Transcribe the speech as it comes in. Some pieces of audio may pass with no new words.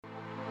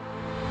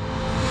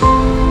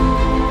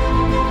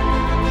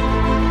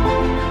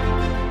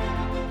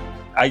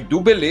I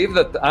do believe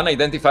that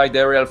unidentified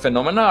aerial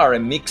phenomena are a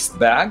mixed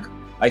bag.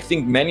 I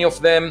think many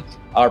of them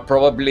are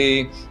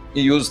probably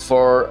used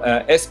for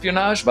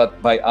espionage,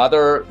 but by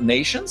other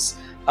nations.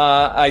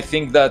 I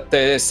think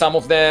that some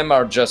of them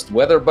are just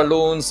weather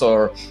balloons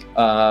or,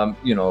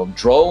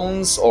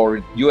 drones,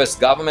 or U.S.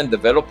 government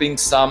developing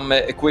some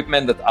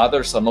equipment that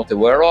others are not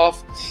aware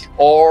of,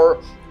 or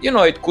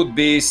it could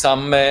be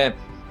some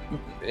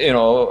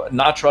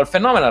natural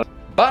phenomena.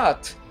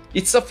 But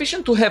it's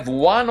sufficient to have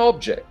one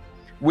object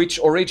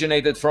which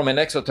originated from an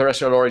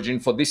extraterrestrial origin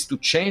for this to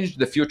change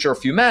the future of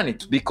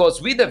humanity,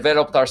 because we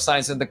developed our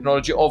science and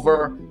technology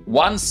over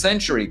 1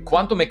 century.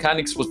 Quantum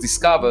mechanics was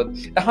discovered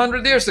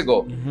 100 years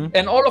ago. Mm-hmm.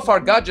 And all of our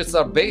gadgets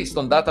are based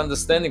on that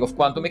understanding of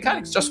quantum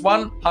mechanics, just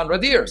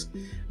 100 years.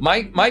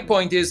 My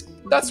point is,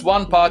 that's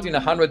one part in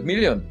 100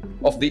 million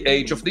of the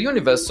age of the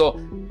universe. So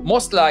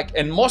most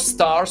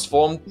stars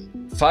formed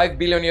 5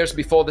 billion years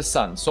before the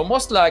sun. So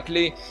most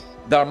likely,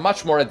 they're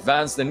much more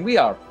advanced than we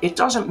are. It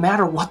doesn't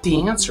matter what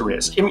the answer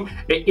is. I mean,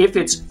 if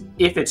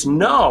it's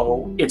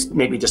no, it's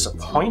maybe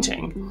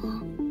disappointing,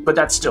 but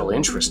that's still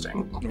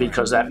interesting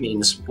because that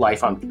means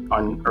life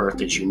on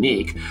Earth is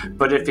unique.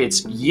 But if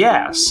it's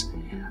yes,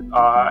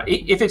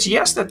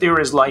 that there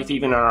is life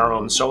even in our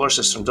own solar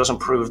system, doesn't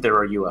prove there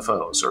are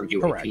UFOs or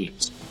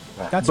UAPs.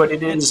 But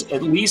it is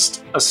at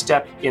least a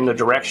step in the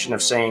direction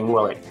of saying,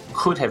 well, it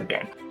could have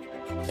been.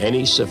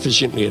 Any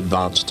sufficiently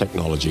advanced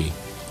technology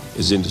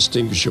is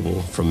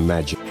indistinguishable from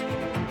magic.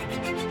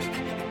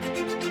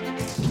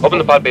 Open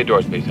the pod bay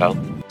doors, please, Hal.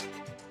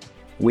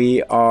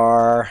 We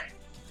are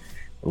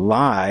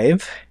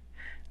live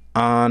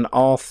on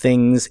All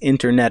Things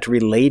Internet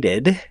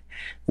Related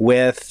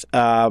with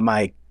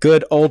my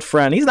good old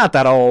friend. He's not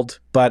that old,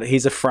 but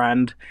he's a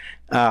friend,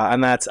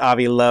 and that's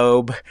Avi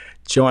Loeb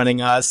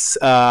joining us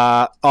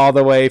all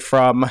the way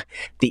from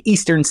the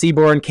Eastern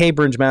Seaboard,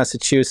 Cambridge,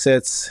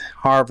 Massachusetts,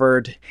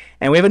 Harvard.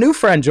 And we have a new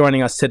friend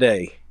joining us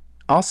today,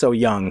 also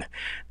young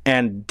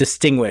and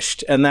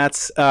distinguished, and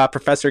that's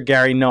Professor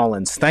Garry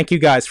Nolan. Thank you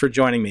guys for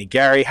joining me.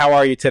 Garry, how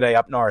are you today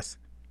up north?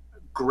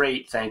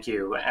 Great, thank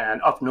you. And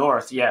up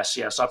north, yes,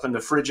 up in the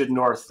frigid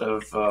north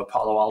of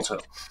Palo Alto.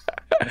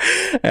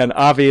 And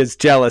Avi is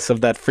jealous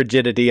of that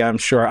frigidity, I'm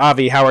sure.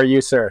 Avi, how are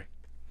you, sir?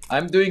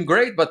 I'm doing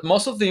great, but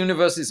most of the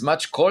universe is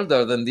much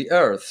colder than the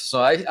Earth,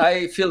 so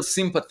I feel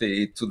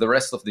sympathy to the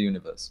rest of the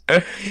universe.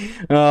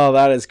 Oh,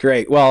 that is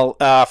great. Well,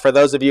 for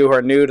those of you who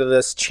are new to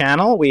this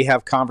channel, we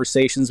have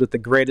conversations with the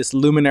greatest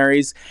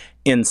luminaries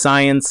in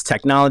science,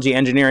 technology,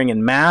 engineering,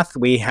 and math.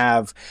 We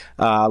have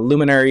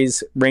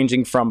luminaries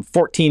ranging from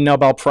 14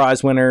 Nobel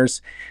Prize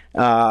winners,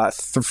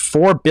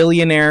 4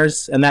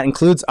 billionaires, and that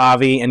includes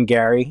Avi and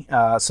Garry.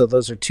 So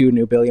those are 2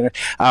 new billionaires.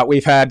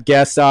 We've had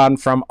guests on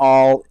from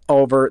all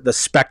over the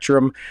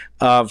spectrum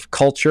of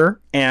culture.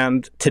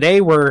 And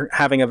today we're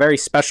having a very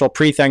special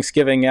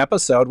pre-Thanksgiving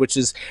episode, which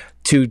is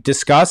to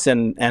discuss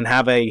and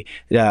have a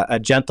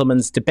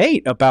gentleman's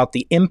debate about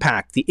the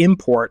impact, the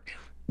import,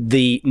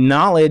 the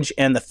knowledge,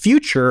 and the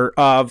future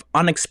of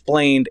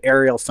unexplained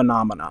aerial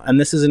phenomena. And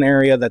this is an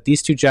area that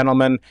these 2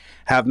 gentlemen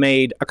have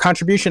made a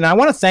contribution. And I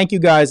want to thank you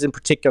guys in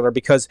particular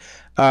because,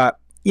 a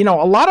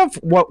lot of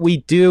what we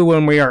do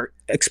when we are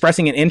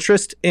expressing an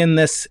interest in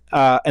this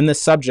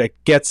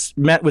subject gets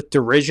met with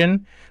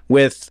derision,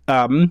 with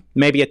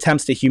maybe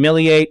attempts to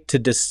humiliate, to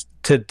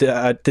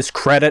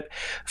discredit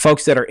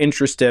folks that are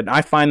interested.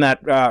 I find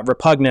that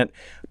repugnant.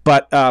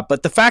 But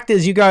the fact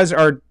is, you guys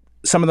are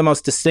some of the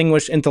most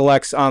distinguished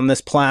intellects on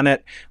this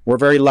planet. We're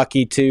very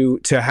lucky to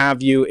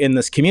have you in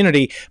this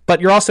community,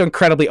 but you're also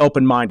incredibly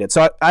open-minded.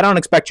 So I don't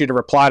expect you to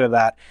reply to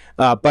that,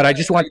 but I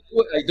just want...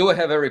 I do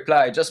have a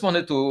reply. I just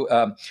wanted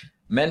to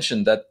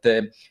mention that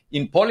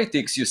in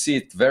politics, you see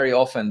it very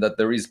often that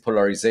there is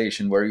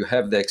polarization where you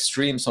have the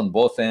extremes on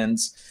both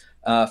ends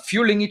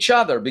fueling each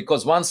other,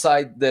 because one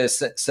side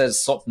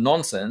says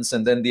nonsense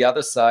and then the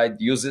other side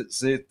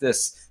uses it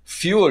as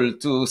fuel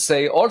to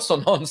say also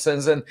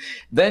nonsense, and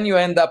then you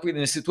end up in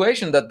a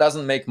situation that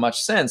doesn't make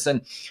much sense.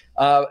 And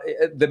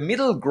the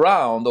middle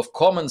ground of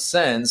common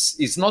sense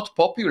is not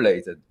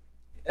populated,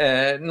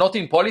 not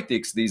in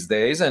politics these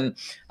days, and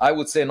I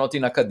would say not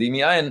in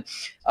academia, and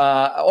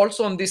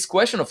also on this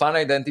question of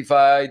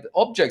unidentified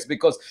objects,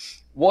 because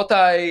what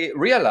I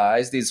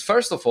realized is,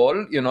 first of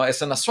all,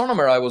 as an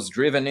astronomer, I was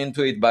driven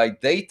into it by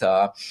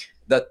data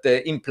that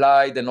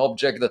implied an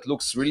object that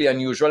looks really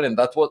unusual, and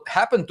that what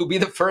happened to be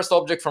the first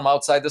object from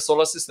outside the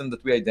solar system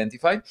that we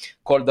identified,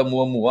 called the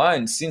Oumuamua.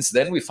 And since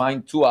then, we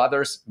find 2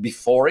 others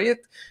before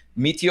it,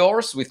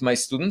 meteors, with my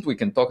student. We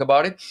can talk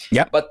about it.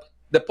 Yeah. But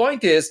the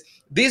point is,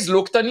 these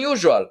looked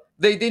unusual.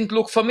 They didn't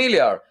look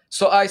familiar.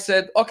 So I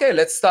said, okay,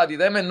 let's study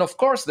them. And of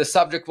course, the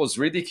subject was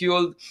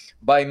ridiculed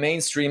by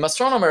mainstream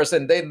astronomers.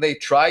 And then they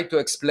tried to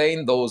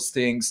explain those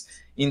things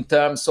in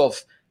terms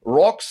of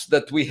rocks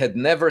that we had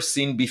never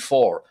seen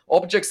before,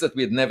 objects that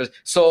we had never.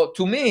 So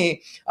to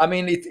me,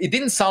 it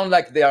didn't sound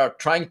like they are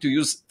trying to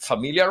use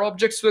familiar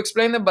objects to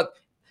explain them, but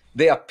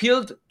they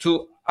appealed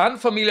to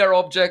unfamiliar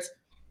objects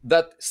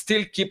that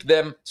still keep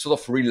them sort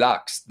of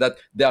relaxed, that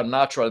they are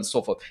natural and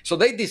so forth. So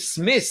they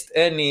dismissed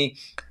any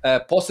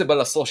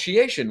possible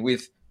association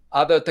with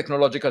other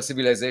technological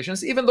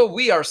civilizations, even though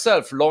we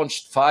ourselves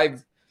launched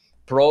 5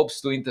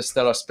 probes to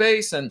interstellar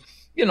space. And,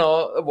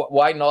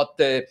 why not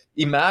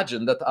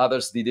imagine that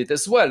others did it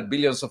as well,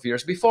 billions of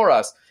years before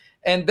us?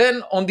 And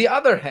then on the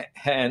other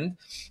hand,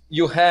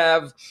 you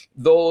have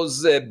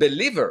those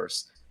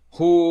believers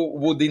who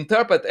would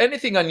interpret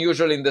anything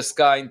unusual in the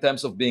sky in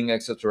terms of being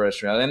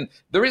extraterrestrial. And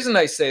the reason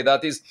I say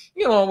that is,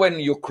 when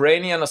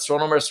Ukrainian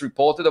astronomers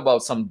reported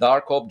about some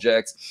dark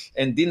objects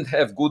and didn't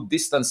have good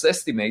distance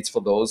estimates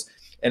for those,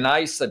 and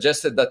I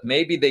suggested that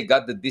maybe they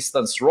got the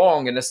distance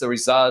wrong, and as a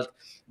result,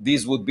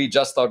 these would be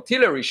just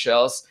artillery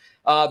shells,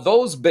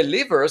 those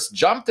believers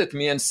jumped at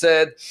me and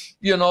said,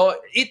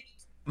 it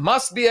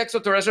must be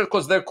extraterrestrial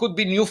because there could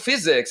be new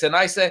physics. And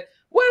I say,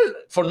 well,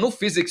 for new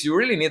physics, you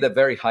really need a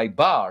very high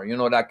bar.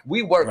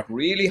 We work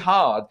really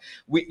hard.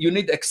 You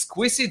need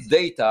exquisite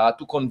data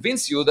to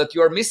convince you that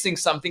you are missing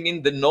something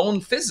in the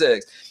known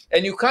physics.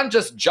 And you can't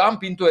just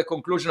jump into a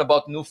conclusion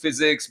about new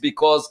physics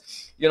because,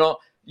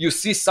 you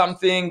see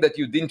something that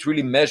you didn't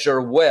really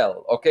measure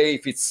well. Okay,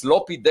 if it's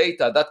sloppy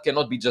data, that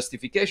cannot be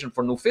justification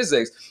for new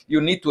physics.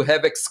 You need to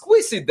have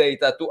exquisite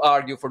data to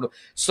argue for new.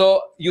 So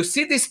you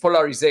see this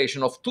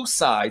polarization of two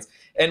sides,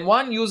 and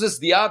one uses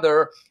the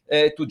other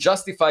to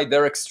justify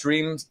their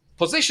extreme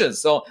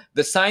positions. So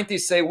the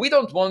scientists say, we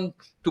don't want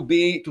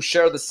to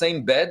share the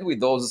same bed with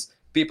those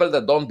people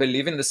that don't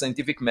believe in the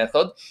scientific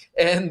method,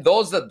 and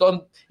those that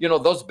don't,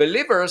 those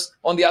believers,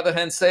 on the other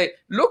hand, say,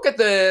 look at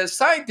the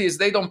scientists,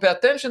 they don't pay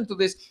attention to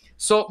this.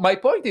 So my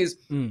point is,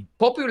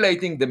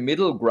 populating the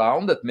middle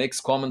ground that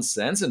makes common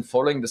sense and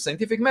following the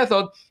scientific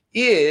method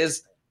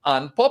is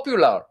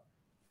unpopular.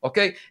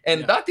 Okay,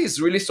 and that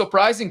is really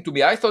surprising to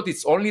me. I thought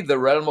it's only the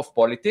realm of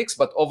politics,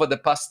 but over the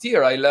past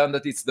year, I learned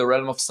that it's the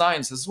realm of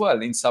science as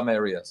well in some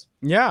areas.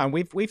 Yeah, and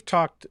we've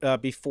talked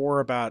before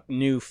about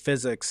new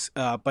physics,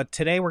 but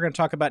today we're going to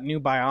talk about new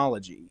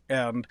biology,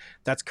 and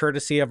that's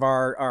courtesy of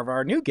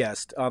our new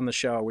guest on the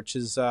show, which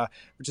is a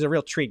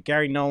real treat.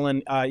 Garry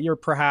Nolan, you're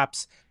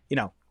perhaps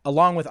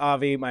along with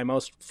Avi, my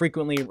most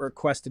frequently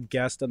requested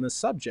guest on this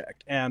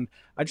subject. And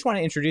I just want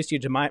to introduce you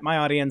to my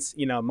audience.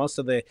 Most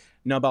of the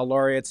Nobel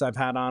laureates I've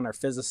had on are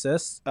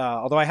physicists,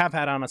 although I have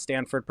had on a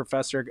Stanford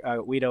professor,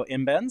 Guido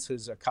Imbens,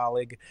 who's a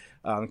colleague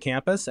on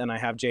campus, and I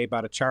have Jay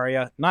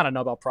Bhattacharya, not a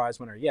Nobel Prize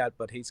winner yet,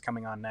 but he's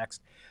coming on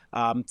next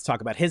to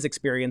talk about his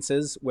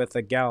experiences with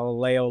a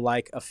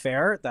Galileo-like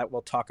affair that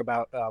we'll talk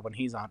about when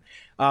he's on.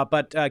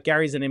 But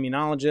Garry's an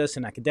immunologist,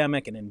 an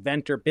academic, an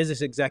inventor,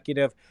 business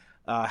executive,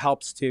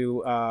 helps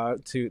to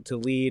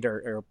lead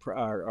or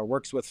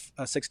works with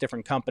 6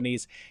 different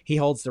companies. He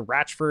holds the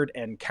Ratchford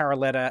and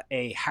Caroletta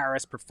A.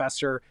 Harris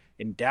Professor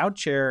Endowed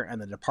Chair in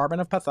the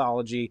Department of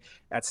Pathology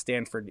at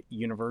Stanford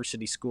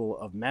University School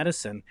of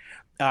Medicine.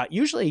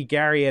 Usually,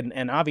 Garry,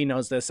 and Avi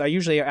knows this, I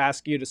usually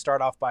ask you to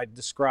start off by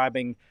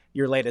describing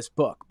your latest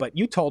book, but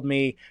you told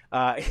me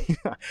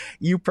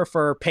you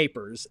prefer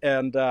papers,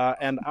 and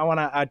I want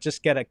to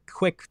just get a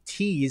quick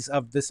tease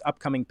of this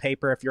upcoming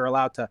paper, if you're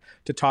allowed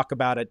to talk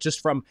about it,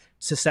 just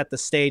to set the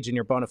stage in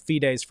your bona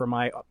fides for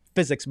my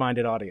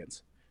physics-minded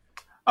audience.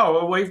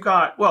 Oh,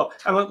 well,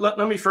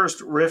 let me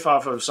first riff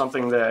off of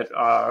something that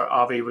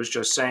Avi was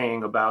just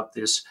saying about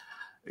this,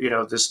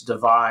 this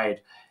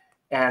divide.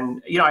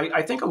 And,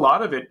 I think a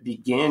lot of it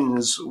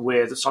begins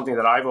with something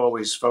that I've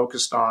always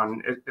focused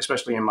on,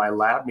 especially in my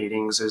lab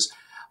meetings, is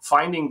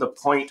finding the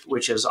point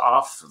which is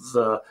off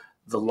the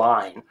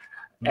line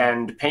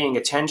and paying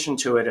attention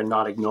to it and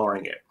not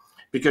ignoring it.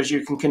 Because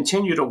you can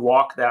continue to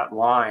walk that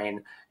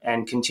line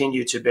and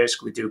continue to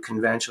basically do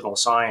conventional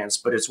science,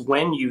 but it's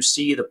when you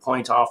see the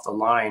point off the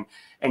line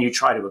and you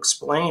try to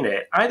explain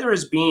it, either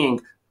as being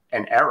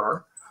an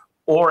error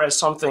or as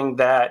something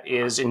that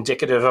is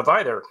indicative of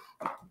either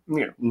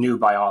new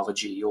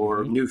biology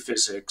or new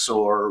physics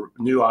or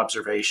new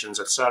observations,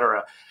 et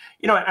cetera.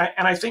 And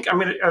I think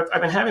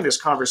I've been having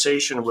this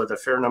conversation with a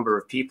fair number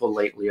of people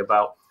lately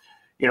about,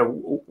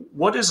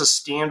 what is a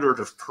standard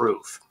of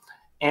proof?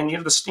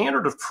 And the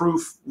standard of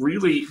proof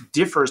really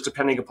differs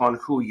depending upon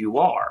who you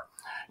are.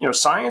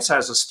 Science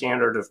has a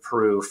standard of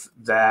proof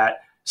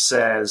that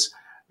says,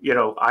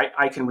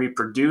 I can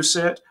reproduce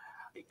it,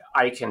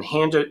 I can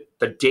hand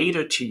the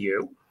data to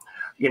you.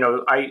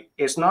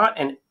 It's not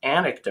an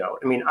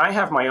anecdote. I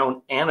have my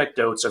own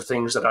anecdotes of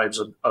things that I've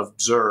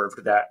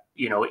observed that,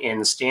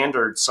 in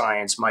standard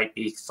science might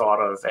be thought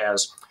of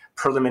as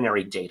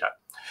preliminary data.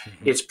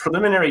 Mm-hmm. It's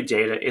preliminary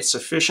data. It's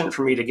sufficient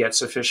for me to get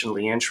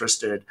sufficiently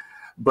interested,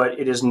 but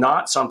it is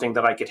not something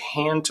that I could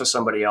hand to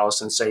somebody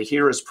else and say,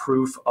 here is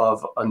proof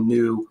of a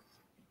new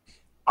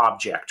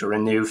object or a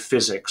new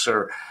physics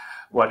or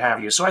what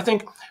have you. So I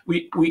think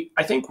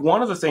I think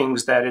one of the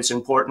things that is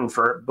important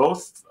for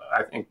both,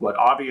 I think what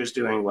Avi is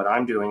doing, what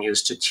I'm doing,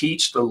 is to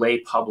teach the lay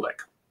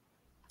public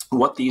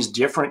what these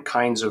different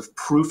kinds of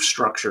proof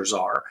structures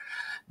are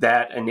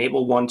that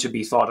enable one to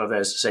be thought of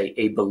as, say,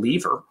 a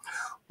believer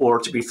or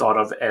to be thought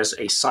of as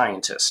a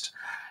scientist.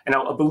 And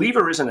now, a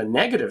believer isn't a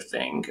negative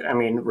thing. I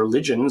mean,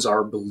 religions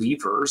are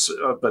believers,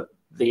 but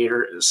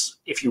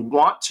if you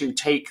want to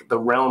take the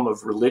realm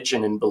of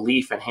religion and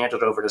belief and hand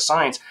it over to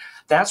science,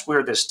 that's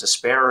where this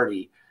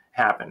disparity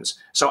happens.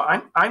 So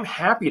I'm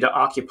happy to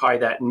occupy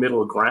that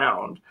middle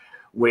ground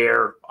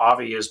where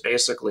Avi is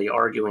basically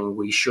arguing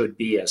we should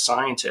be as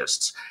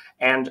scientists,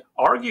 and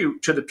argue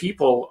to the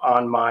people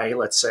on my,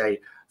 let's say,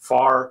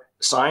 far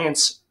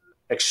science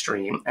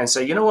extreme and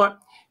say, you know what,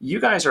 you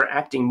guys are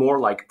acting more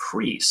like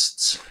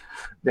priests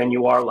than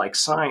you are like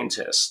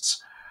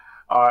scientists.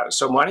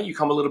 So why don't you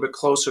come a little bit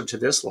closer to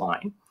this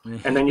line?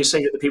 And then you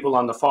say to the people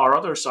on the far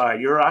other side,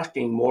 you're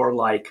acting more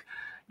like,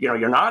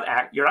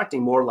 you're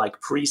acting more like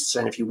priests.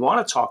 And if you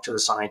want to talk to the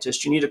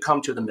scientists, you need to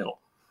come to the middle.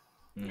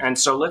 And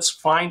so let's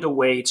find a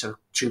way to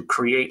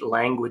create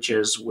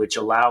languages which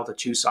allow the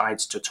two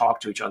sides to talk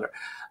to each other.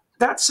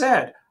 That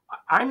said,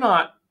 I'm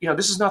not,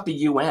 this is not the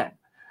UN.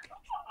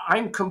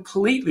 I'm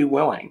completely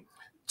willing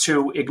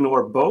to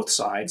ignore both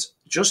sides,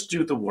 just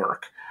do the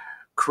work,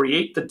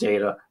 create the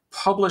data,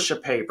 publish a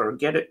paper,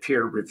 get it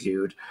peer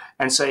reviewed,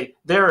 and say,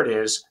 there it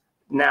is.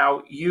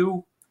 Now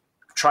you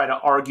try to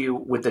argue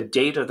with the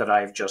data that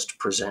I've just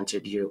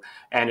presented you.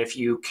 And if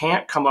you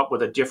can't come up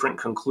with a different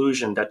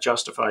conclusion that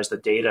justifies the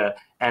data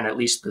and at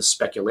least the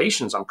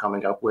speculations I'm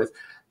coming up with,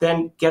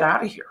 then get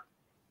out of here.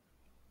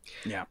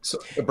 Yeah. So,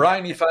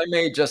 Brian, if I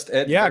may just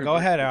add. Yeah, go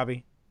ahead,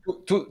 Avi.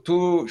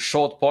 Two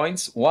short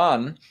points.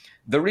 One,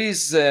 there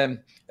is a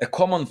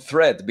common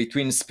thread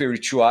between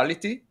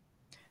spirituality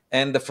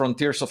and the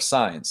frontiers of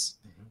science.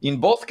 In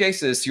both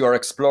cases, you are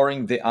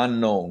exploring the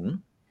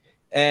unknown,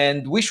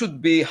 and we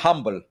should be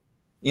humble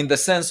in the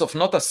sense of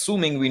not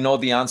assuming we know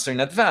the answer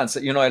in advance.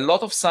 A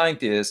lot of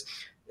scientists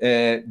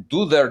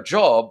do their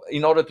job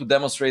in order to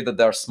demonstrate that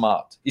they're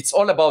smart. It's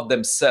all about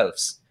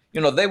themselves.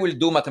 They will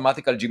do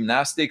mathematical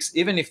gymnastics,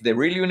 even if the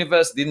real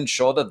universe didn't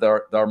show that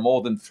there are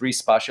more than 3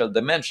 spatial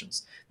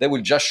dimensions. They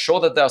will just show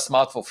that they're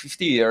smart for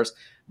 50 years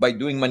by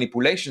doing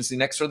manipulations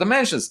in extra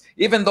dimensions,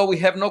 even though we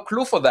have no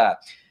clue for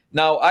that.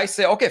 Now, I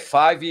say, okay,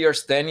 5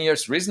 years, 10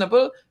 years,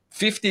 reasonable.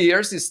 50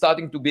 years is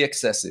starting to be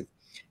excessive.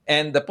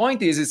 And the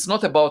point is, it's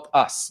not about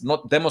us,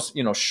 not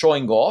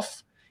showing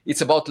off.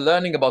 It's about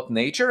learning about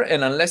nature.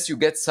 And unless you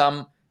get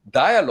some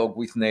dialogue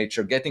with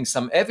nature, getting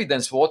some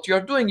evidence for what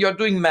you're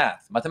doing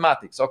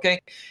mathematics,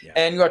 okay? Yeah.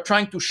 And you are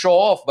trying to show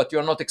off, but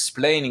you're not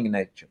explaining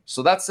nature.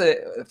 So that's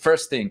the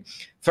first thing.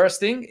 First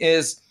thing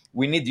is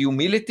we need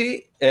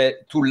humility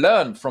to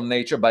learn from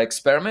nature by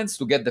experiments,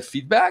 to get the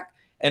feedback,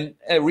 and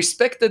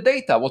respect the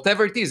data,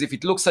 whatever it is. If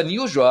it looks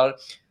unusual,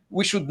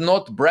 we should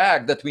not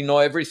brag that we know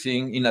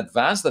everything in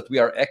advance, that we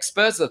are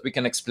experts, that we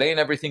can explain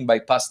everything by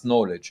past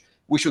knowledge.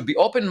 We should be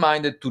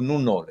open-minded to new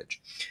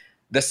knowledge.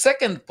 The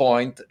second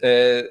point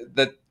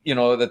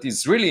that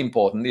is really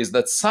important is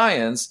that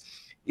science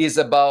is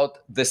about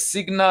the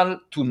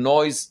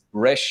signal-to-noise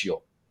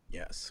ratio.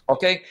 Yes.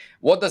 Okay?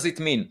 What does it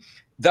mean?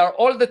 There are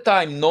all the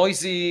time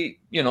noisy,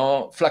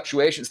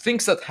 fluctuations,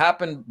 things that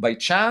happen by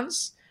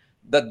chance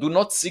that do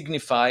not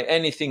signify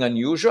anything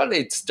unusual.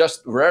 It's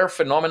just rare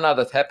phenomena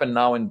that happen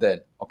now and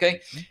then,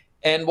 okay? Mm-hmm.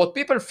 And what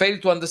people fail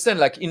to understand,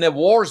 like in a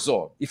war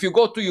zone, if you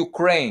go to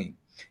Ukraine,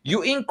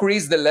 you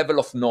increase the level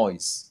of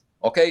noise,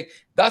 okay?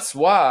 That's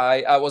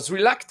why I was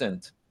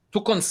reluctant to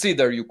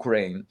consider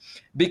Ukraine,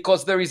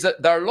 because there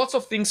are lots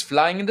of things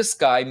flying in the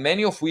sky,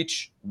 many of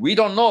which we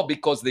don't know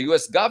because the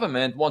US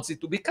government wants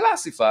it to be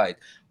classified,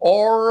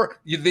 or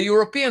the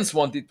Europeans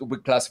want it to be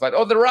classified,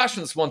 or the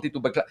Russians want it to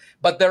be classified.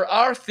 But there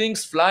are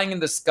things flying in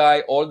the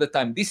sky all the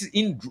time. This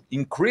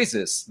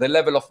increases the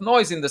level of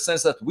noise in the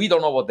sense that we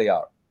don't know what they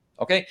are,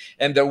 okay?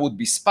 And there would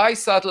be spy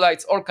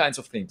satellites, all kinds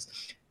of things.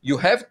 You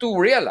have to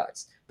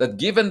realize that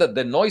given that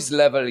the noise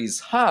level is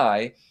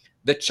high,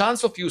 the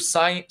chance of you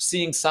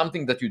seeing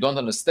something that you don't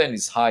understand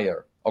is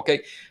higher,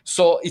 okay?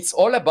 So it's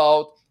all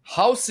about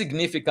how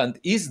significant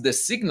is the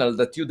signal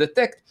that you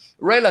detect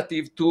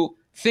relative to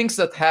things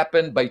that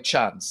happen by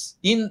chance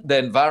in the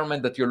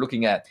environment that you're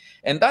looking at.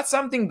 And that's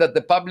something that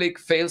the public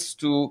fails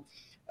to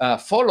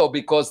follow,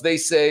 because they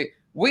say,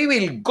 we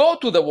will go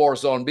to the war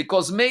zone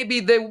because maybe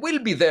they will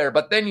be there.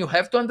 But then you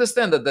have to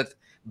understand that that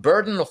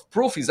burden of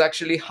proof is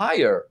actually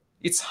higher.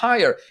 It's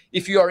higher.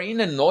 If you are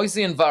in a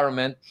noisy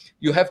environment,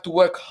 you have to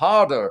work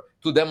harder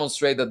to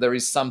demonstrate that there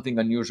is something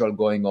unusual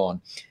going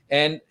on.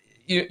 And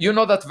you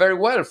know that very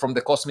well from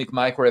the cosmic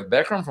microwave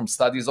background, from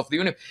studies of the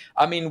universe.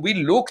 I mean, we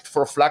looked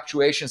for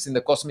fluctuations in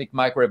the cosmic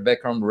microwave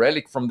background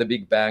relic from the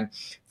Big Bang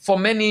for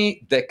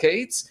many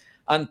decades,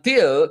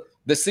 until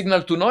the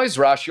signal-to-noise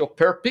ratio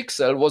per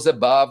pixel was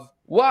above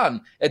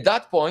 1. At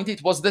that point,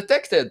 it was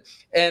detected.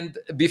 And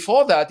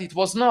before that, it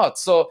was not.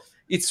 So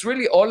it's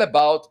really all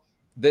about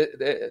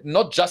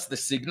not just the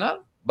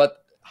signal,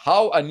 but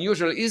how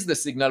unusual is the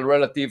signal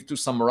relative to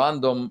some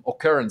random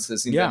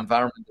occurrences in the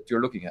environment that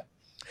you're looking at.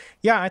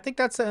 Yeah, I think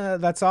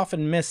that's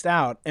often missed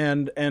out.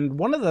 And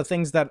one of the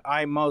things that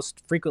I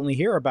most frequently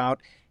hear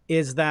about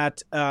is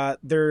that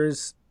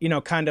there's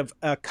kind of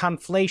a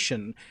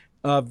conflation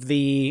of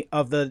the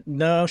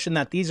notion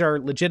that these are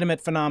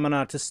legitimate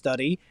phenomena to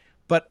study,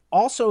 but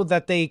also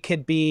that they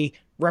could be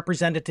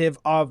representative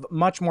of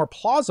much more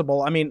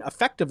plausible,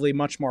 effectively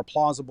much more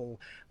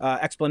plausible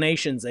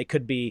explanations. They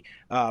could be,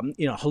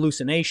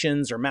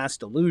 hallucinations or mass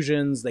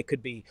delusions. They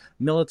could be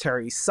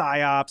military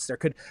psyops.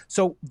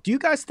 So do you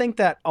guys think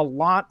that a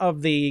lot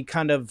of the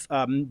kind of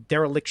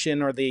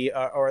dereliction or the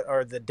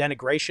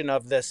denigration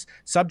of this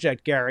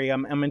subject, Garry,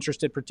 I'm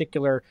interested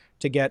particular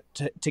to get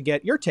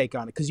your take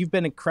on it, because you've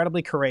been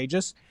incredibly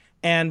courageous.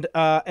 And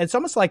it's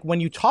almost like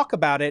when you talk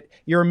about it,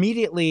 you're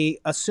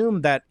immediately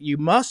assumed that you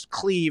must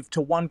cleave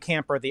to one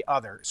camp or the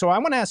other. So I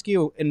want to ask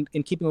you, in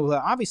keeping with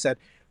what Avi said,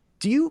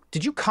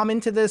 did you come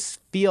into this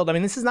field?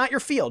 This is not your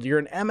field. You're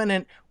an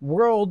eminent,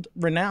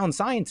 world-renowned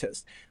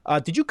scientist.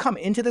 Did you come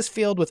into this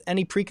field with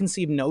any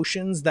preconceived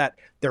notions that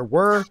there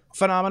were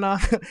phenomena?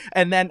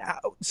 And then,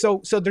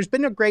 so there's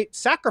been a great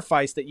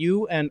sacrifice that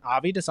you and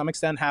Avi, to some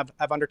extent, have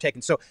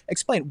undertaken. So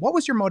explain, what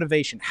was your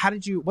motivation?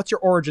 What's your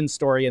origin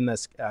story in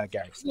this,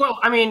 Garry? Well,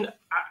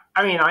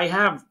 I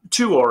have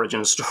two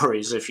origin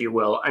stories, if you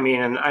will.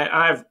 And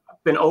I've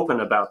been open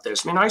about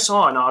this. I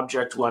saw an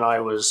object when I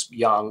was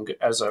young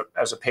as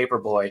a paper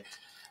boy,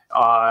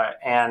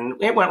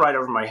 and it went right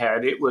over my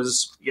head. It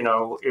was,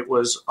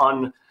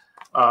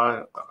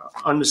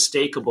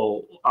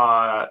 unmistakable,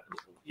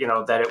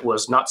 that it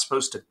was not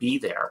supposed to be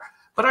there.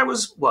 But I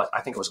was, I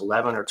think it was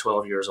 11 or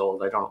 12 years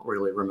old. I don't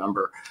really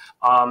remember.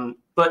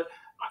 But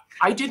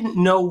I didn't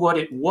know what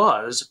it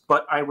was,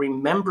 but I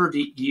remembered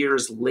it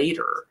years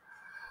later.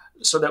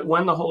 So that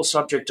when the whole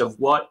subject of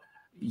what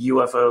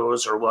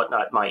UFOs or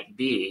whatnot might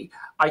be,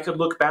 I could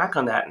look back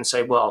on that and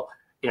say, well,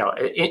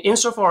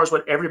 insofar as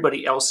what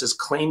everybody else is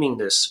claiming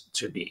this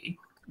to be,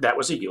 that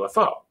was a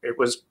UFO. It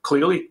was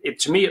clearly,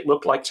 to me, it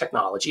looked like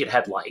technology. It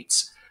had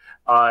lights.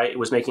 It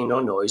was making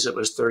no noise. It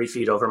was 30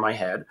 feet over my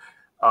head.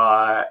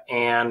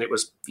 And it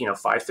was,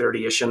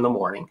 5:30-ish in the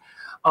morning.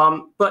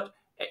 But,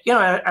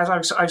 as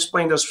I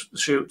explained this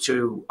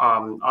to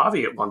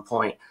Avi at one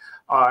point,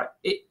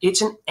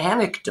 it's an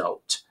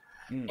anecdote.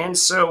 And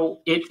so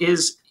it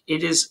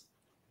is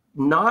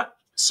not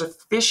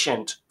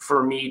sufficient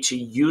for me to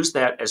use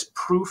that as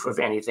proof of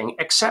anything,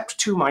 except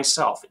to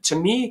myself. To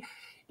me,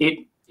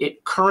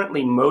 it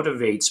currently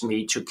motivates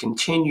me to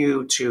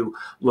continue to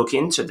look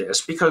into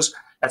this, because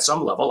at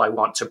some level I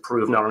want to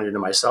prove not only to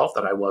myself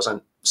that I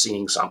wasn't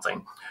seeing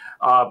something,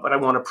 but I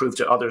want to prove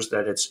to others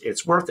that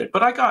it's worth it.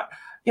 But I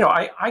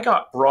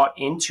got brought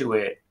into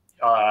it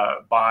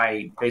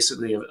by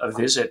basically a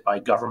visit by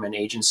government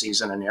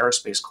agencies and an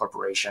aerospace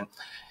corporation,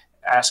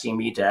 asking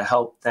me to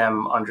help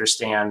them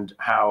understand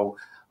how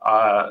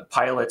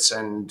pilots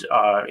and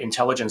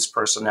intelligence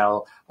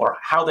personnel, or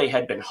how they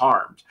had been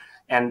harmed.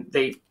 And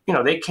they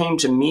came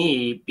to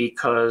me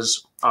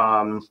because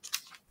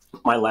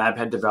my lab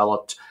had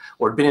developed,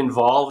 or been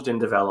involved in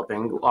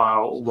developing,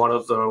 one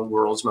of the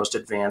world's most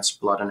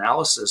advanced blood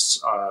analysis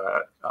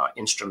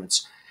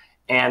instruments.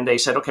 And they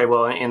said, okay,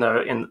 well,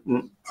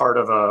 in part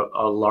of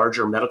a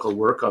larger medical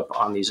workup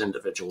on these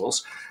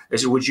individuals, they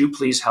said, would you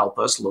please help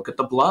us look at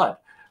the blood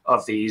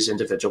of these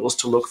individuals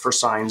to look for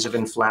signs of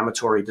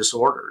inflammatory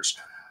disorders?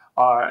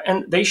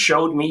 And they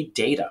showed me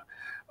data.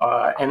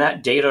 And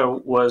that data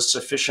was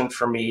sufficient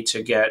for me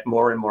to get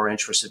more and more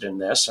interested in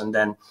this. And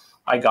then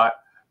I got,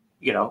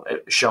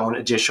 shown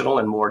additional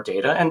and more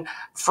data. And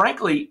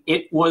frankly,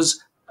 it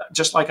was,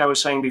 just like I was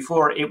saying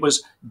before, it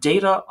was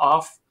data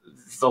off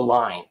the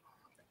line.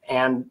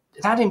 And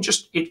that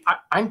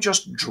I'm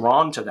just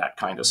drawn to that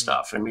kind of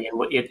stuff.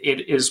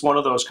 It is one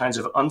of those kinds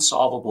of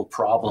unsolvable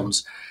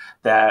problems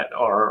that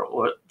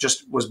or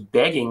just was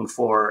begging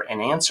for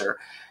an answer.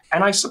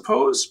 And I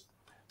suppose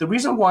the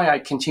reason why I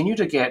continue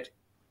to get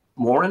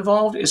more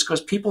involved is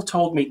because people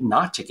told me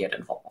not to get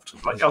involved.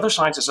 Like other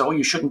scientists said, oh,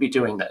 you shouldn't be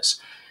doing this.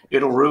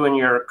 It'll ruin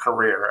your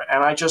career.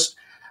 And I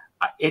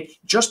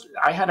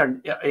had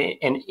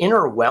an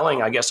inner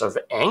welling, I guess, of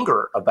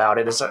anger about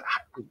it.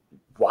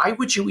 Why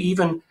would you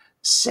even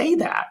say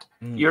that?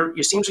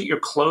 It seems that you're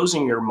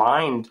closing your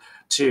mind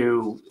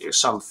to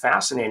some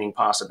fascinating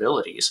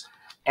possibilities.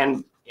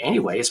 And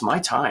anyway, it's my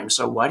time,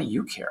 so why do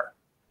you care?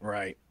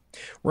 Right.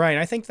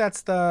 I think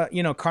that's the,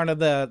 kind of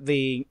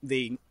the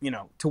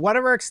to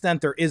whatever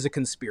extent there is a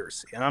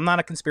conspiracy, and I'm not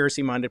a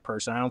conspiracy-minded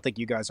person. I don't think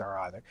you guys are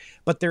either.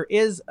 But there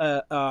is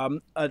a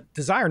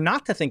desire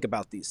not to think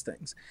about these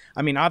things.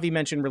 Avi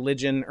mentioned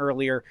religion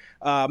earlier.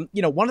 One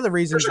of the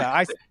reasons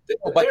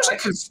there's a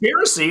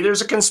conspiracy.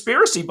 There's a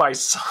conspiracy by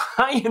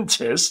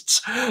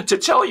scientists to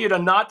tell you to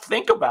not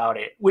think about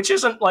it, which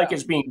isn't like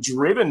it's being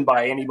driven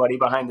by anybody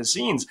behind the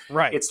scenes.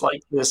 Right. It's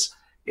like this.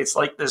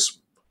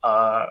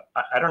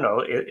 I don't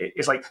know.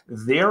 It's like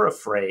they're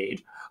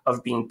afraid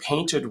of being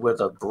painted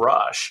with a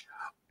brush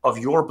of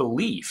your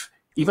belief,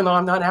 even though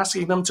I'm not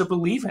asking them to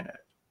believe in it.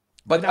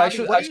 But what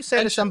do you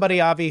say to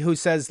somebody, Avi, who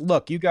says,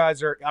 look, you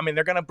guys are,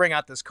 they're going to bring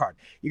out this card.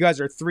 You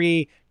guys are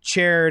 3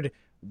 chaired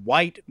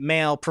white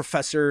male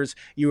professors.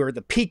 You are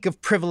the peak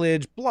of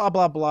privilege, blah,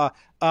 blah, blah.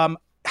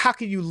 how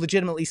could you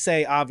legitimately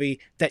say, Avi,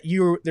 that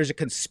there's a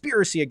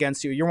conspiracy against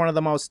you? You're one of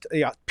the most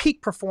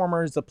peak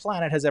performers the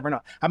planet has ever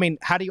known. I mean,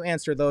 how do you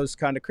answer those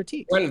kind of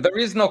critiques? Well, there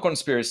is no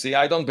conspiracy.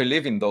 I don't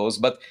believe in those.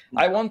 But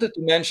I wanted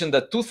to mention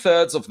that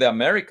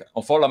 2/3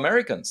 of all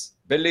Americans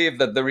believe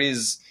that there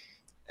is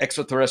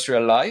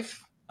extraterrestrial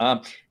life.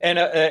 And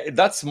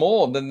that's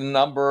more than the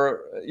number,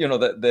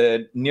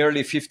 the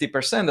nearly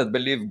 50% that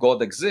believe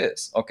God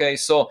exists. Okay,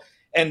 so,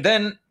 and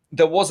then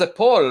there was a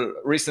poll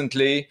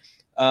recently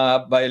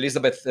by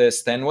Elizabeth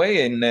Stanway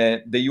in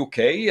the UK.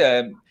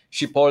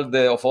 She polled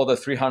of all the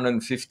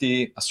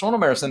 350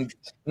 astronomers, and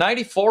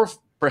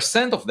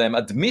 94% of them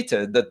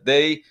admitted that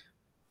they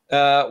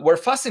were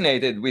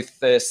fascinated with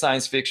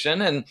science fiction,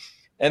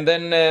 and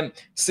then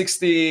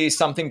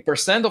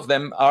 60-something% of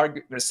them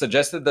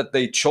suggested that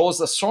they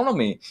chose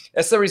astronomy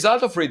as a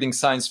result of reading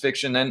science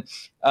fiction and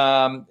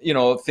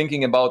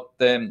thinking about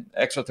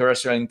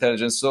extraterrestrial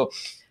intelligence. So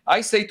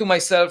I say to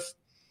myself,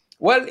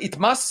 well, it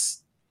must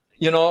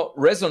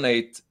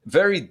resonate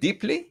very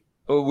deeply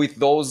with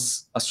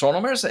those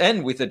astronomers and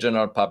with the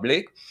general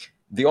public.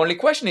 The only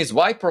question is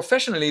why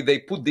professionally they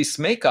put this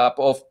makeup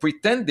of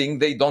pretending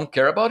they don't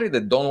care about it,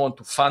 they don't want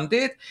to fund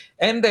it,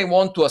 and they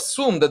want to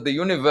assume that the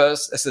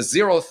universe, as a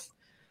zeroth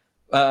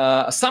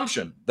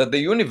assumption, that the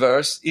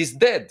universe is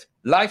dead,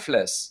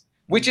 lifeless,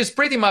 which is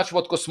pretty much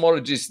what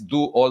cosmologists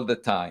do all the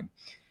time.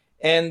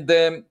 And,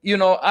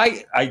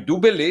 I do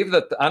believe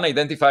that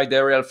unidentified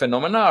aerial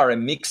phenomena are a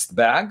mixed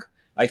bag.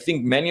 I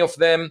think many of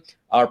them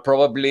are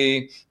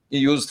probably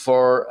used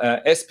for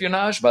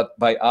espionage, but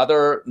by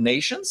other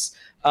nations.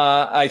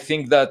 I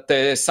think that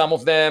some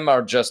of them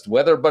are just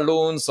weather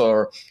balloons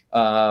or,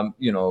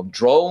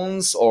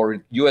 drones, or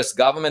U.S.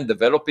 government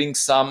developing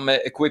some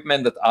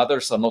equipment that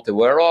others are not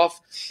aware of.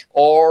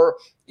 Or,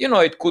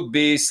 it could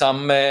be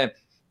some,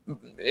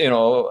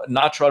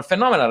 natural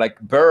phenomena like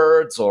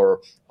birds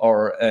or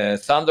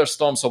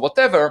thunderstorms or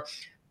whatever,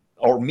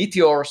 or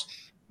meteors.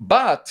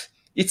 But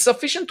it's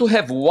sufficient to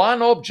have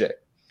one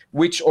object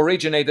which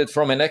originated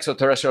from an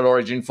extraterrestrial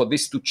origin for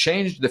this to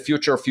change the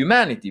future of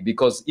humanity.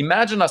 Because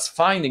imagine us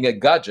finding a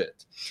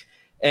gadget,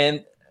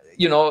 and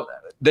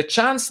the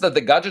chance that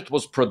the gadget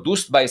was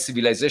produced by a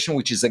civilization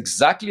which is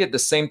exactly at the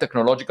same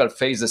technological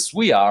phase as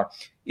we are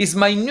is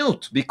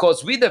minute,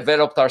 because we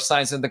developed our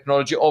science and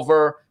technology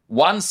over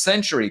 1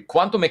 century.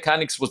 Quantum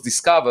mechanics was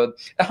discovered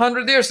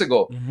 100 years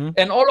ago. Mm-hmm.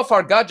 And all of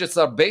our gadgets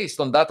are based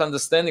on that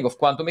understanding of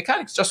quantum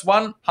mechanics, just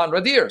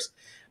 100 years.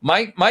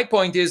 My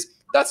point is,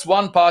 that's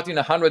one part in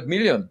 100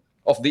 million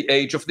of the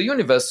age of the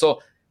universe.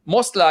 So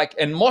most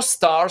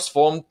stars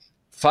formed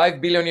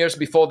 5 billion years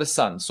before the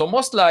sun. So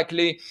most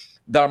likely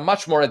they're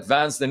much more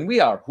advanced than we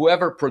are,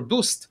 whoever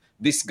produced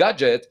this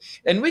gadget,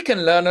 and we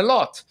can learn a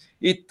lot.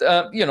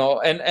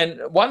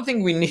 And one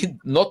thing we need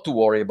not to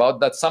worry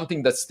about, that's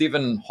something that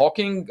Stephen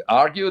Hawking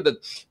argued, that,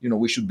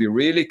 we should be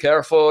really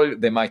careful,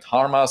 they might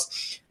harm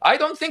us. I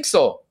don't think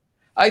so.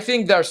 I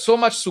think they're so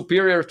much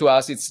superior to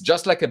us. It's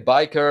just like a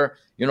biker,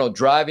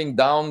 driving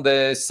down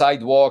the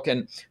sidewalk,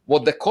 and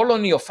what the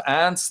colony of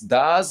ants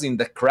does in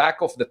the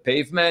crack of the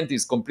pavement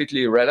is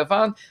completely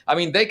irrelevant. I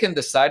mean, they can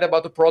decide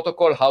about the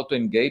protocol, how to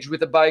engage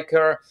with the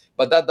biker,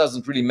 but that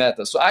doesn't really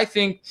matter. So I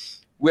think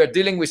we're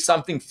dealing with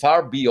something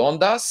far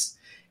beyond us,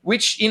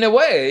 which in a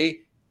way,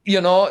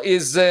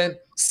 is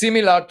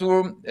similar to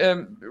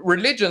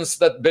religions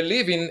that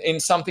believe in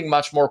something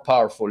much more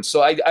powerful.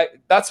 So I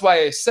that's why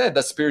I said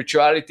that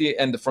spirituality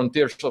and the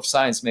frontiers of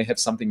science may have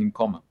something in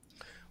common.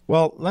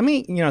 Well, let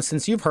me,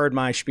 since you've heard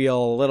my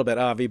spiel a little bit,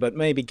 Avi, but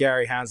maybe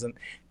Garry hasn't,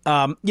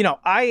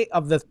 I,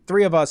 of the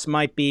three of us,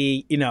 might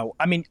be,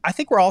 I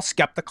think we're all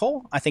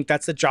skeptical. I think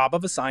that's the job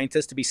of a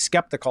scientist, to be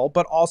skeptical,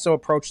 but also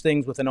approach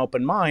things with an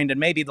open mind. And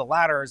maybe the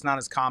latter is not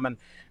as common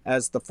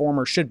as the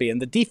former should be. And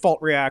the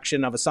default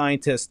reaction of a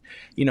scientist,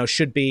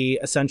 should be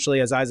essentially,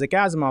 as Isaac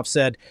Asimov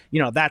said,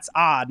 that's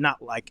odd, not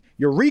like,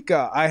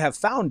 Eureka, I have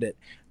found it.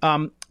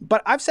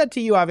 But I've said to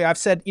you, Avi,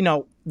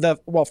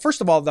 first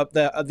of all,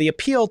 the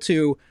appeal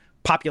to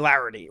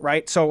popularity,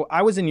 right? So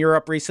I was in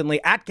Europe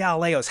recently at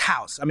Galileo's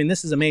house. I mean,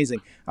 this is amazing.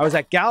 I was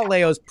at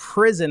Galileo's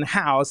prison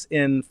house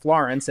in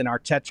Florence, in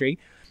Arcetri.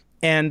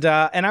 And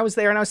I was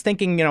there, and I was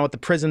thinking, with the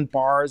prison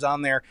bars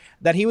on there,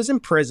 that he was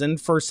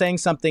imprisoned for saying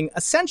something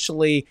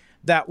essentially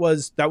that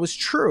was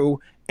true,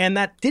 and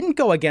that didn't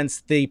go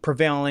against the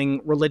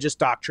prevailing religious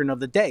doctrine of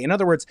the day. In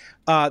other words,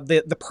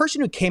 the person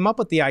who came up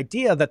with the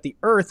idea that the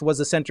Earth was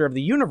the center of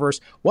the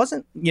universe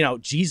wasn't,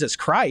 Jesus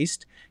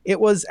Christ. It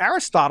was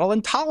Aristotle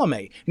and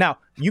Ptolemy. Now,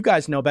 you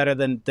guys know better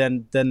than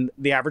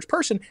the average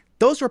person.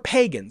 Those were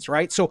pagans,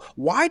 right? So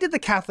why did the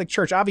Catholic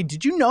Church, Avi,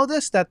 did you know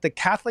this, that the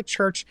Catholic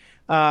Church,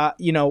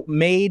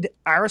 made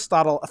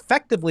Aristotle,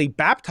 effectively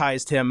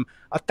baptized him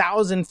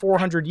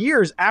 1,400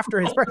 years after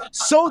his birth,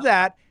 so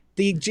that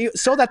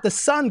the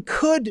sun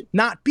could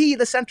not be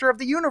the center of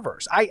the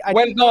universe?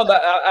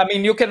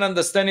 You can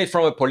understand it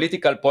from a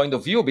political point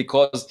of view,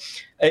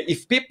 because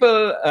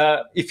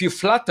if you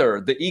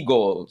flatter the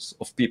egos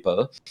of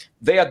people,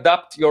 they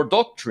adapt your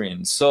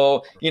doctrine.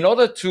 So in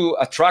order to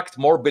attract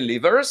more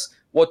believers,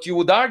 what you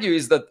would argue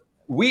is that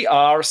we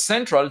are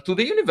central to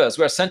the universe.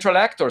 We are central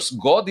actors.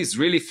 God is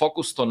really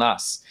focused on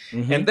us.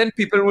 And then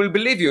people will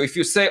believe you. If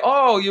you say,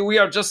 we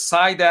are just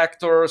side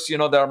actors,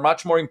 there are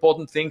much more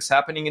important things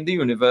happening in the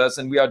universe,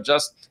 and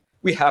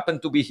we happen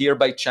to be here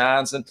by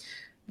chance. And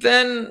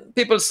then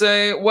people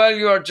say, well,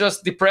 you are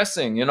just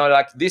depressing.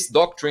 Like, this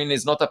doctrine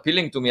is not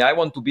appealing to me. I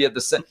want to be at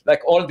the center.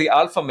 Like all the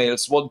alpha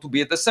males want to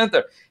be at the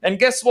center. And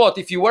guess what?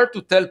 If you were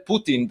to tell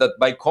Putin that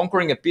by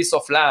conquering a piece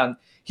of land,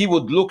 he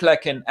would look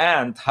like an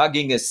ant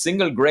hugging a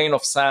single grain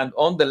of sand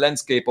on the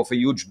landscape of a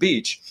huge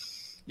beach,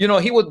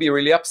 he would be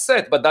really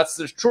upset. But that's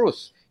the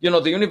truth.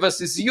 The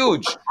universe is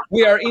huge.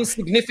 We are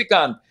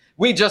insignificant.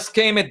 We just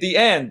came at the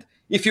end.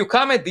 If you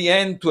come at the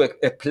end to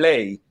a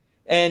play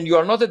and you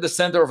are not at the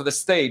center of the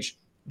stage,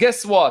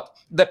 guess what?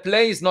 The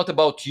play is not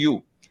about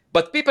you.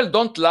 But people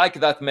don't like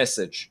that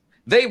message.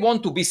 They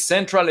want to be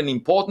central and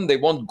important. They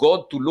want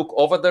God to look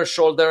over their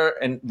shoulder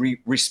and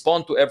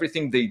respond to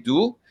everything they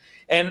do.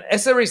 And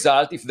as a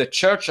result, if the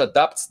church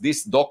adopts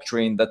this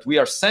doctrine that we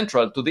are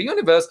central to the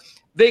universe,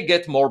 they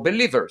get more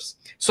believers.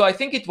 So I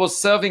think it was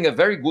serving a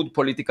very good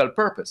political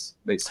purpose,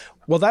 basically.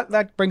 Well,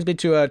 that brings me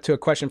to a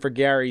question for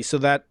Garry. So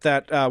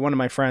that one of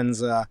my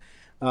friends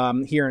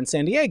here in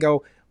San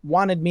Diego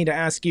wanted me to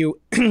ask you,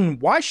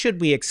 why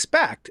should we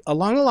expect,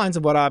 along the lines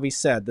of what Avi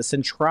said, the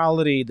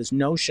centrality, this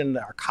notion,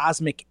 our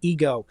cosmic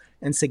ego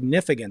and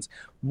significance,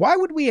 why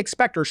would we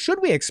expect, or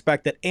should we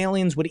expect, that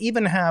aliens would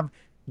even have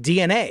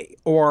DNA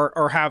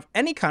or have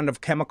any kind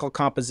of chemical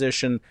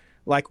composition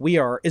like we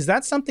are? Is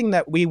that something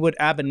that we would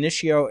ab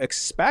initio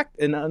expect?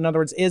 In other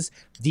words, is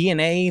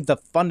DNA the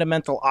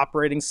fundamental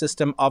operating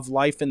system of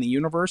life in the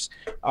universe?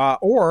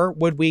 Or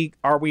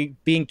are we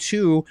being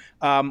too,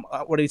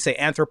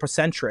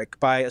 anthropocentric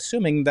by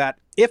assuming that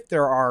if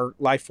there are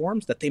life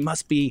forms, that they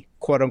must be,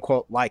 quote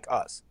unquote, like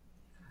us?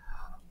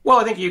 Well,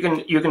 I think you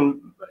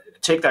can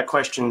take that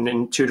question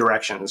in two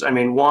directions. I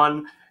mean,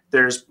 one,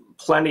 there's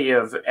plenty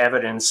of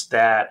evidence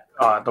that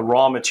the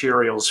raw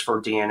materials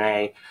for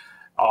DNA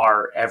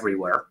are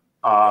everywhere.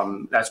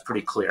 That's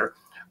pretty clear.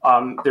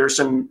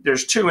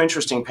 There's two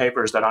interesting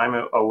papers that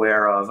I'm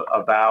aware of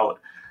about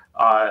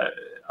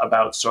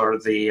sort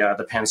of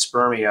the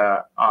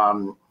panspermia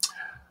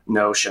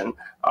notion.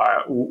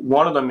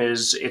 One of them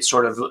is it's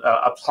sort of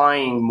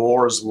applying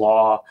Moore's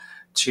law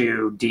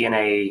to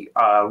DNA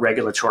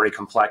regulatory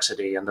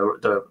complexity and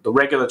the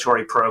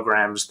regulatory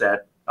programs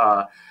that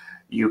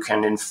you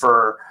can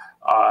infer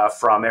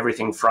from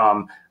everything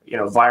from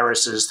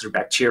viruses through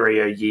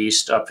bacteria,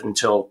 yeast, up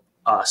until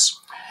us.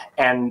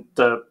 And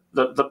the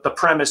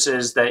premise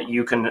is that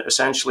you can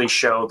essentially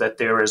show that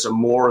there is a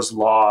Moore's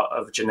law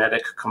of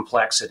genetic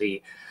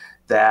complexity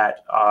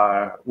that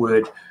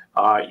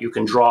you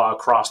can draw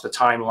across the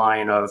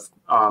timeline of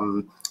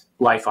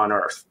life on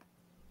Earth.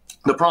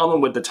 The problem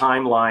with the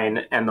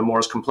timeline and the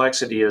Moore's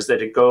complexity is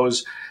that it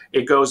goes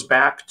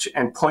back to,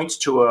 and points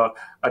to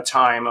a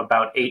time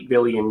about 8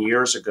 billion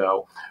years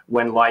ago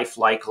when life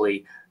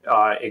likely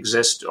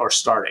exist or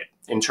started,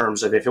 in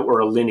terms of if it were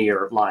a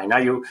linear line.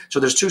 So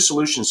there's two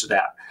solutions to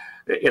that.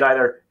 It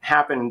either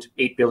happened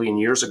 8 billion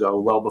years ago,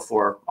 well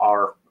before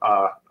our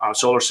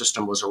solar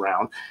system was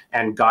around,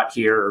 and got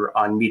here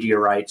on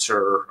meteorites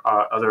or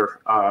other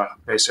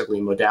basically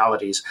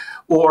modalities,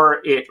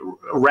 or it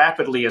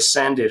rapidly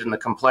ascended and the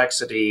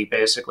complexity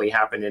basically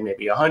happened in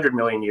maybe 100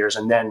 million years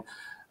and then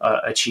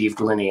achieved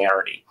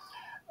linearity.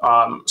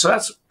 So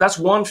that's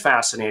one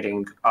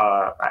fascinating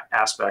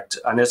aspect,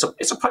 and it's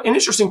an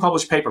interesting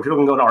published paper. People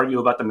can go and argue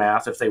about the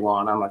math if they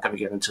want. I'm not going to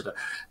get into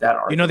that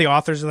argument. You know the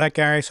authors of that,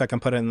 Garry, so I can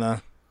put it in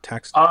the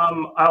text.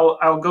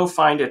 I'll go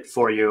find it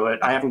for you.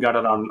 I haven't got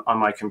it on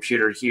my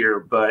computer here,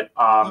 but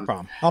no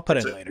problem. I'll put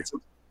it in later.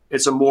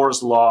 It's a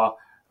Moore's law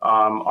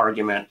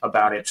argument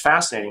about it. It's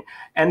fascinating.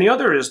 And the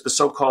other is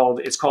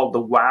it's called the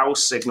wow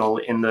signal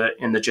in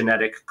the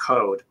genetic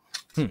code.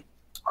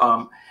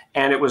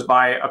 And it was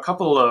by a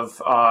couple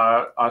of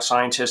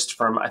scientists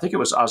from, I think it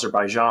was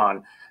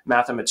Azerbaijan,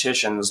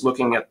 mathematicians,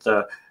 looking at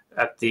the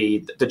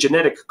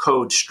genetic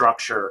code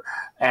structure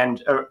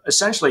and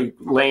essentially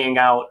laying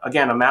out,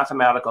 again, a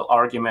mathematical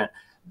argument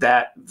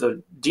that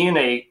the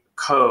DNA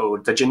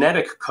code, the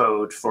genetic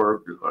code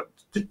for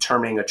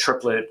determining a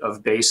triplet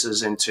of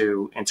bases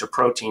into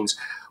proteins,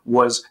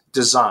 was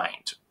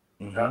designed.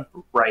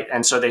 Right.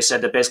 And so they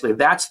said that basically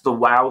that's the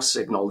wow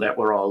signal that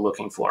we're all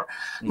looking for.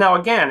 Now,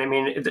 again, I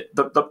mean,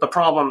 the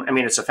problem, I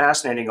mean, it's a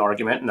fascinating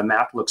argument and the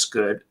math looks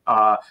good.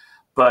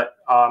 But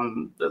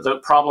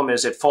the problem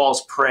is it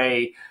falls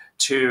prey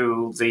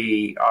to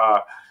the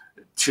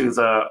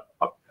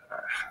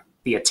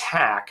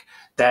attack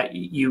that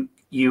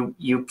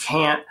you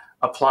can't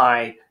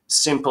apply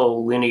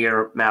simple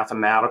linear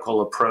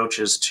mathematical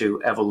approaches to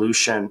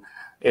evolution.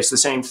 It's the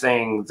same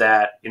thing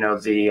that,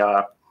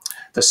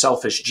 the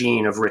Selfish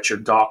Gene of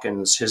Richard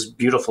Dawkins, his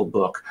beautiful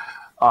book,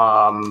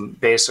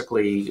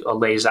 basically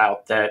lays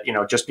out that,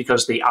 just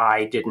because the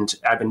eye didn't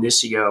ab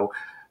initio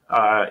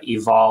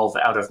evolve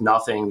out of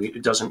nothing,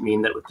 it doesn't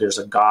mean that there's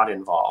a God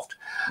involved.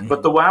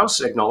 But the wow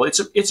signal, it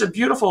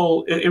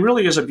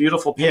really is a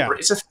beautiful paper. Yeah.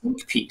 It's a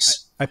think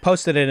piece. I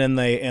posted it in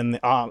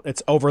the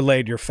it's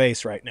overlaid your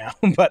face right now,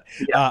 but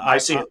I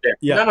see it there.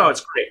 Yeah. No, it's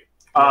great.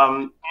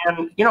 And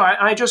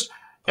I just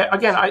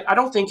again, I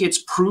don't think it's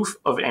proof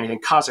of anything.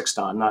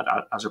 Kazakhstan,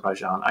 not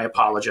Azerbaijan. I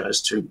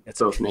apologize to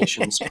both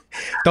nations.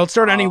 Don't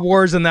start any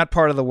wars in that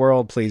part of the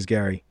world, please,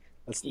 Gary.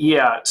 So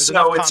it's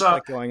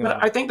going on.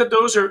 I think that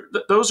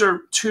those are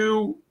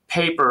two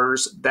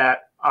papers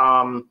that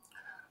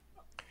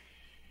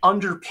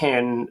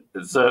underpin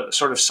the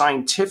sort of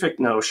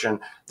scientific notion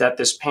that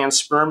this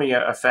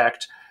panspermia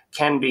effect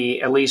can be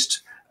at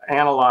least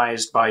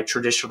analyzed by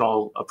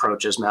traditional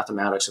approaches,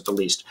 mathematics at the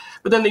least.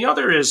 But then the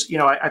other is,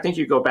 I think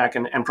you go back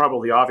and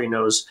probably Avi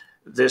knows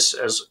this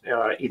as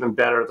even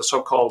better, the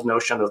so-called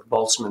notion of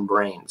Boltzmann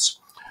brains,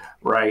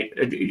 right?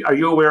 Are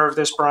you aware of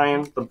this,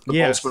 Brian? The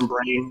Yes. Boltzmann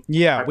brain?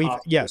 Yeah,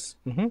 yes.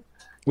 Mm-hmm.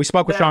 We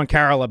spoke with Sean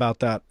Carroll about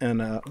that.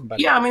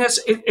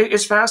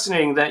 It's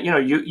fascinating that,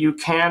 you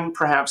can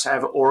perhaps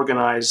have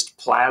organized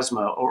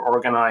plasma or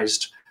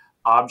organized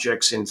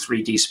objects in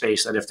 3D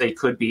space that if they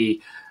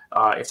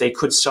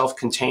could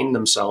self-contain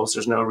themselves,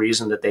 there's no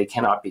reason that they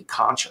cannot be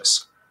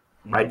conscious,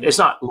 right? Mm-hmm. It's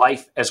not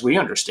life as we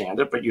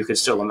understand it, but you could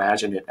still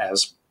imagine it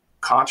as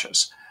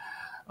conscious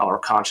or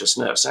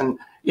consciousness. And,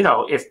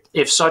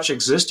 if such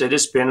existed,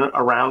 it's been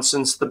around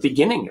since the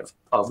beginning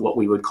of what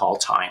we would call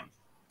time.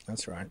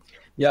 That's right.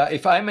 Yeah,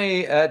 if I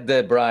may add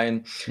there,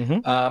 Brian,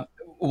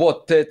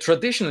 what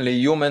traditionally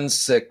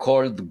humans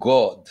called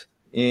God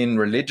in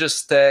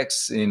religious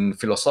texts, in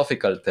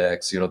philosophical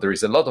texts, there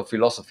is a lot of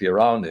philosophy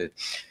around it,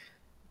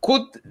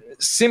 could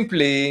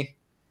simply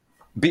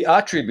be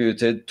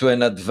attributed to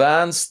an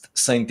advanced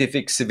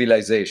scientific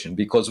civilization,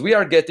 because we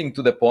are getting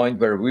to the point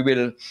where we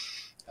will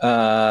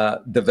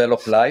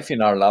develop life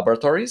in our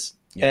laboratories.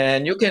 Yeah.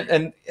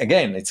 And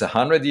again, it's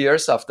 100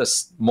 years after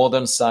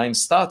modern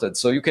science started.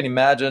 So you can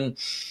imagine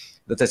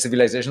that a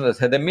civilization that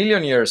had 1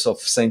 million years of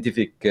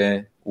scientific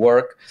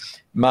work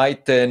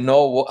might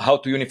know how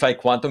to unify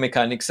quantum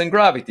mechanics and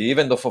gravity.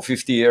 Even though for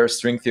 50 years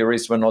string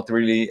theorists were not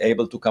really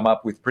able to come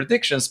up with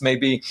predictions,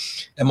 maybe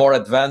a more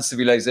advanced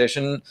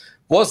civilization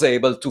was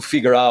able to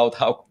figure out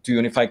how to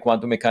unify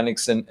quantum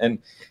mechanics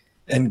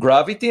and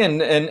gravity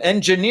and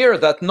engineer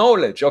that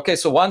knowledge. Okay,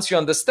 so once you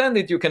understand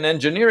it, you can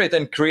engineer it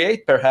and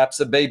create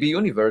perhaps a baby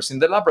universe in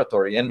the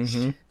laboratory.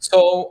 And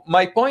so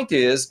my point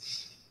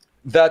is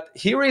that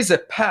here is a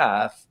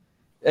path.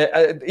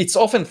 It's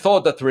often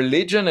thought that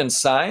religion and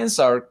science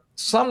are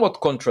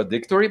somewhat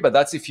contradictory, but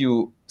that's if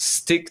you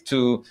stick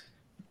to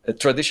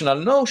traditional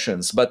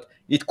notions. But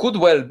it could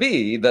well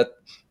be that,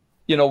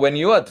 when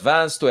you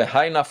advance to a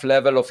high enough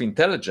level of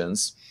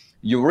intelligence,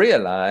 you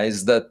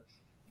realize that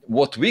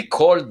what we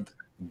called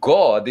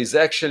God is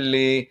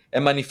actually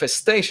a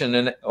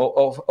manifestation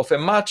of a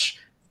much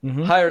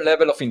higher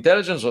level of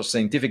intelligence or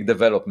scientific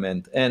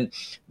development. And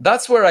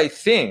that's where I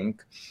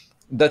think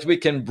that we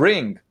can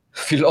bring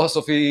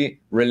philosophy,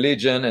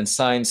 religion, and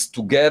science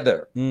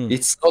together.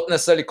 It's not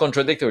necessarily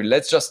contradictory.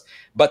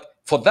 But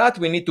for that,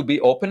 we need to be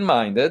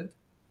open-minded.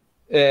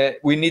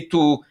 We need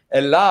to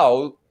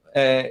allow,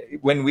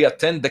 when we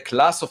attend the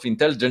class of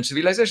intelligent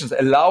civilizations,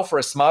 allow for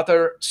a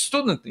smarter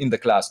student in the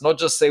class, not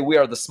just say we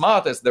are the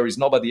smartest, there is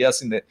nobody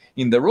else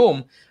in the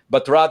room,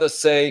 but rather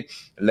say,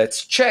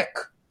 let's check.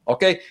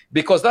 Okay,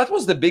 because that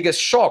was the biggest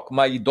shock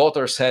my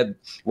daughters had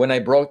when I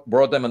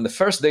brought them on the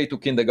first day to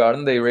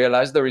kindergarten. They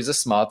realized there is a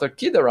smarter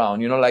kid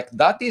around,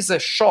 that is a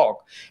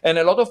shock. And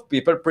a lot of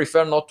people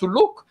prefer not to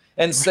look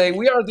and say,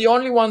 we are the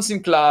only ones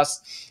in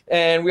class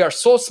and we are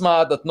so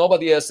smart that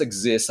nobody else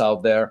exists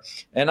out there.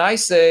 And I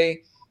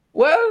say,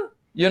 well,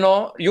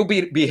 you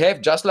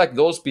behave just like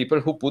those people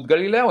who put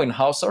Galileo in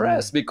house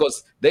arrest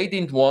because they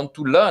didn't want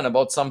to learn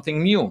about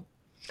something new.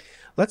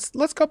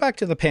 Let's go back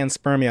to the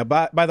panspermia.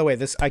 By the way,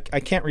 I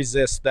can't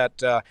resist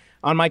that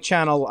on my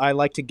channel, I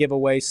like to give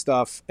away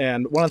stuff.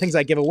 And one of the things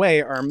I give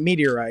away are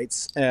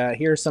meteorites.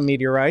 Here are some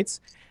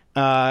meteorites.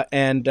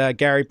 And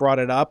Garry brought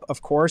it up,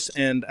 of course,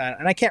 and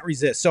I can't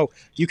resist. So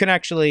you can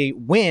actually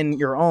win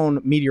your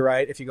own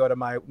meteorite if you go to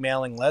my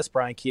mailing list,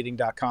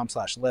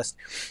 briankeating.com/list,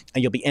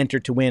 and you'll be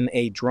entered to win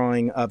a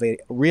drawing of a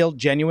real,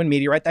 genuine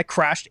meteorite that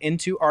crashed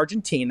into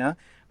Argentina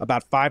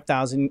about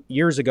 5,000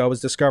 years ago, was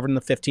discovered in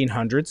the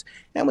 1500s,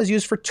 and was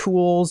used for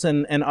tools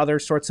and other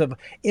sorts of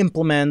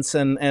implements,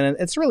 and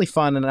it's really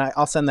fun, and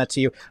I'll send that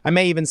to you. I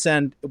may even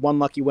send one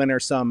lucky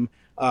winner some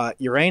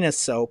Uranus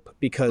soap,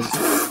 because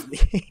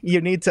you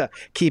need to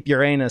keep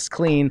Uranus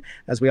clean,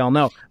 as we all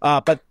know.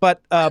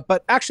 But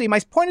actually,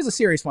 my point is a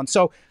serious one.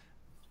 So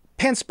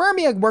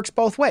panspermia works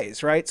both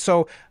ways, right?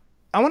 So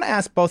I want to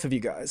ask both of you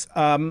guys,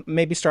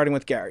 maybe starting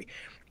with Garry.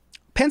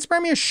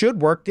 Panspermia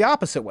should work the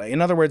opposite way.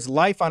 In other words,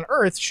 life on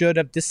Earth should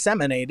have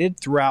disseminated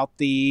throughout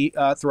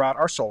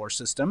our solar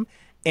system.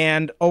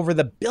 And over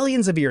the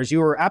billions of years, you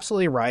were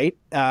absolutely right.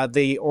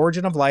 The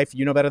origin of life,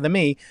 you know better than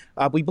me,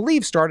 we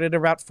believe started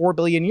about 4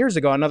 billion years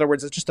ago. In other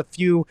words, it's just a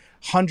few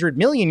 100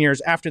 million years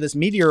after this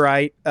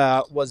meteorite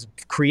was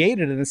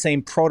created in the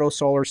same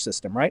proto-solar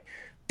system, right?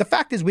 the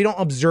fact is we don't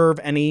observe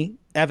any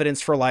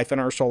evidence for life in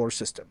our solar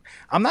system.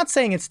 I'm not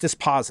saying it's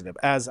dispositive.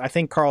 As I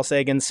think Carl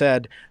Sagan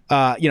said,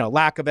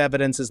 lack of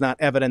evidence is not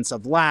evidence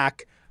of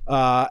lack.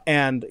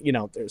 And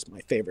there's my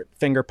favorite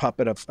finger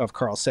puppet of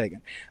Carl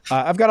Sagan.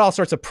 I've got all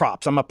sorts of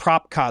props. I'm a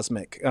prop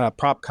cosmic. But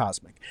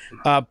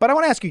I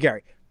want to ask you,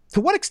 Garry,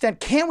 to what extent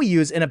can we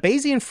use in a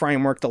Bayesian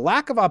framework the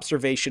lack of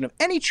observation of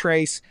any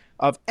trace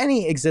of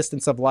any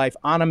existence of life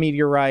on a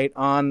meteorite,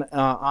 on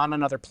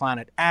another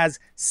planet, as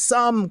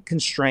some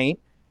constraint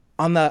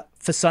on the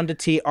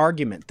fecundity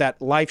argument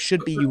that life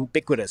should be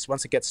ubiquitous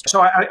once it gets started?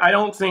 So I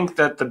don't think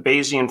that the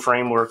Bayesian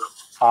framework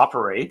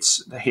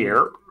operates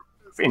here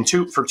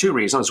for two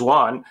reasons.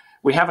 One,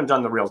 we haven't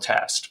done the real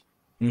test.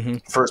 Mm-hmm.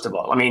 First of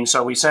all,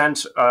 so we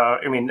sent,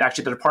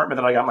 actually the department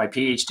that I got my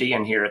PhD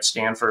in here at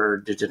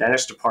Stanford, the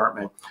genetics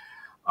department,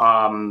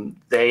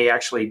 they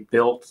actually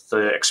built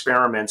the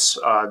experiments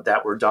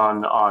that were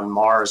done on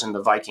Mars and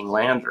the Viking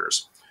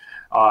landers.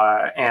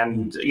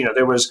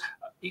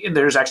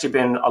 There's actually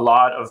been a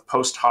lot of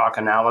post hoc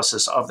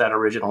analysis of that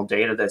original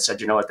data that said,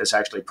 this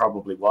actually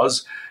probably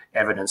was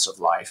evidence of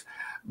life.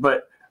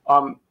 But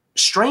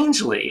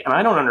strangely, and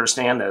I don't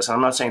understand this, and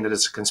I'm not saying that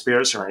it's a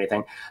conspiracy or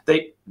anything,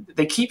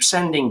 they keep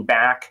sending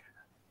back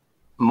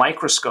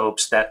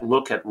microscopes that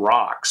look at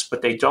rocks,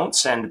 but they don't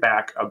send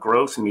back a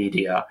growth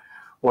media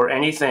or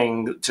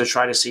anything to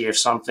try to see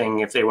if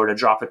they were to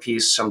drop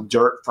some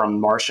dirt from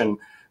Martian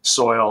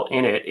soil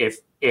in it,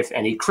 if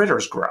any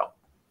critters grow,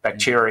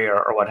 bacteria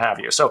or what have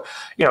you. So,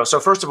 so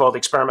first of all, the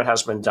experiment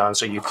has been done,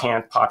 so you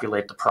can't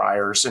populate the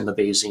priors in the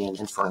Bayesian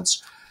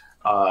inference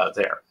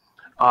there.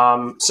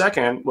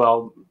 Second,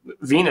 well,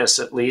 Venus,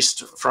 at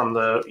least from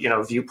the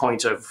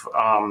viewpoint of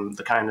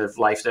the kind of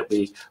life that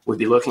we would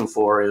be looking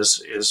for,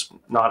 is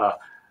not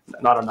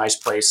a nice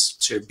place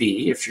to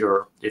be if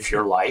you're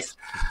life.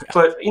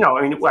 But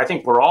I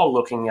think we're all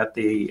looking at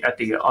the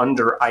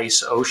under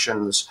ice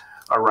oceans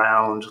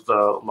around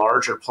the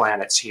larger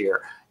planets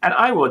here, and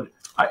I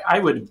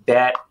would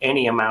bet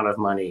any amount of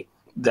money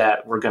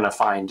that we're going to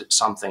find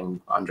something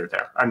under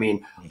there.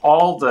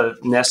 All the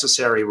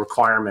necessary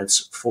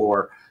requirements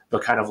for the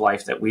kind of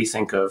life that we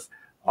think of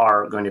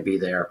are going to be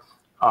there.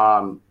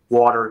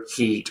 Water,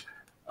 heat,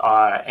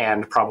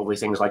 and probably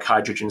things like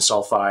hydrogen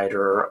sulfide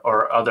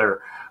or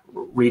other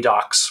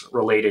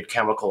redox-related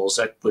chemicals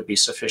that would be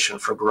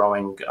sufficient for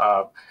growing,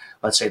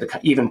 let's say,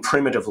 even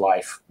primitive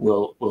life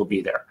will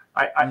be there.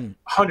 I'm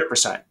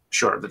 100%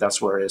 sure that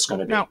that's where it's going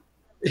to be. Now,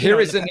 here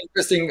is an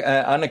interesting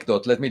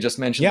anecdote. Let me just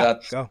mention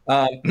that.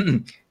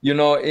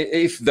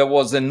 If there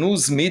was a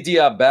news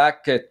media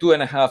back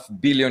 2.5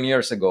 billion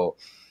years ago,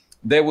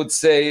 they would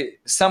say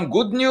some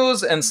good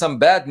news and some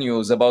bad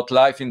news about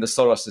life in the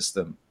solar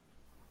system.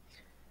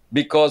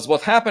 Because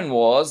what happened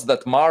was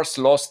that Mars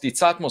lost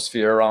its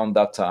atmosphere around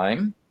that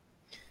time,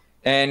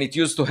 and it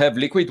used to have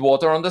liquid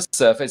water on the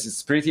surface.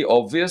 It's pretty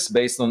obvious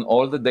based on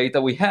all the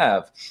data we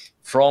have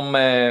from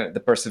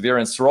the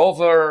Perseverance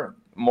rover,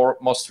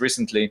 most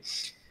recently.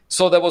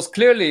 So there were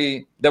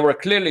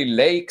clearly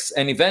lakes,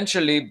 and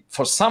eventually,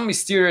 for some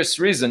mysterious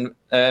reason,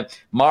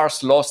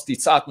 Mars lost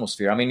its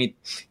atmosphere.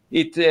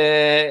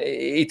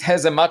 It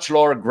has a much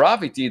lower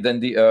gravity than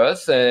the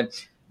Earth,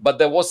 but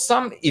there was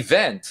some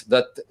event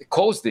that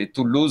caused it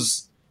to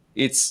lose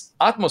its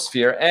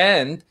atmosphere,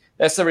 and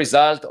as a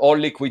result, all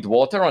liquid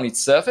water on its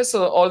surface,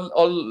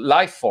 all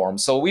life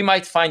forms. So we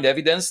might find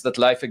evidence that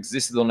life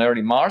existed on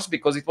early Mars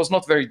because it was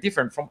not very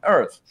different from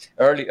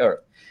early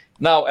Earth.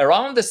 Now,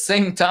 around the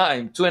same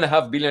time,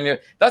 2.5 billion years,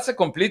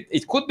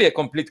 it could be a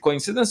complete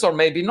coincidence or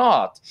maybe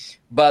not.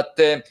 But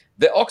the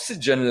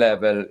oxygen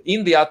level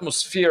in the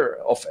atmosphere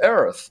of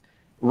Earth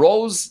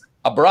rose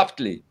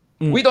abruptly.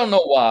 We don't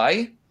know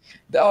why.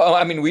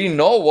 We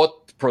know what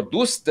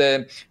produced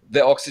the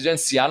oxygen,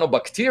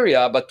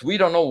 cyanobacteria, but we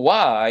don't know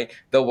why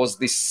there was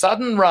this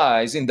sudden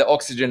rise in the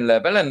oxygen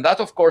level. And that,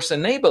 of course,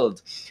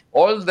 enabled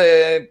all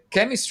the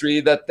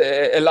chemistry that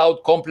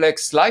allowed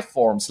complex life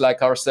forms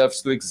like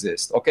ourselves to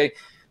exist. Okay,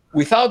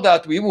 without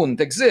that, we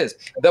wouldn't exist.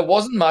 There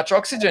wasn't much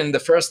oxygen in the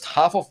first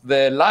half of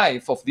the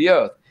life of the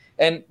Earth.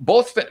 And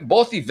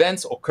both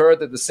events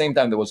occurred at the same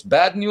time. There was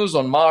bad news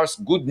on Mars,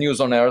 good news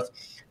on Earth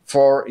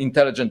for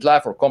intelligent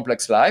life or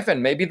complex life,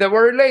 and maybe they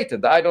were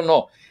related. I don't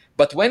know.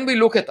 But when we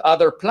look at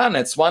other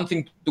planets, one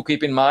thing to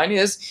keep in mind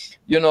is,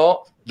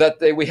 that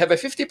we have a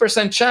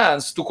 50%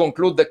 chance to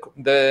conclude that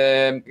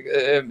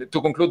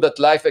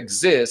life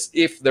exists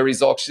if there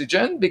is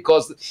oxygen,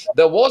 because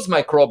there was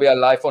microbial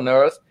life on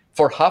Earth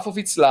for half of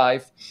its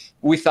life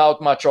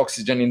without much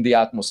oxygen in the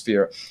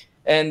atmosphere.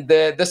 And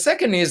the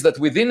second is that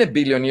within 1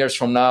 billion years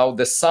from now,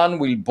 the sun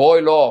will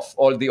boil off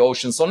all the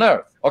oceans on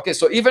Earth. Okay,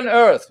 so even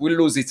Earth will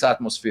lose its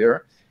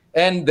atmosphere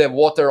and the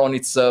water on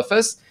its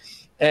surface.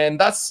 And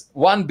that's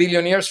 1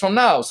 billion years from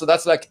now. So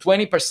that's like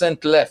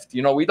 20% left.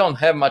 We don't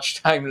have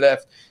much time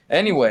left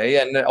anyway.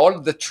 And all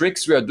of the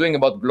tricks we are doing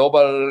about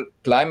global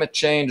climate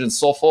change and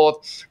so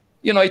forth,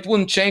 it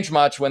wouldn't change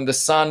much when the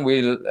sun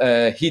will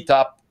heat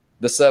up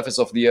the surface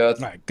of the Earth.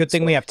 Right. Good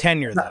thing we have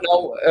tenure,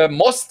 though.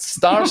 Most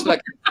stars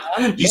like...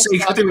 You say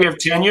good thing we have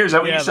tenure? Is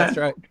that what you said? That's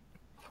right.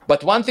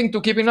 But one thing to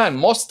keep in mind,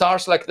 most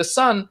stars like the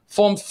sun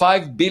formed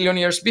 5 billion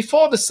years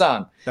before the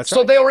sun. So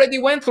right. They already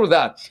went through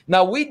that.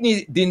 Now, we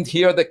didn't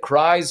hear the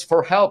cries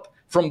for help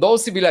from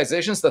those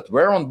civilizations that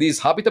were on these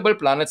habitable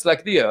planets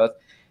like the Earth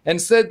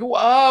and said,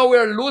 wow,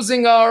 we're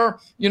losing our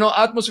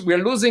atmosphere,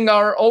 we're losing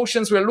our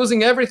oceans, we're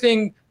losing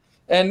everything.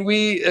 And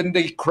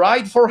they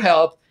cried for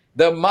help.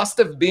 There must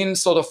have been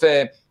sort of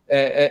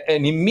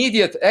an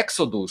immediate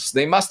exodus.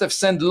 They must have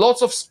sent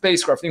lots of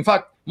spacecraft. In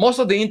fact, most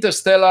of the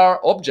interstellar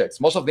objects,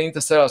 most of the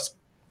interstellar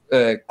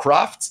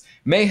crafts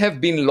may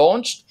have been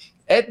launched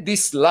at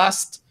this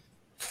last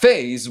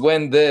phase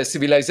when the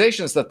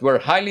civilizations that were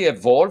highly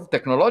evolved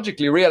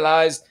technologically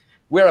realized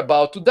we're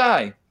about to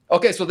die.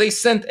 Okay, so they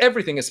sent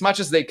everything as much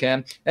as they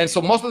can. And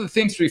so most of the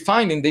things we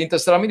find in the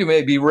interstellar medium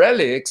may be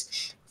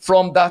relics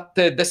from that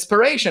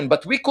desperation,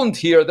 but we couldn't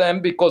hear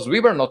them because we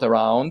were not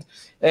around.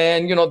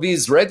 And,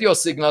 these radio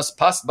signals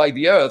passed by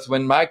the Earth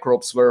when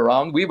microbes were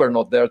around. We were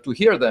not there to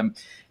hear them.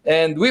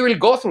 And we will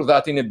go through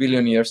that in a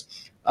billion years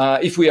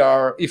if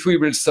we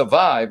will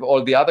survive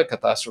all the other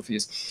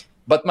catastrophes.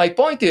 But my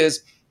point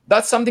is,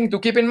 that's something to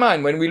keep in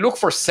mind. When we look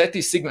for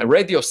SETI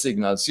radio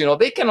signals,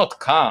 they cannot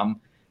come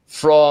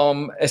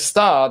from a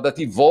star that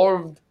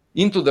evolved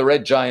into the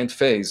red giant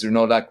phase.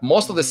 Like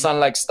most of the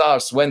sun-like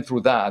stars went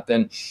through that,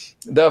 and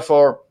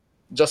therefore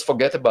just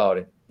forget about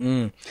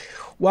it.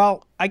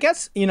 Well, I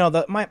guess,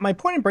 my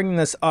point in bringing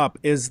this up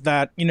is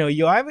that,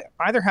 you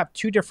either have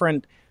two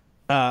different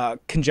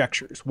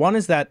conjectures. One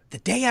is that the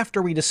day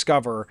after we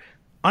discover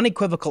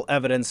unequivocal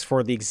evidence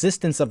for the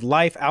existence of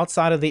life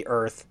outside of the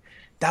Earth,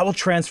 that will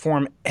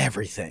transform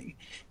everything.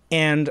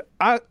 And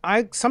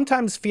I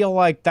sometimes feel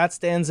like that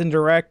stands in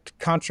direct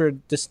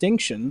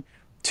contradistinction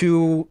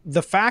to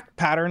the fact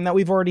pattern that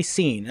we've already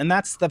seen. And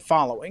that's the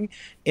following.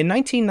 In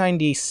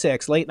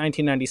 1996, late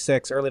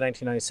 1996, early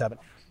 1997,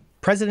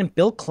 President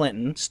Bill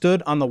Clinton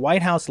stood on the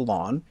White House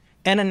lawn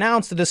and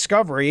announced the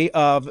discovery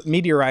of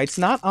meteorites,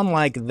 not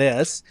unlike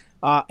this,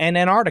 in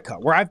Antarctica,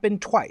 where I've been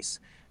twice.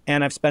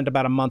 And I've spent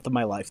about a month of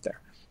my life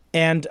there.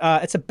 And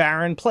it's a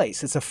barren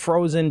place. It's a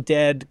frozen,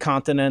 dead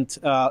continent,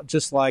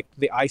 just like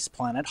the ice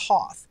planet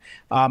Hoth.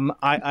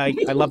 I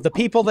love the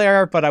people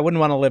there, but I wouldn't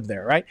want to live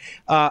there, right?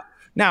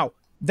 Now,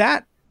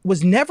 that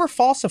was never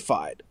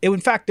falsified.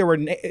 In fact,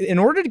 in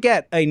order to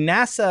get a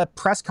NASA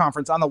press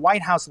conference on the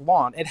White House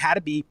lawn, it had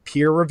to be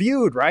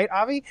peer-reviewed, right,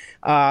 Avi?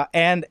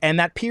 And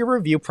that peer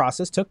review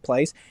process took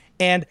place,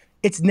 and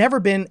it's never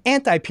been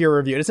anti-peer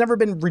reviewed. It's never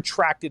been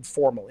retracted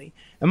formally.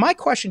 And my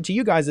question to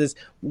you guys is,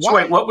 why? So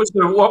wait, what was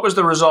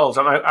the result?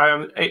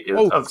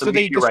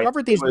 They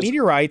discovered these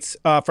meteorites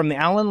from the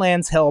Allen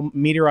Lands Hill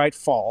meteorite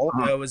fall.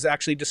 It was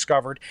actually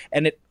discovered,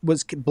 and it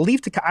was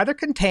believed to either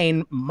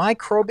contain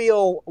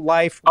microbial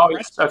life. Oh,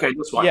 yes. Okay,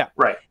 this one. Yeah,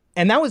 right.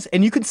 And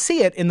you could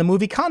see it in the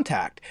movie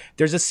Contact.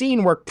 There's a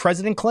scene where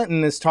President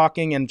Clinton is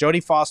talking and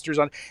Jodie Foster's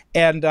on,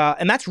 and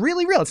that's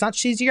really real. It's not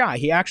CGI.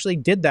 He actually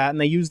did that,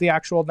 and they used the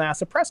actual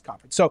NASA press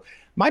conference. So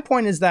my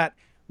point is that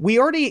we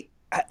already,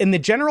 in the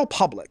general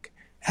public,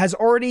 has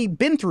already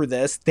been through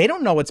this. They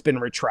don't know it's been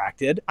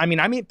retracted. I mean,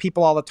 I meet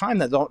people all the time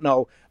that don't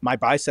know my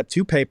Bicep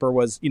 2 paper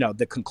was,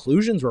 the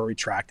conclusions were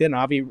retracted, and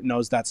Avi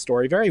knows that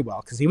story very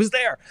well because he was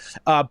there.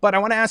 But I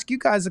want to ask you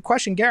guys a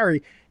question,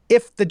 Garry.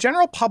 If the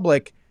general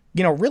public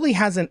really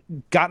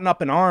hasn't gotten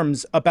up in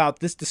arms about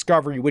this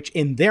discovery, which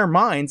in their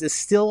minds is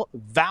still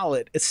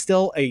valid, it's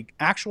still a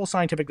actual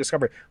scientific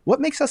discovery. What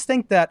makes us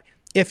think that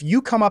if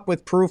you come up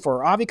with proof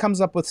or Avi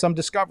comes up with some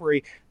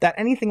discovery, that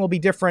anything will be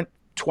different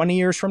 20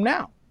 years from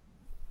now?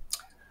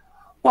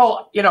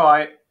 Well,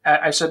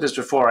 I said this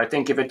before. I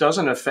think if it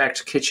doesn't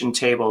affect kitchen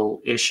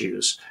table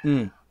issues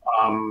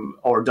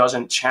or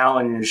doesn't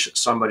challenge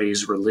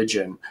somebody's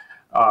religion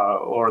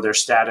or their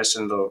status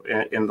in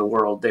the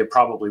world, they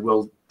probably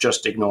will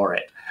just ignore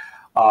it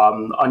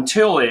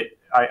until it,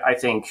 I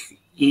think,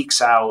 ekes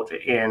out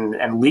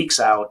and leaks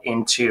out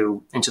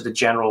into the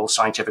general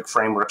scientific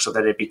framework, so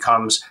that it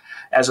becomes,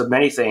 as of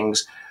many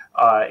things,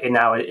 it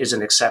now is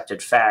an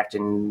accepted fact.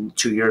 And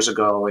 2 years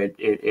ago,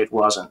 it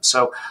wasn't.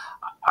 So,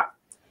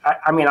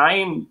 I mean,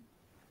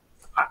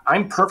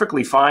 I'm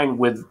perfectly fine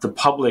with the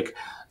public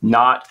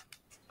not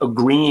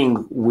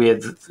agreeing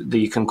with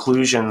the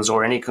conclusions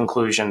or any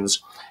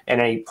conclusions at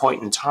any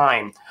point in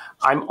time.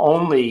 I'm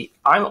only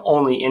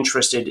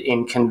interested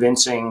in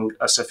convincing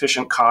a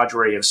sufficient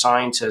cadre of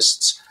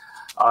scientists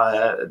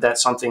that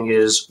something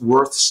is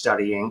worth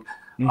studying,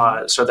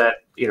 so that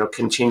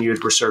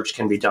continued research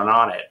can be done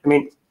on it. I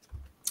mean,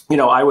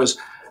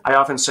 I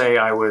often say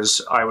I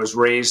was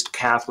raised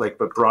Catholic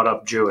but brought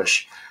up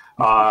Jewish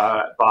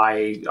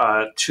by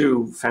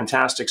two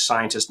fantastic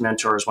scientist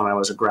mentors when I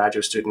was a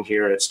graduate student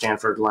here at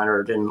Stanford,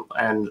 Leonard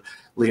and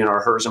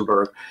Leonore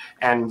Herzenberg.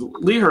 And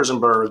Lee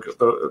Herzenberg,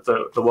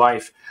 the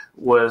wife,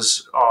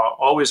 was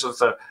always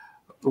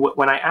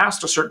when I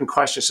asked a certain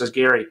question, says,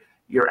 Garry,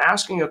 you're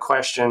asking a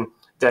question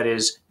that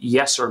is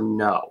yes or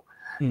no.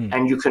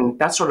 And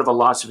that's sort of a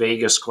Las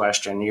Vegas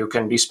question. You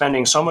can be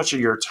spending so much of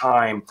your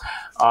time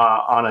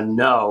on a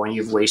no, and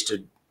you've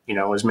wasted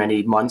as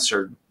many months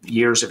or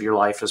years of your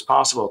life as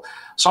possible.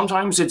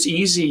 Sometimes it's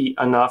easy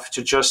enough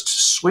to just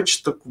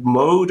switch the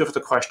mode of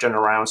the question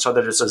around so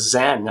that it's a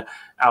Zen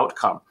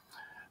outcome,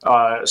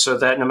 so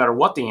that no matter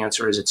what the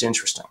answer is, it's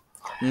interesting.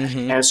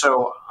 Mm-hmm. And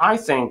so I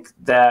think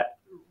that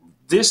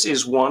this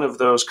is one of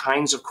those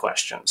kinds of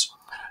questions,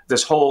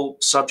 this whole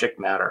subject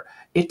matter.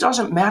 It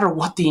doesn't matter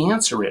what the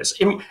answer is.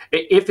 I mean,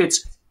 if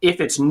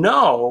it's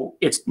no,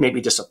 it's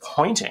maybe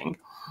disappointing,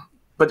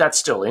 but that's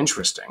still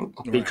interesting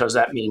because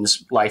that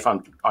means life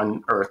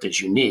on Earth is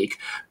unique.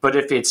 But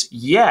if it's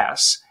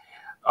yes,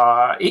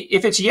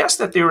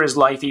 that there is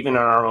life even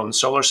in our own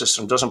solar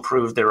system, doesn't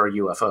prove there are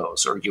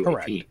UFOs or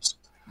UAPs.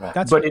 Right.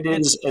 But it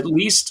is at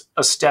least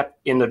a step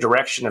in the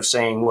direction of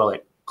saying, well,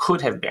 it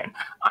could have been.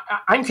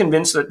 I'm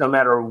convinced that no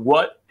matter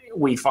what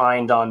we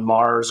find on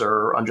Mars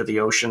or under the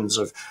oceans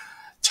of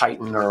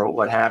Titan or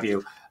what have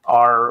you,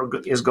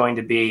 is going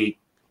to be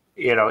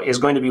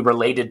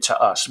related to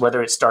us.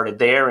 Whether it started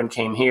there and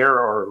came here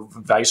or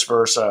vice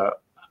versa,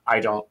 I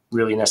don't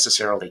really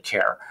necessarily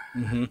care.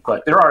 Mm-hmm.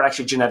 But there are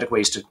actually genetic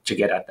ways to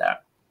get at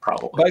that,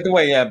 probably. By the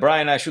way,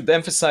 Brian, I should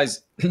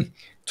emphasize,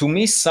 to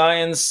me,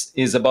 science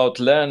is about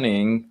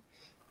learning.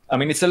 I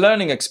mean, it's a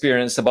learning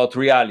experience about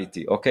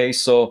reality, okay?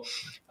 So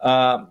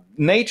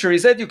nature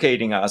is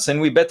educating us,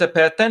 and we better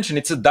pay attention.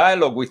 It's a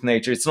dialogue with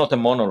nature. It's not a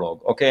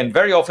monologue, okay? And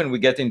very often we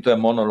get into a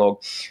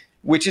monologue,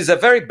 which is a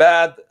very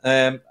bad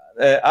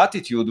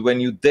attitude when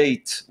you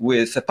date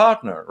with a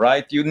partner,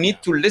 right? You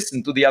need to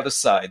listen to the other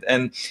side.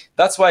 And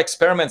that's why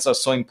experiments are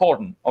so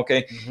important,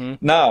 okay? Mm-hmm.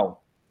 Now,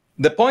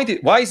 the point is,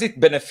 why is it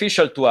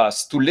beneficial to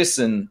us to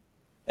listen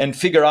and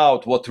figure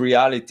out what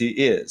reality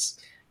is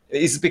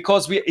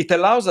because it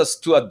allows us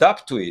to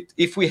adapt to it.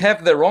 If we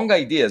have the wrong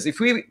ideas, if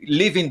we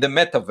live in the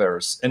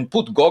metaverse and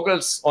put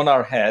goggles on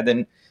our head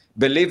and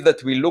believe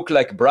that we look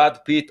like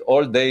Brad Pitt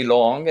all day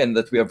long and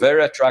that we are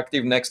very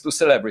attractive next to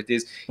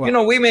celebrities,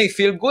 wow. We may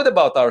feel good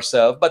about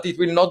ourselves, but it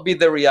will not be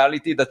the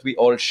reality that we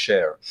all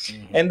share.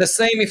 Mm-hmm. And the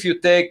same if you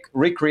take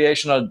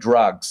recreational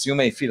drugs. You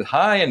may feel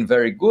high and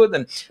very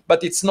good,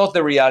 but it's not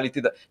the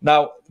reality.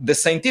 Now, the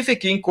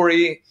scientific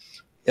inquiry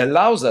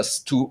allows us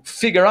to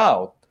figure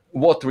out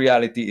what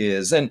reality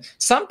is. And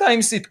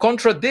sometimes it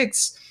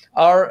contradicts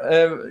our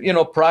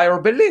prior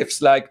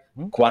beliefs, like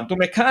quantum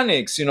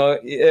mechanics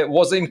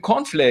was in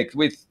conflict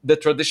with the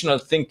traditional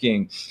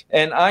thinking,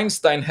 and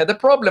Einstein had a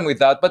problem with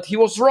that, but he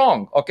was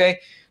wrong. Okay,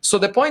 so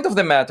the point of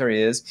the matter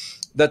is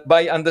that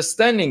by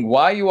understanding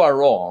why you are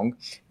wrong,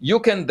 you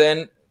can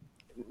then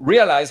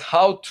realize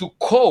how to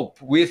cope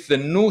with the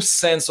new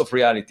sense of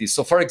reality.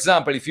 So, for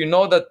example, if you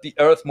know that the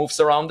Earth moves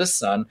around the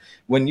sun,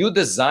 when you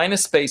design a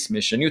space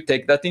mission, you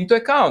take that into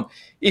account.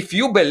 If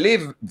you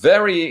believe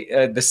very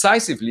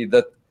decisively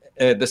that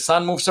the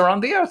sun moves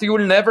around the Earth, you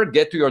will never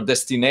get to your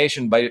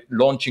destination by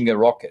launching a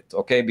rocket,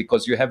 okay?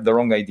 Because you have the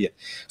wrong idea.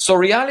 So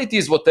reality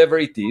is whatever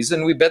it is,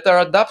 and we better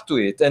adapt to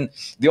it. And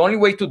the only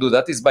way to do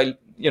that is by,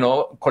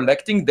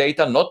 collecting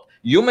data. Not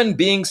human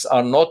beings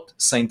are not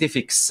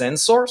scientific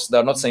sensors.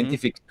 They're not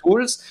scientific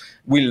tools.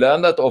 We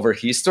learn that over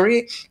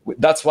history.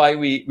 That's why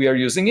we are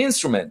using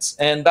instruments.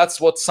 And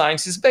that's what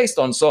science is based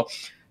on. So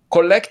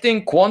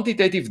collecting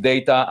quantitative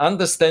data,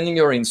 understanding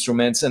your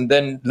instruments, and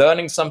then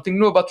learning something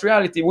new about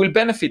reality will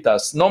benefit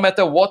us no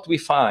matter what we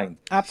find.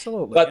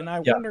 Absolutely. But, and I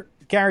wonder,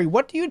 Garry,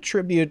 what do you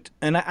attribute,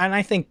 and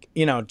I think,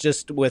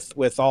 just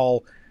with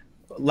all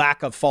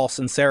lack of false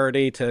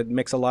sincerity to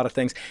mix a lot of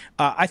things,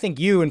 I think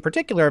you in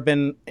particular have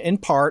been in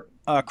part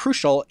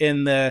crucial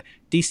in the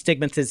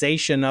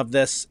destigmatization of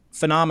this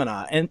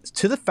phenomena, and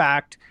to the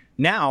fact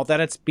now that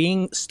it's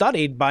being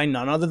studied by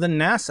none other than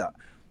NASA.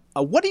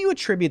 What do you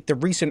attribute the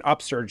recent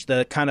upsurge,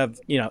 the kind of,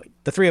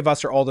 the three of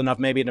us are old enough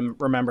maybe to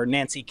remember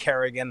Nancy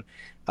Kerrigan,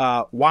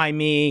 why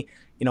me,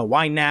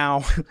 why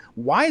now?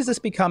 Why is this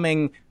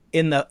becoming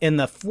in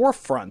the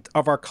forefront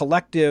of our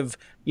collective,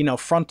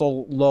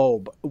 frontal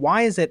lobe?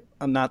 Why is it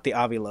not the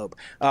Avi lobe?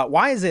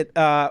 Why is it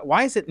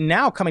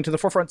now coming to the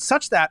forefront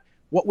such that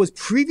what was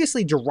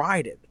previously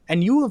derided,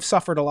 and you have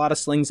suffered a lot of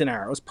slings and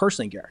arrows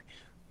personally, Garry,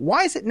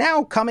 why is it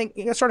now coming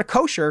sort of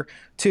kosher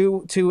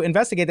to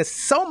investigate this,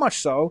 so much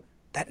so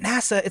that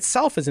NASA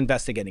itself is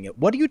investigating it?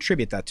 What do you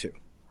attribute that to?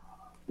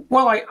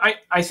 Well,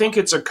 I think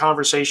it's a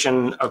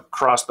conversation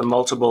across the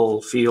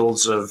multiple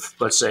fields of,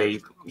 let's say,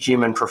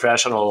 human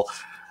professional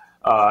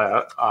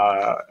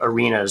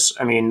arenas.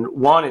 I mean,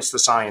 one is the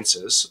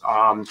sciences.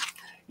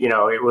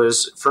 It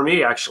was, for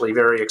me, actually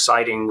very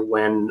exciting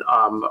when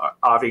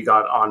Avi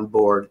got on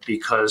board,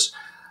 because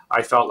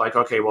I felt like,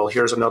 okay, well,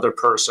 here's another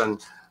person,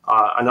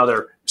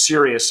 another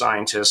serious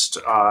scientist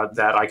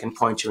that I can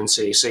point to and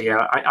say,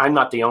 I'm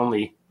not the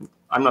only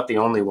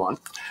one.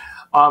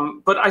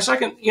 But I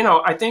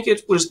think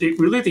it was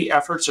really the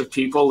efforts of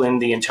people in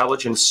the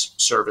intelligence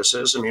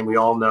services. I mean, we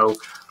all know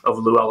of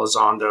Lou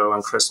Elizondo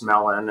and Chris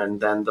Mellon,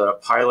 and then the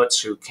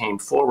pilots who came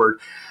forward.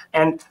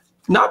 And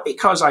not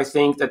because I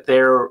think that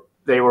they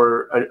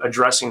were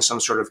addressing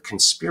some sort of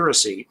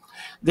conspiracy.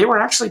 They were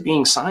actually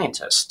being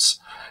scientists.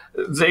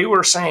 They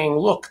were saying,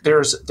 look,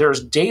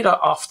 there's data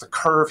off the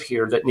curve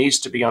here that needs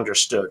to be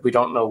understood. We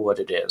don't know what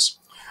it is.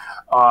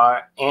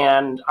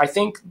 And I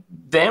think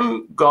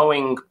them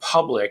going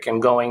public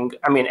and going,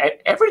 I mean,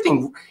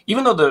 everything,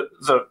 even though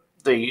the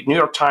New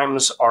York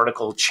Times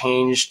article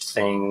changed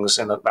things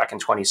back in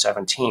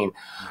 2017,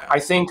 I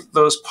think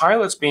those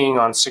pilots being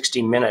on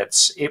 60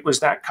 Minutes, it was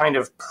that kind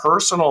of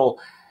personal,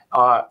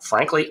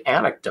 frankly,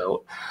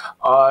 anecdote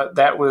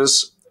that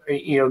was,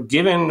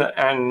 given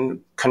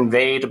and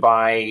conveyed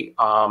by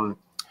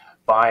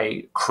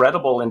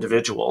credible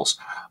individuals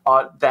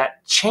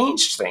that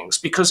changed things,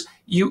 because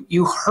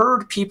you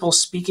heard people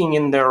speaking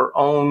in their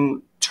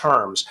own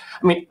terms.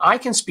 I mean, I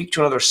can speak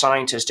to another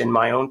scientist in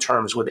my own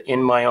terms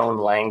within my own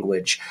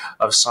language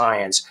of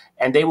science,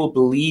 and they will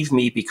believe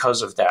me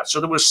because of that.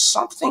 So there was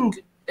something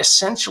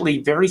essentially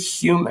very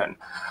human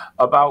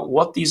about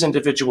what these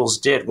individuals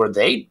did, where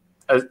they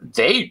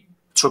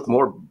took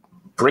more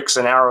bricks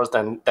and arrows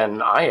than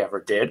I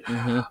ever did.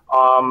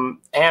 Mm-hmm.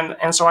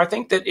 And so I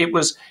think that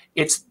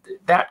it's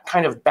that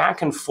kind of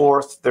back and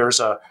forth.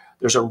 There's a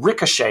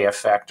ricochet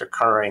effect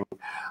occurring,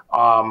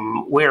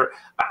 where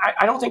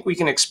I don't think we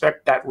can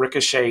expect that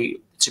ricochet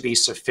to be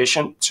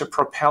sufficient to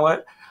propel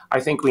it. I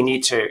think we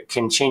need to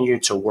continue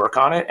to work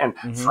on it. And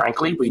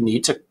frankly,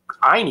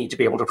 I need to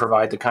be able to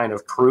provide the kind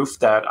of proof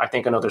that I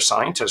think another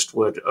scientist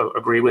would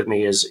agree with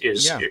me is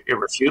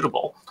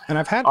irrefutable. And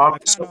I think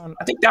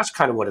that's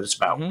kind of what it's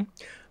about.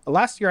 Mm-hmm.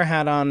 Last year I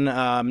had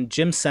on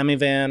Jim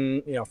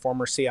Semivan,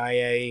 former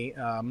CIA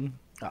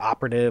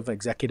operative,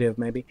 executive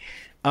maybe,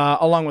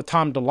 along with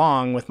Tom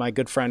DeLonge, with my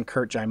good friend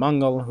Kurt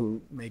Jaimungal,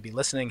 who may be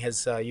listening.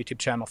 His YouTube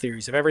channel,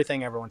 Theories of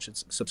Everything, everyone should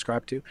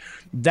subscribe to.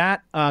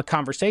 That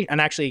conversation,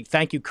 and actually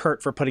thank you,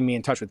 Kurt, for putting me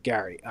in touch with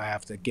Garry. I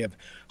have to give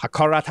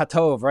Hakarat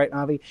Hatov, right,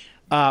 Avi?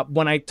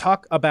 When I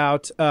talk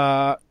about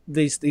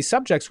these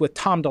subjects with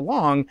Tom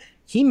DeLonge,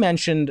 he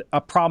mentioned a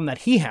problem that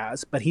he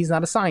has, but he's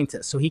not a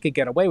scientist, so he could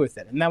get away with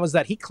it. And that was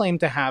that he claimed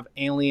to have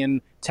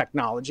alien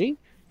technology,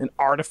 an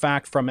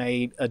artifact from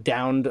a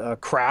downed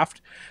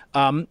craft,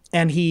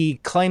 and he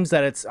claims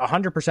that it's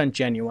 100%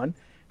 genuine.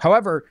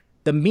 However,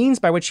 the means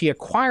by which he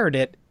acquired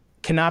it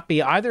cannot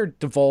be either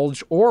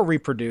divulged or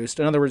reproduced.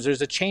 In other words,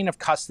 there's a chain of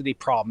custody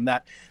problem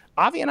that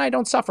Avi and I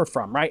don't suffer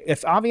from, right?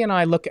 If Avi and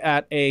I look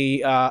at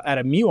a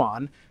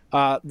muon,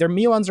 their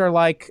muons are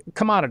like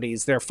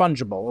commodities. They're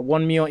fungible.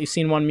 One muon, you've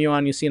seen one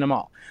muon, you've seen them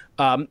all.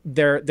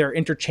 They're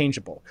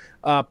interchangeable.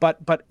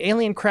 But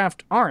alien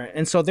craft aren't,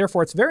 and so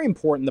therefore it's very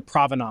important, the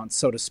provenance,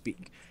 so to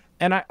speak.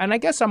 And I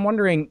guess I'm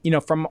wondering,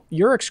 from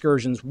your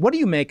excursions, what do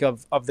you make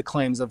of the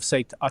claims of,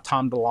 say, a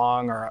Tom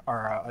DeLonge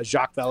or a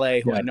Jacques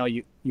Vallée, who I know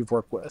you've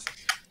worked with?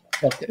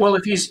 Okay. Well,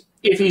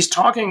 if he's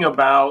talking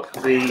about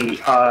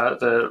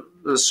the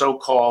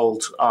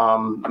so-called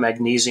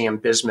magnesium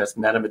bismuth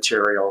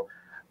metamaterial,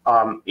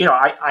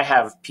 I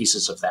have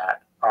pieces of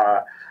that,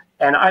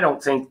 and I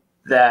don't think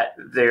that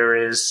there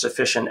is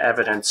sufficient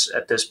evidence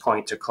at this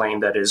point to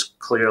claim that is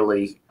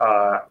clearly,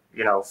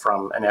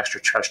 from an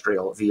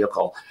extraterrestrial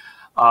vehicle.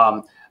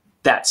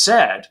 That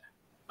said,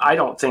 I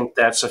don't think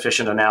that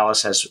sufficient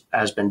analysis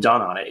has been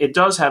done on it. It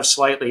does have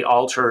slightly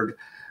altered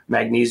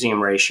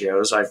magnesium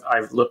ratios.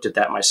 I've looked at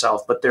that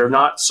myself, but they're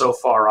not so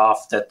far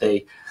off that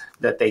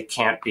they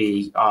can't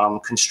be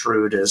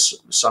construed as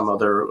some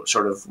other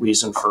sort of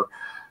reason for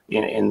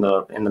in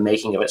the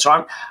making of it.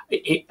 So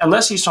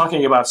unless he's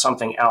talking about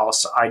something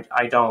else,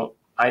 I don't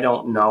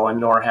know, and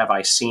nor have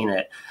I seen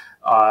it,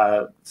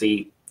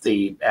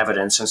 the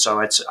evidence. And so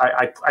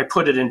I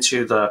put it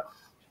into the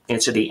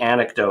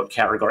anecdote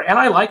category. And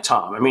I like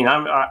Tom. I mean,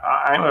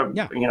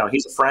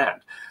 he's a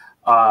friend,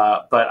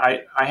 but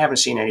I haven't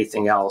seen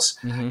anything else.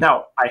 Mm-hmm.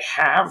 Now, I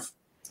have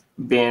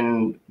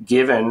been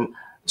given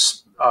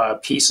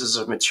pieces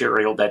of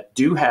material that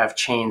do have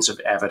chains of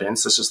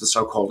evidence. This is the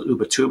so-called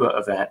Ubatuba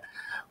event,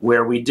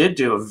 where we did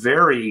do a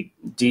very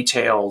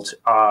detailed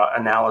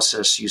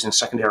analysis using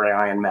secondary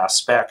ion mass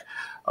spec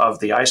of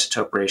the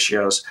isotope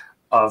ratios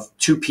of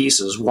two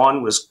pieces.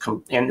 One was,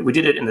 and we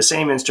did it in the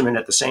same instrument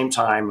at the same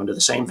time under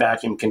the same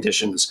vacuum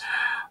conditions.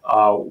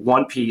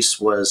 One piece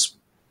was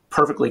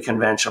perfectly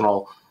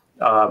conventional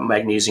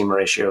magnesium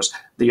ratios.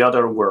 The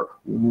other were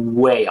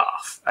way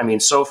off. I mean,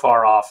 so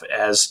far off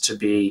as to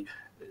be,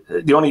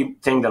 the only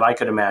thing that I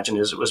could imagine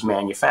is it was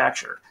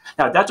manufactured.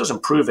 Now, that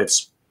doesn't prove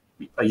it's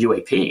a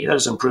UAP. That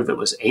doesn't prove it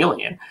was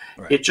alien.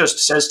 Right. It just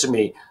says to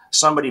me,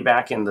 somebody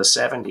back in the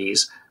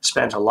 70s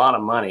spent a lot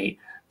of money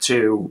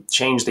to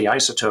change the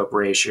isotope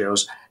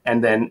ratios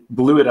and then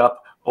blew it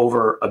up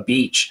over a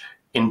beach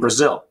in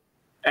Brazil.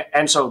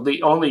 And so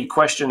the only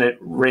question it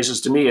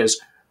raises to me is,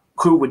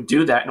 who would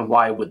do that and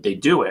why would they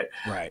do it?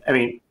 Right. I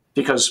mean,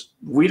 because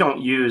we don't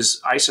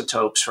use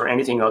isotopes for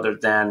anything other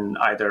than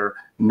either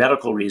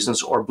medical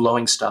reasons or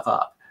blowing stuff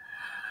up.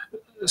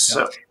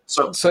 So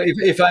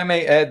if I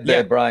may add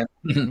there, Brian.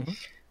 Mm-hmm.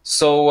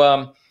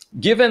 So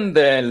given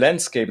the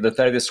landscape that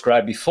I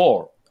described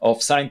before,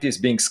 of scientists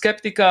being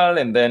skeptical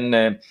and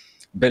then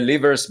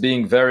believers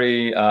being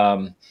very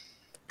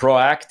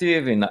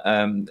proactive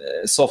and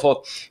so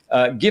forth.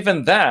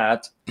 Given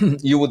that,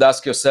 you would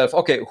ask yourself,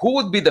 okay, who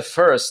would be the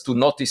first to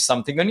notice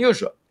something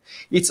unusual?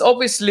 It's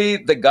obviously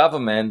the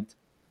government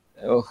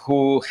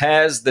who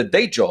has the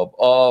day job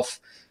of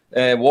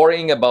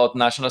worrying about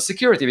national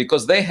security,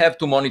 because they have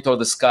to monitor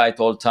the sky at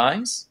all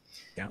times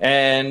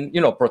and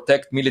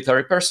protect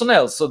military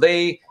personnel. So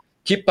they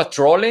keep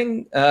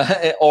patrolling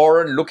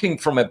or looking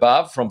from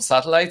above, from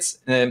satellites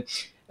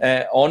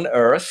on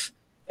Earth.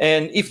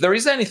 And if there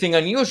is anything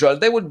unusual,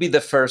 they would be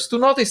the first to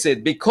notice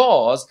it,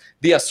 because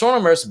the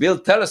astronomers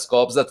build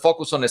telescopes that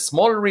focus on a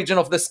small region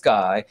of the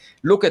sky,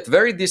 look at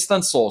very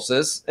distant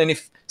sources, and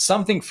if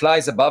something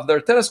flies above their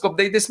telescope,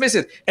 they dismiss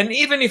it. And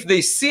even if they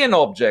see an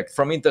object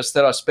from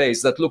interstellar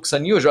space that looks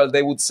unusual,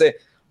 they would say,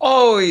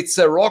 oh, it's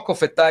a rock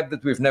of a type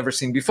that we've never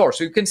seen before.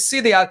 So you can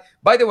see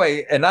by the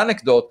way, an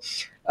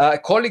anecdote. A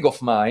colleague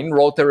of mine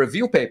wrote a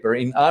review paper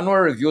in Annual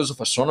Reviews of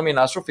Astronomy and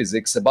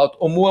Astrophysics about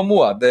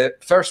Oumuamua, the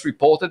first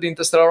reported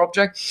interstellar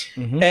object.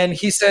 Mm-hmm. And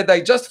he said,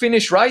 I just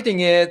finished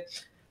writing a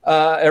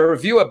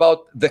review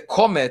about the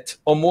comet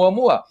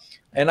Oumuamua.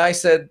 And I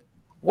said,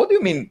 what do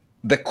you mean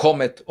the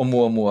comet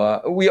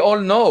Oumuamua? We all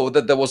know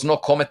that there was no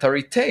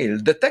cometary tail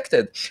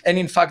detected. And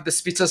in fact, the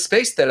Spitzer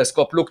Space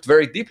Telescope looked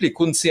very deeply,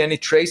 couldn't see any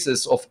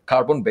traces of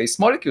carbon-based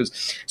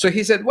molecules. So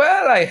he said,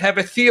 well, I have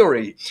a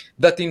theory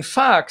that in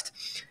fact,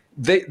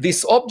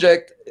 this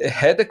object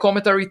had a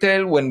cometary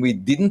tail when we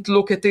didn't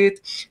look at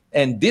it,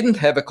 and didn't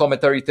have a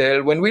cometary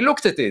tail when we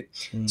looked at it.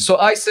 So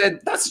I said,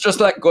 that's just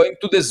like going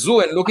to the zoo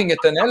and looking at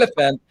an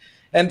elephant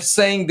and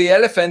saying the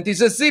elephant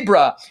is a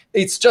zebra.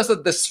 It's just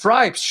that the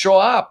stripes show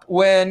up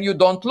when you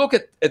don't look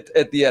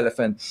at the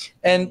elephant.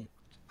 And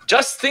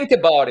just think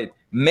about it.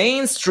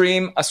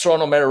 Mainstream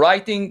astronomer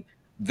writing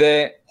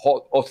the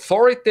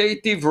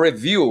authoritative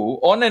review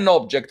on an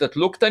object that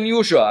looked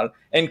unusual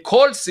and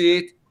calls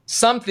it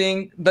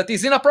something that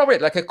is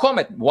inappropriate, like a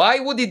comet. Why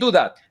would he do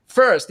that?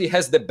 First, he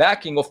has the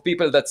backing of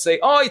people that say,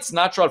 oh, it's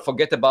natural,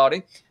 forget about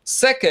it.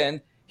 Second,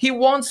 he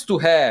wants to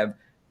have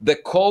the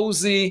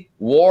cozy,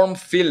 warm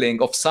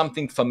feeling of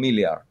something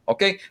familiar,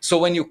 okay? So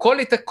when you call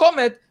it a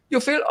comet, you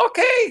feel,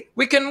 okay,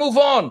 we can move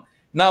on.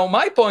 Now,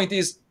 my point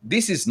is,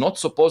 this is not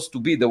supposed to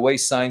be the way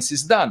science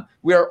is done.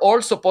 We are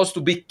all supposed to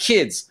be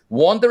kids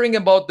wandering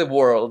about the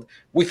world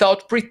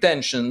without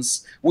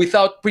pretensions,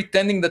 without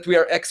pretending that we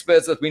are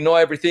experts, that we know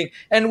everything,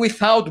 and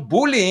without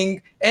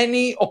bullying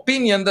any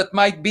opinion that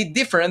might be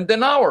different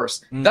than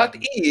ours. That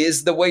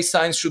is the way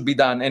science should be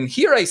done. And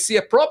here I see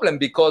a problem,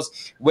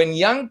 because when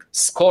young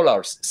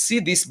scholars see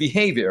this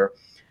behavior,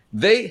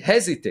 they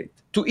hesitate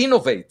to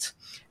innovate.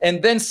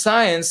 And then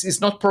science is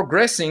not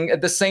progressing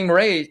at the same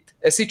rate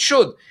as it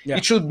should. Yeah.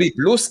 It should be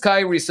blue sky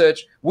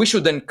research. We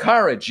should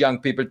encourage young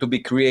people to be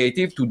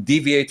creative, to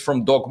deviate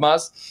from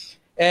dogmas.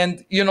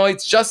 And,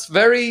 it's just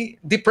very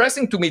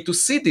depressing to me to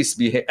see this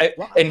behavior.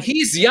 And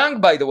he's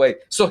young, by the way.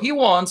 So he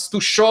wants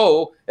to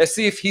show as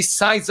if he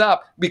size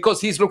up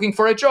because he's looking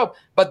for a job.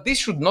 But this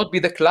should not be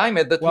the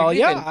climate that we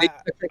live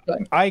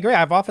in. I agree.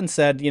 I've often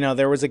said,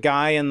 there was a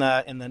guy in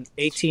the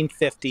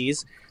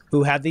 1850s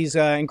who had these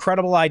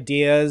incredible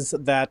ideas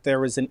that there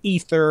was an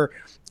ether,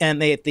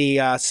 and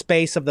the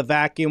space of the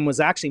vacuum was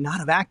actually not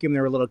a vacuum.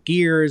 There were little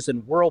gears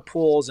and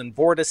whirlpools and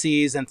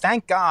vortices. And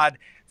thank God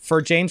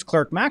for James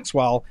Clerk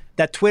Maxwell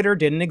that Twitter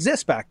didn't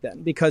exist back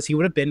then, because he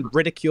would have been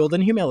ridiculed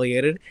and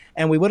humiliated,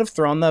 and we would have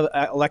thrown the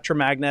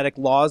electromagnetic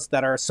laws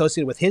that are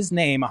associated with his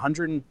name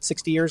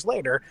 160 years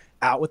later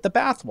out with the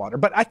bathwater.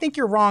 But I think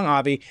you're wrong,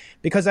 Avi,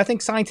 because I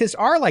think scientists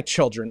are like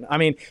children. I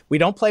mean, we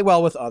don't play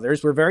well with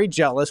others. We're very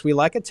jealous. We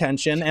like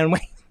attention, and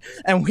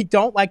we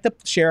don't like to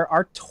share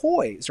our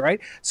toys, right?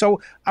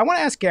 So I want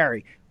to ask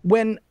Garry,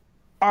 when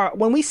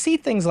we see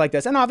things like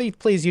this, and Avi,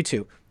 please, you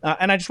too,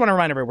 and I just want to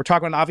remind everybody, we're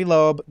talking about Avi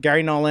Loeb,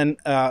 Garry Nolan,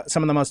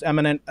 some of the most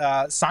eminent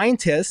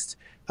scientists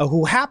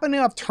who happen to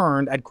have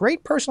turned at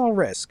great personal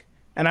risk.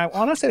 And I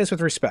want to say this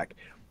with respect.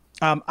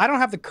 I don't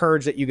have the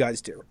courage that you guys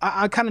do.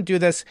 I kind of do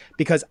this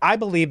because I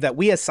believe that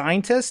we as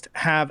scientists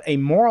have a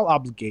moral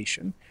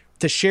obligation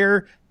to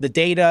share the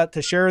data,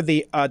 to share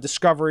the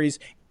discoveries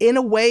in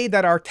a way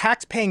that our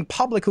tax-paying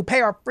public who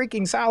pay our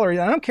freaking salaries,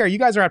 I don't care, you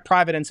guys are at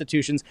private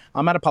institutions,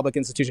 I'm at a public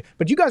institution,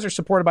 but you guys are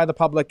supported by the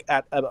public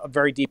at a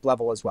very deep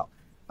level as well.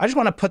 I just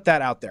want to put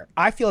that out there.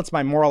 I feel it's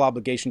my moral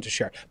obligation to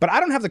share. But I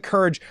don't have the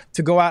courage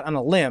to go out on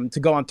a limb, to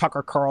go on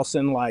Tucker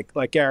Carlson like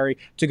Garry,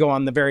 to go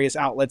on the various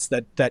outlets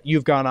that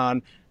you've gone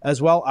on as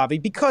well, Avi,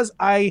 because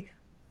I'm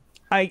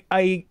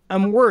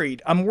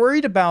worried. I'm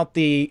worried about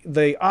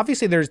the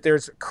obviously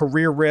there's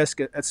career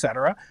risk, et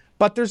cetera,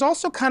 but there's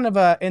also kind of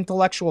a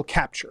intellectual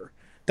capture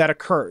that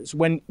occurs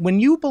when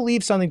you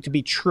believe something to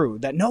be true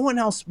that no one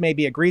else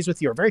maybe agrees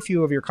with you, or very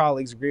few of your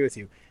colleagues agree with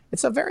you.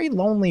 It's a very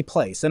lonely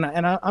place. And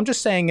I'm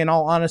just saying, in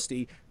all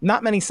honesty,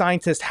 not many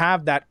scientists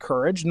have that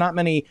courage. Not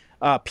many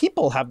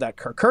people have that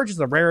courage. Courage is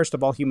the rarest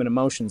of all human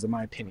emotions, in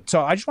my opinion.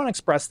 So I just want to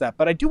express that.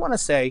 But I do want to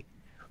say,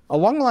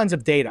 along the lines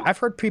of data, I've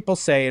heard people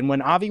say, and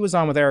when Avi was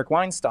on with Eric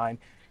Weinstein,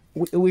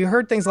 we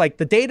heard things like,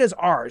 the data is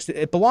ours.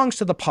 It belongs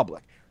to the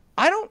public.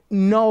 I don't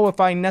know if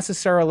I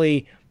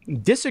necessarily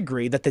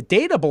disagree that the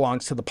data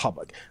belongs to the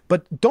public.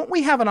 But don't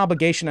we have an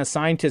obligation as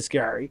scientists,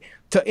 Garry,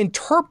 to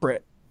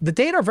interpret the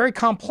data are very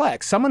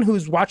complex. Someone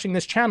who's watching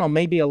this channel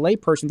may be a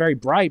layperson, very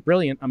bright,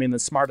 brilliant. I mean, the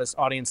smartest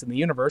audience in the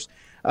universe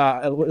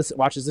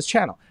watches this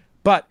channel.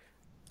 But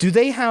do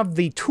they have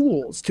the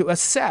tools to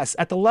assess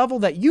at the level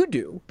that you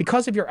do,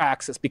 because of your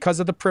access, because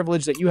of the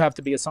privilege that you have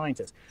to be a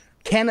scientist?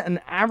 Can an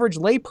average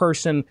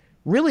layperson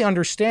really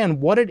understand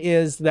what it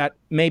is that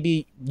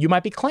maybe you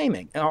might be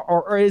claiming?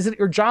 Or is it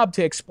your job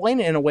to explain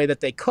it in a way that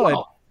they could?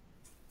 Well,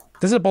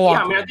 does it belong yeah,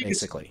 I to mean, them,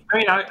 basically?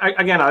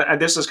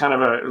 This is kind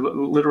of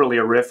literally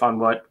a riff on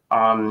what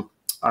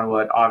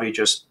Avi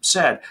just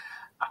said.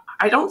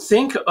 I don't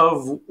think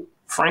of,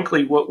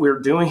 frankly, what we're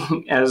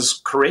doing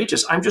as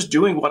courageous. I'm just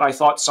doing what I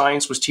thought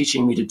science was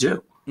teaching me to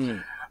do,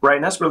 right?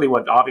 And that's really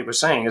what Avi was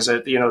saying, is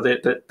that,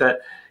 that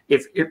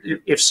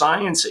if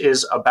science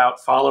is about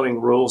following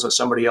rules that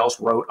somebody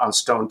else wrote on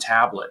stone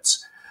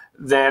tablets,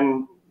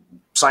 then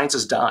science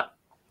is done,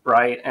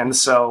 right? And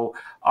so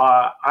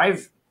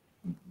I've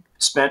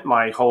spent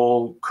my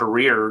whole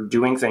career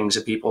doing things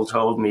that people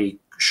told me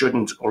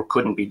shouldn't or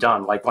couldn't be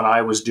done. Like when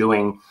I was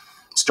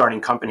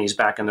starting companies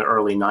back in the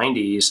early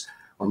 90s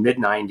or mid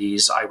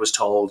 90s, I was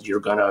told, you're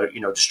going to,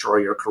 destroy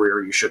your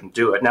career. You shouldn't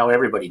do it. Now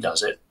everybody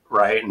does it,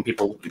 right? And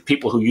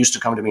people who used to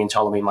come to me and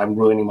tell me I'm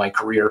ruining my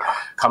career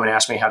come and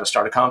ask me how to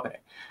start a company.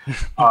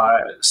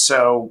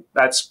 So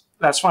that's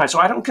fine. So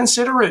I don't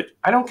consider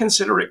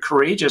it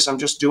courageous. I'm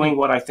just doing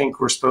what I think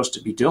we're supposed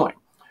to be doing.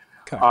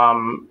 Okay.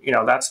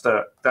 That's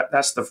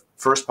the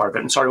first part of it.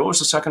 And sorry, what was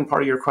the second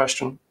part of your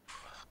question?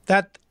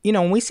 That,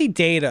 when we see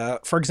data,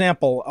 for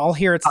example, I'll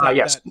hear it said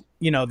yes. that,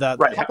 the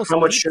Right.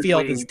 Hubble Deep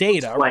Field is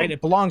data, right? It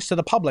belongs to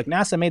the public.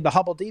 NASA made the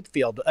Hubble Deep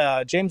Field,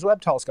 James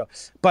Webb Telescope.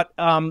 But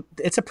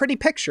it's a pretty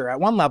picture at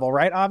one level,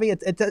 right, Avi?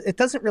 It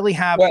doesn't really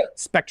have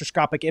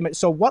spectroscopic image.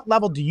 So what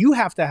level do you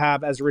have to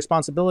have as a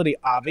responsibility,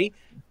 Avi,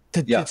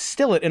 to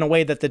distill it in a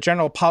way that the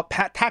general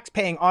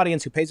tax-paying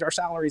audience who pays our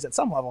salaries at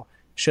some level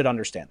should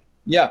understand?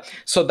 Yeah,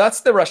 so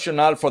that's the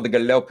rationale for the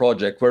Galileo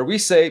project, where we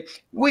say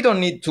we don't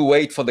need to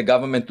wait for the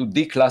government to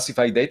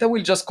declassify data.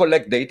 We'll just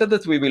collect data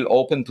that we will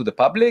open to the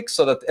public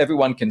so that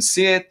everyone can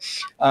see it.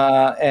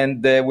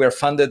 And we're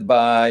funded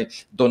by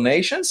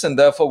donations, and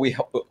therefore we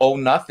owe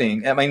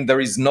nothing. I mean, there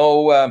is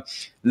no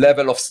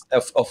level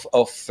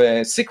of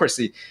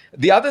secrecy.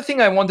 The other thing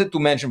I wanted to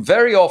mention,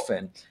 very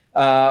often,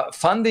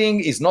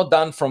 funding is not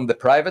done from the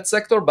private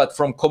sector, but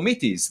from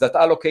committees that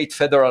allocate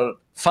federal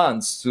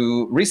funds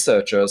to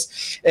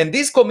researchers. And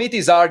these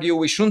committees argue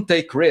we shouldn't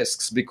take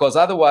risks because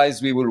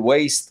otherwise we will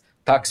waste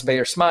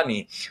taxpayers'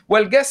 money.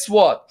 Well, guess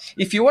what?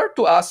 If you were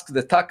to ask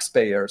the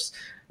taxpayers,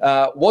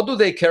 what do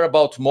they care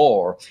about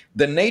more?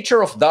 The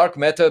nature of dark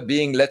matter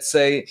being, let's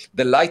say,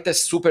 the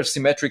lightest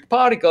supersymmetric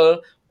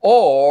particle,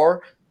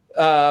 or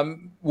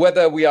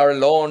whether we are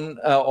alone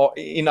or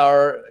in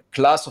our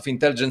class of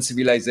intelligent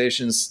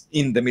civilizations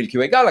in the Milky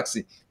Way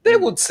galaxy? They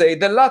would say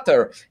the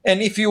latter.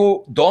 And if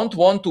you don't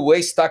want to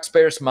waste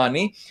taxpayers'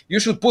 money, you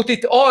should put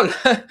it all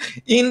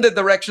in the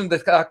direction the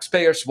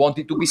taxpayers want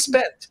it to be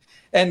spent.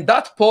 And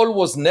that poll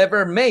was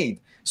never made.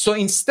 So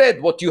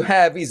instead, what you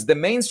have is the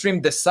mainstream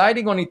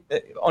deciding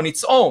on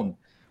its own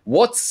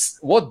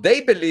what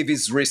they believe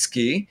is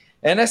risky.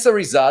 And as a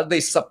result, they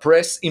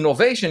suppress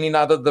innovation in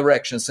other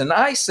directions. And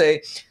I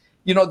say,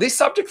 this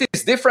subject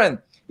is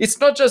different. It's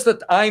not just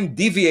that I'm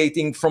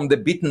deviating from the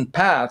beaten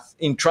path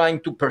in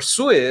trying to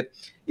pursue it.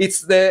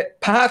 It's the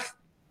path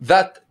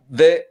that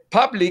the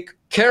public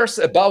cares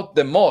about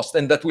the most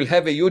and that will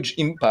have a huge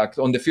impact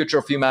on the future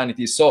of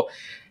humanity. So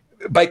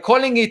by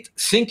calling it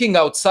thinking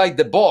outside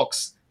the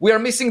box, we are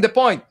missing the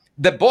point.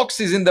 The box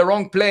is in the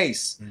wrong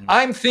place.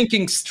 I'm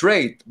thinking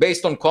straight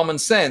based on common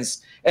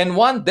sense. And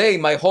one day,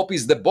 my hope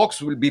is the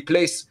box will be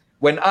placed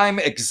when I'm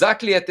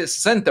exactly at the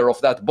center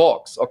of that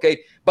box,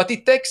 okay? But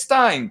it takes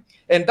time.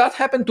 And that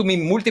happened to me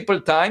multiple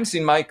times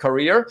in my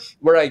career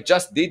where I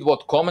just did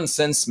what common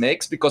sense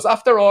makes, because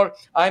after all,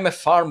 I'm a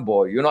farm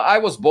boy. I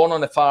was born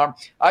on a farm.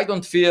 I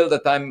don't feel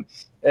that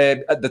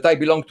that I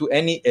belong to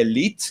any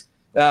elite.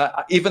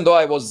 Even though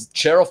I was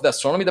chair of the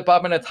astronomy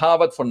department at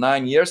Harvard for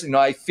 9 years,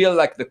 I feel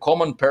like the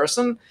common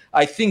person.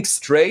 I think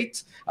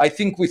straight. I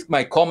think with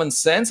my common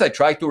sense. I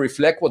try to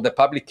reflect what the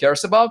public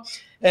cares about.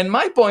 And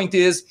my point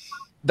is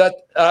that,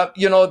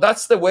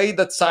 that's the way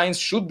that science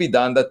should be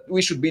done, that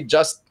we should be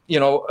just,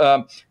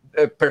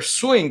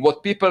 pursuing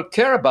what people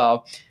care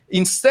about.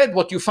 Instead,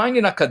 what you find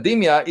in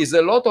academia is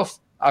a lot of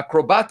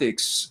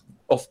acrobatics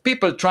of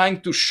people trying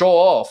to show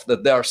off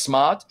that they are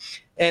smart.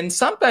 And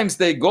sometimes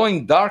they go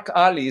in dark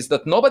alleys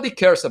that nobody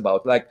cares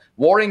about, like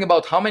worrying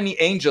about how many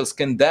angels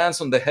can dance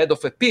on the head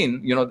of a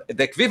pin.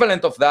 The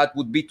equivalent of that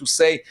would be to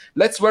say,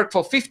 let's work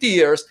for 50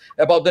 years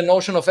about the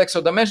notion of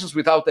extra dimensions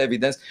without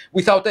evidence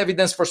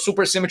for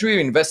supersymmetry.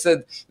 We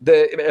invested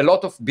a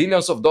lot of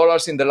billions of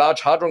dollars in the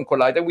Large Hadron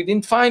Collider. We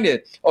didn't find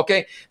it.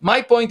 Okay.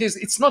 My point is,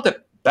 it's not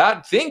a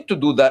bad thing to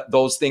do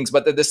those things,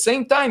 but at the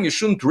same time, you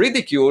shouldn't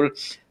ridicule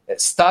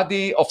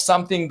study of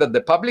something that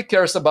the public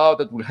cares about,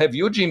 that will have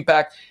huge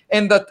impact,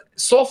 and that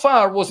so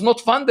far was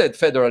not funded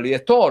federally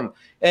at all.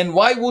 And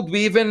why would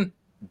we even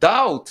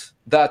doubt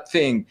that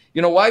thing.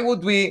 Why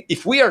would we,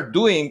 if we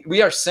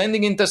are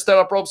sending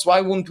interstellar probes,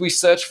 why wouldn't we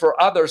search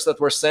for others that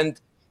were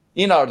sent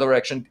in our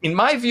direction? In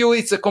my view,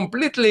 it's a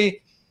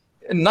completely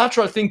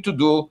natural thing to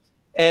do.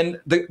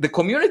 And the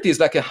community is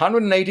like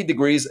 180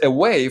 degrees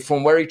away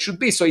from where it should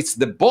be. So it's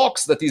the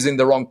box that is in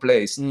the wrong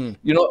place.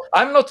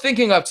 I'm not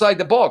thinking outside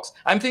the box.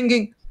 I'm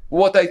thinking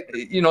what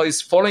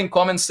is following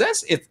common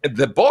sense.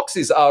 The box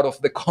is out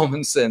of the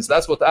common sense.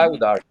 That's what I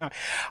would argue.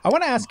 I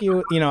want to ask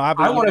you,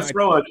 I want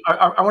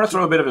to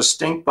throw a bit of a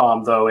stink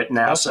bomb though at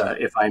NASA,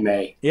 if I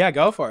may. Yeah,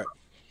 go for it.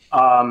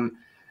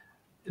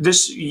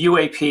 This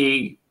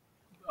UAP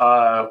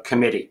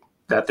committee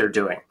that they're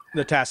doing.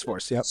 The task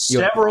force, yep.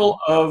 Several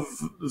of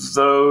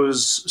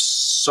those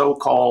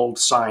so-called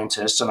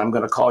scientists, and I'm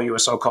going to call you a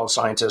so-called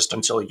scientist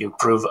until you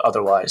prove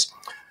otherwise,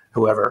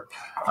 whoever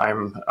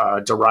I'm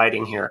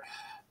deriding here,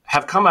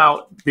 have come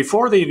out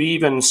before they've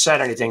even said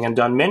anything and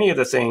done many of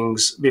the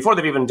things, before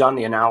they've even done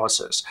the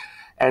analysis,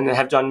 and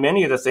have done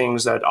many of the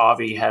things that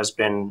Avi has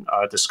been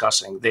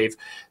discussing.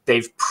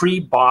 They've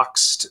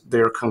pre-boxed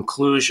their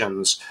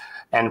conclusions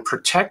and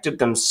protected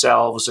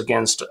themselves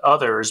against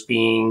others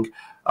being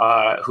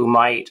who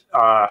might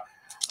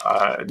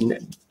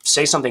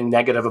say something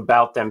negative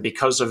about them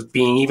because of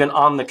being even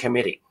on the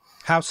committee.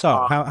 How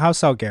so? How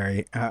so,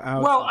 Garry?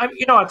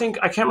 I think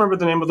I can't remember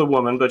the name of the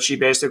woman, but she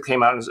basically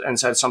came out and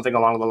said something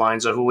along the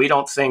lines of, "We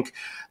don't think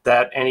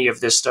that any of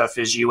this stuff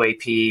is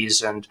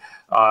UAPs, and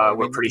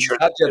we're pretty sure."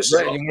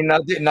 You mean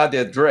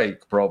Nadia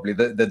Drake, probably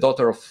the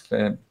daughter of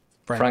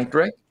Frank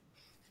Drake?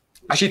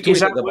 She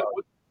tweeted about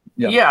it.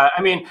 Yeah,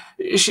 I mean,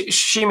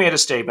 she made a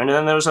statement, and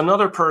then there was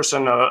another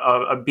person,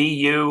 a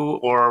BU,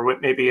 or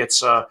maybe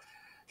it's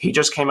he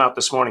just came out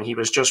this morning. He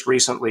was just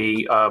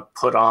recently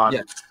put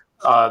on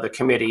the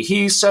committee.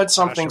 He said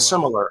something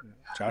similar,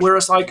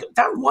 whereas like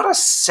that, what a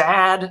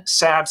sad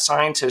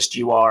scientist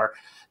you are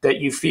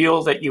that you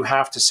feel that you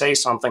have to say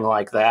something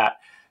like that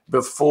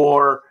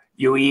before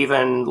you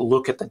even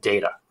look at the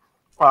data.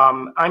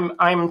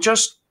 I'm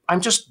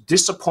just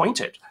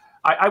disappointed.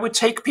 I would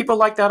take people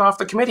like that off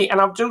the committee,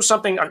 and I'll say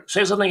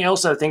something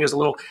else that I think is a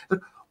little.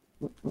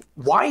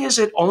 Why is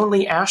it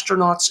only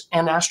astronauts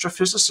and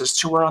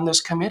astrophysicists who are on this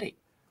committee?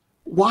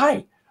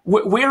 Why?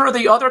 Where are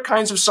the other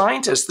kinds of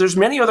scientists? There's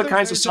many other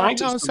kinds of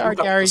scientists. No, sorry,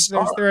 Garry.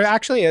 There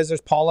actually is.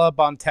 There's Paula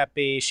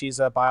Bontepi.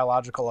 She's a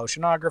biological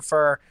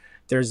oceanographer.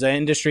 There's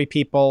industry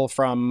people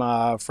from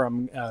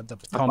the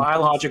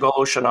biological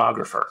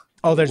oceanographer.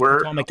 Oh, there's the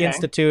Potomac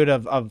Institute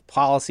of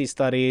Policy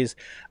Studies.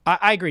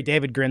 I agree.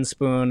 David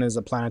Grinspoon is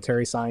a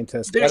planetary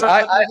scientist.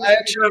 I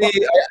actually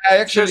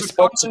there's a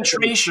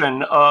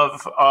concentration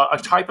of a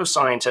type of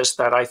scientist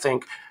that I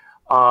think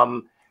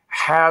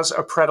has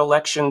a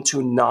predilection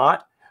to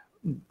not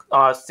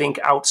think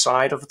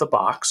outside of the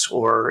box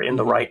or in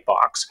the right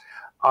box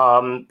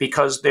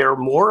because they're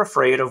more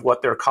afraid of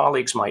what their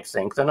colleagues might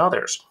think than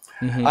others.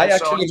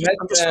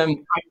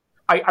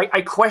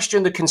 I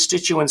question the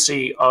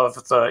constituency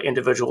of the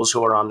individuals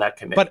who are on that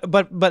committee.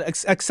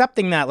 But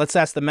accepting that, let's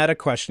ask the meta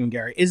question,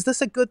 Garry. Is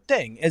this a good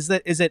thing? Is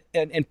it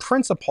in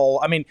principle?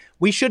 I mean,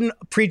 we shouldn't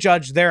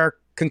prejudge their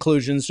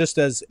conclusions, just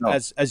as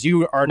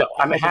you are. No,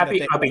 I'm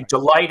happy. I'll be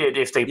delighted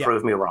if they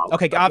prove me wrong.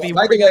 Okay, Avi.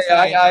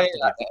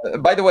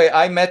 By the way,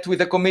 I met with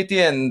the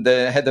committee and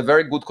had a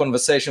very good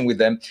conversation with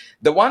them.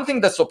 The one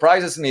thing that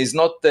surprises me is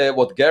not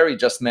what Garry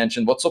just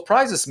mentioned. What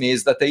surprises me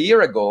is that a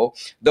year ago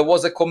there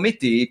was a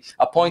committee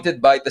appointed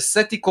by the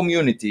SETI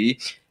community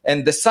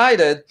and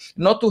decided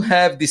not to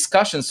have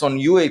discussions on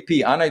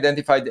UAP,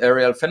 unidentified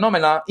aerial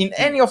phenomena, in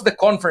any of the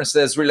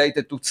conferences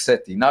related to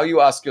SETI. Now you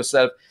ask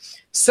yourself,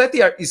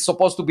 SETI is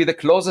supposed to be the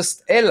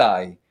closest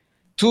ally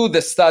to the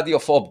study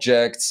of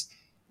objects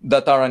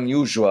that are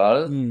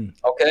unusual.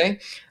 Okay,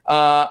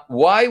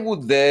 why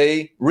would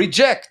they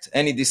reject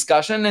any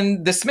discussion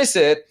and dismiss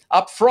it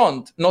up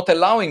front, not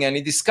allowing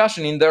any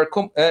discussion in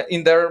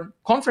their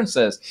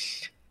conferences?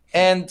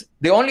 And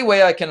the only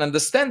way I can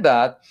understand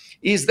that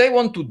is they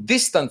want to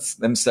distance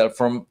themselves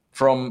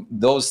from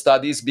those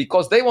studies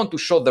because they want to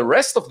show the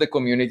rest of the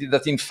community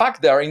that in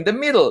fact they are in the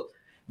middle.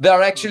 They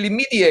are actually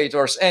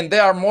mediators and they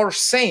are more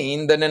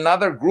sane than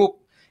another group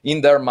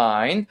in their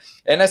mind.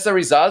 And as a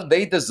result,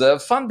 they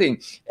deserve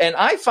funding. And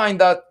I find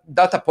that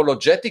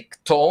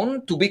apologetic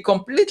tone to be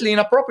completely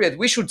inappropriate.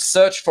 We should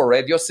search for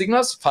radio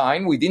signals.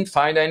 Fine. We didn't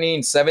find any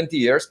in 70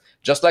 years,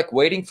 just like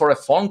waiting for a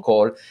phone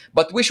call.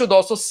 But we should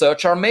also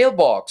search our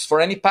mailbox for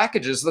any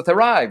packages that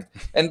arrived.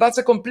 And that's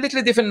a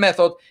completely different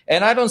method.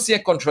 And I don't see a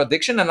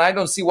contradiction. And I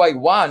don't see why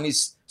one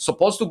is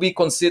supposed to be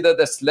considered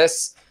as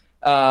less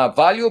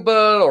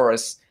valuable or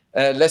as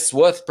less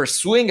worth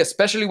pursuing,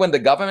 especially when the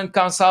government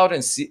comes out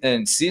and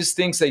sees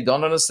things they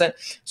don't understand.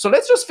 So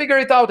let's just figure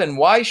it out. And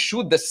why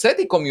should the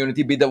SETI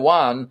community be the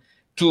one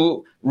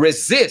to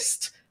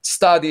resist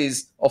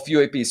studies of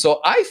UAP?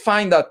 So I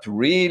find that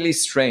really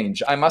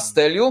strange, I must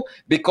tell you,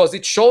 because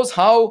it shows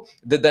how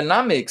the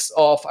dynamics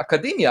of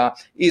academia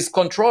is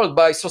controlled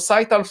by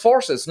societal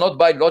forces, not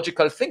by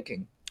logical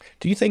thinking.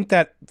 Do you think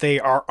that they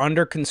are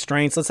under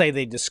constraints? Let's say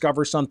they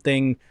discover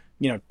something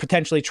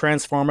potentially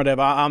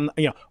transformative,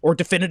 or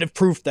definitive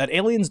proof that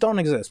aliens don't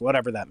exist,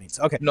 whatever that means.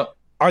 Okay. No.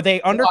 Are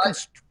they under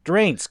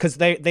constraints? Because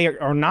they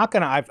are not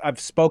going to. I've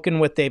spoken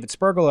with David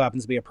Spergel, who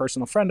happens to be a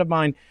personal friend of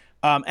mine,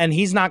 and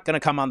he's not going to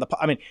come on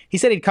the. He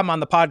said he'd come on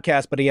the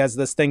podcast, but he has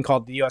this thing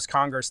called the U.S.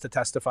 Congress to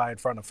testify in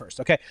front of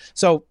first. Okay,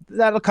 so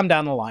that'll come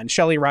down the line.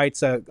 Shelley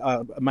Wright's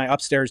my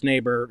upstairs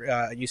neighbor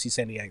at UC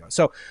San Diego.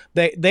 So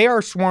they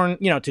are sworn,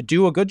 to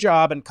do a good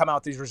job and come out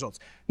with these results.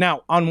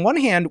 Now, on one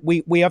hand,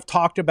 we have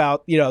talked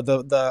about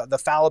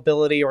the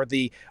fallibility or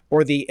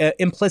the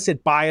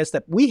implicit bias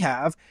that we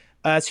have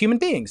as human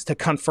beings to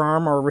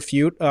confirm or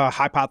refute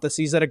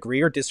hypotheses that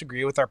agree or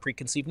disagree with our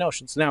preconceived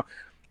notions. Now,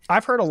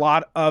 I've heard a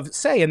lot of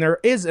and there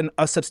is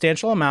a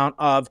substantial amount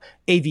of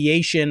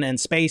aviation and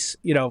space,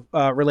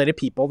 related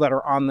people that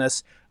are on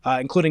this,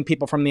 including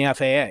people from the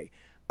FAA.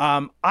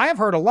 I have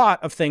heard a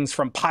lot of things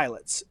from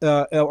pilots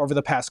over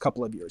the past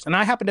couple of years, and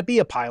I happen to be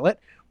a pilot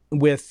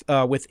with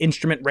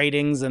instrument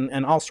ratings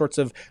and all sorts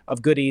of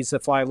goodies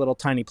that fly little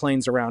tiny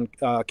planes around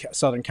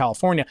Southern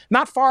California.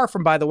 Not far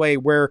from, by the way,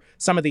 where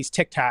some of these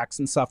Tic Tacs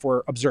and stuff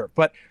were observed.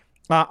 But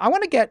I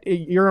want to get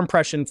your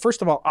impression,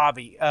 first of all,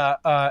 Avi,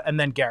 and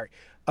then Garry.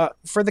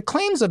 For the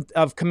claims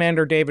of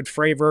Commander David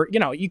Fravor,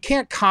 you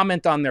can't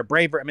comment on their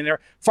bravery. They're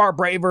far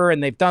braver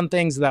and they've done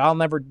things that I'll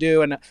never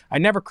do. And I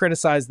never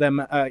criticize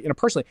them,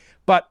 personally.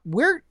 But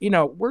we're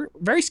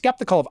very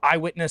skeptical of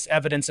eyewitness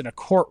evidence in a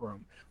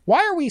courtroom.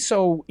 Why are we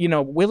so,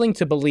 willing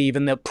to believe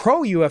in the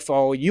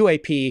pro-UFO,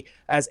 UAP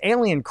as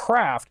alien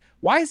craft?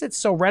 Why is it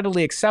so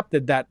readily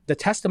accepted that the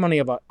testimony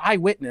of an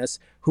eyewitness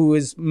who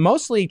is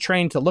mostly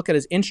trained to look at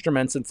his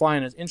instruments and fly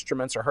in his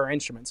instruments or her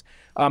instruments,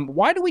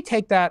 why do we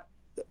take that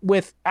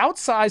with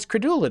outsized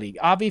credulity?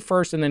 Avi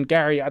first, and then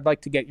Garry, I'd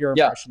like to get your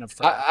impression of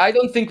that. I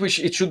don't think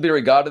it should be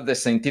regarded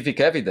as scientific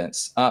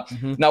evidence.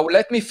 Now,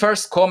 let me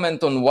first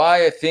comment on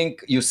why I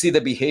think you see the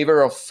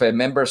behavior of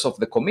members of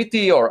the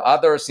committee or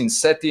others in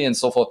SETI and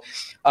so forth.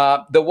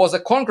 There was a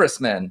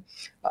congressman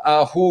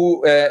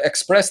who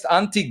expressed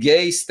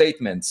anti-gay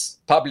statements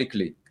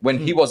publicly when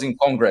he was in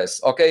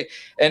Congress. Okay,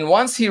 and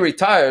once he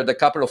retired a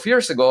couple of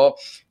years ago,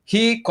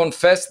 he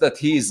confessed that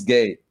he is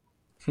gay.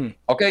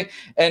 Okay,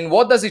 and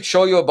what does it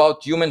show you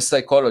about human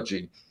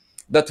psychology?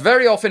 That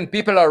very often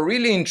people are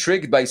really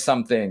intrigued by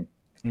something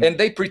and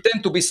they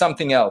pretend to be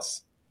something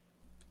else.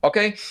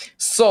 Okay,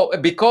 so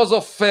because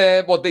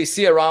of what they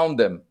see around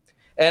them.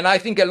 And I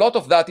think a lot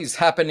of that is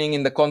happening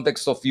in the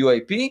context of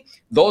UAP.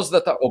 Those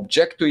that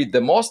object to it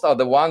the most are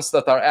the ones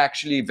that are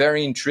actually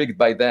very intrigued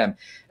by them.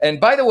 And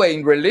by the way,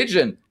 in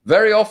religion,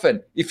 very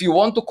often, if you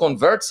want to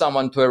convert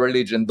someone to a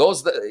religion,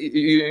 those that,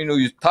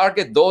 you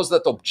target those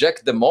that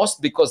object the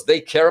most because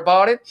they care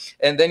about it,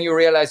 and then you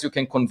realize you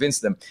can convince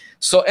them.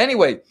 So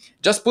anyway,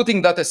 just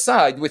putting that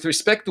aside, with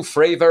respect to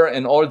Fravor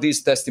and all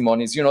these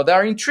testimonies, they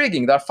are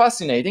intriguing, they're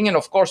fascinating, and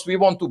of course we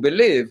want to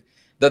believe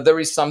that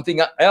there is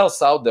something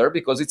else out there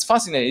because it's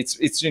fascinating,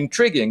 it's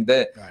intriguing,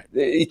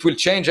 it will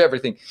change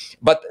everything.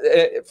 But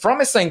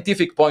from a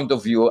scientific point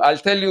of view,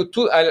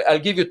 I'll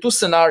give you two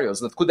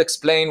scenarios that could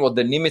explain what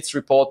the Nimitz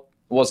report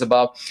was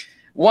about.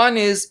 One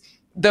is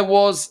there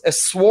was a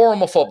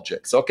swarm of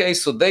objects, okay?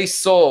 So they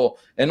saw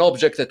an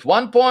object at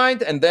one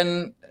point and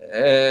then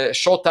a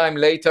short time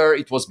later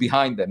it was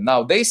behind them.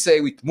 Now they say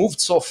it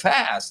moved so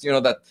fast,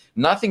 that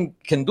nothing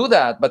can do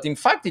that, but in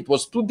fact it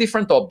was two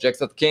different objects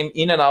that came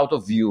in and out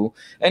of view,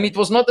 and it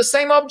was not the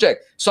same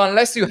object. So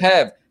unless you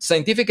have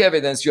scientific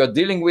evidence, you are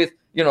dealing with,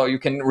 you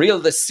can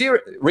read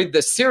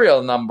the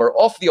serial number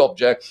of the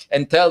object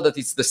and tell that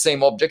it's the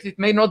same object. It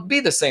may not be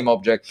the same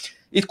object.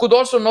 It could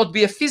also not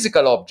be a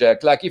physical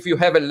object, like if you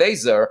have a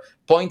laser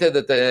pointed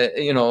at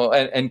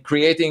and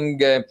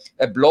creating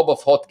a blob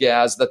of hot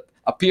gas that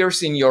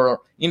appears in your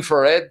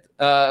infrared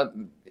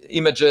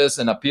images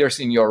and appears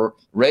in your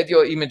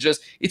radio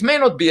images. It may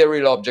not be a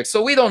real object.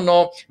 So we don't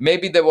know.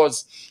 Maybe there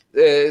was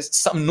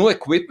some new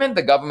equipment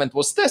the government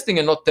was testing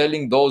and not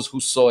telling those who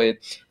saw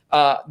it.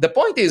 The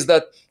point is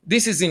that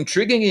this is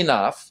intriguing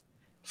enough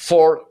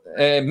for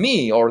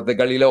me or the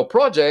Galileo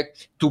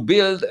project to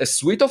build a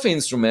suite of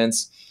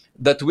instruments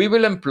that we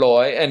will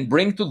employ and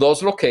bring to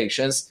those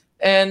locations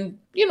and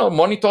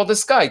monitor the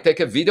sky, take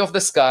a video of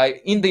the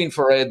sky in the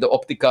infrared, the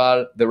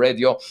optical, the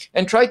radio,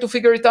 and try to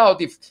figure it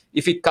out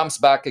if it comes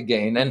back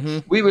again.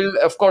 And we will,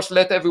 of course,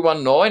 let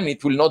everyone know, and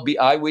it will not be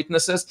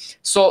eyewitnesses.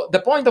 So the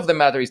point of the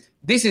matter is,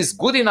 this is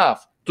good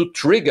enough to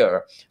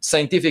trigger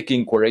scientific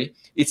inquiry.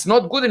 It's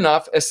not good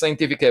enough as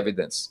scientific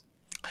evidence.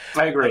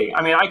 I agree.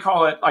 I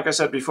call it, like I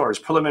said before, it's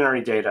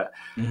preliminary data.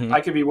 I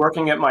could be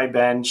working at my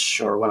bench,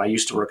 or when I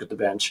used to work at the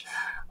bench,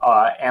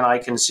 and I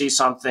can see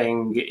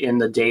something in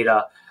the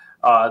data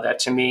that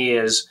to me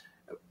is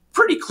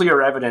pretty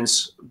clear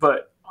evidence,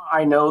 but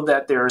I know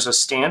that there's a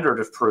standard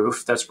of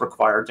proof that's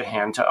required to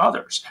hand to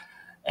others.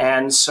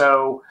 And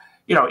so,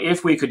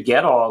 if we could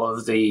get all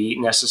of the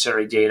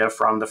necessary data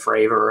from the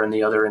Fravor and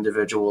the other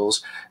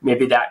individuals,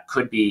 maybe that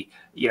could be,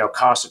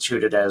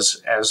 constituted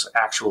as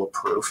actual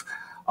proof.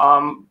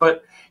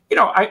 But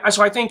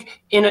I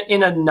think in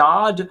a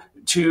nod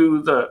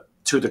to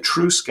the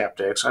true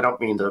skeptics, I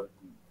don't mean the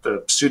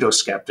the pseudo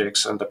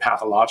skeptics and the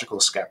pathological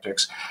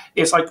skeptics.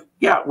 It's like,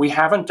 yeah, we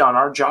haven't done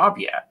our job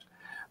yet.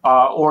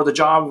 Or the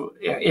job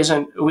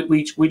isn't,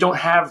 we don't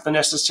have the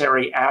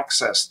necessary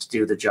access to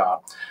do the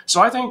job.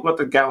 So I think what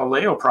the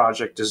Galileo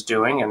project is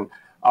doing and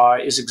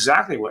is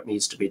exactly what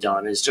needs to be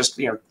done is just,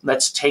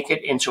 let's take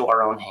it into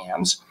our own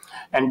hands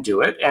and do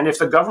it. And if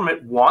the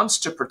government wants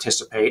to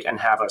participate and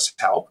have us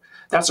help,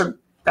 that's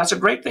a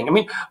great thing. I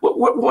mean,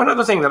 one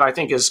other thing that I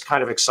think is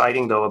kind of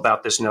exciting, though,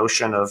 about this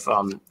notion of,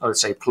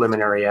 let's say,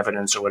 preliminary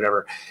evidence or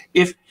whatever,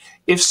 if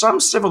some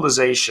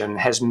civilization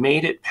has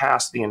made it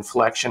past the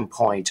inflection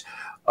point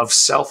of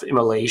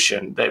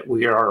self-immolation that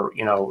we are,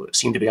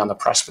 seem to be on the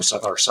precipice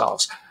of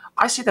ourselves,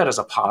 I see that as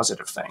a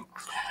positive thing.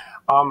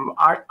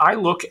 I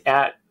look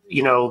at,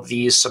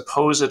 these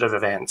supposed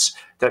events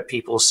that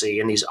people see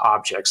and these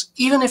objects,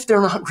 even if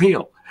they're not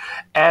real,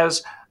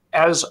 as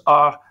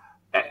a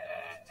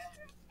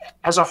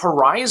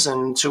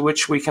horizon to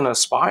which we can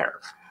aspire,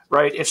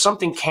 right? If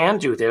something can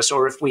do this,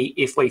 or if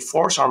we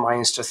force our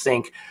minds to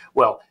think,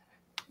 well,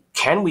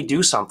 can we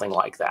do something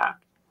like that?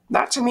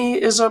 That to me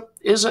is a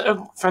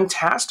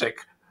fantastic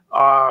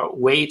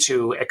way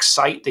to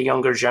excite the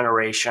younger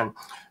generation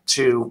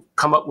to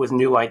come up with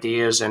new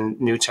ideas and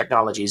new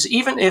technologies,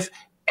 even if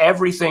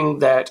everything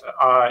that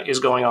is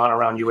going on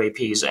around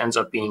UAPs ends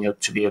up being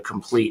to be a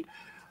complete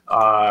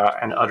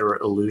and utter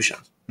illusion.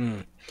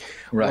 Mm.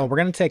 Right. Well, we're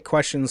going to take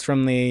questions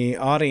from the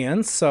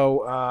audience.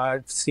 So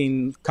I've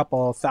seen a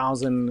couple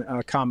thousand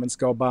comments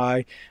go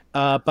by,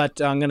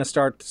 but I'm going to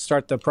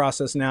start the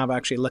process now of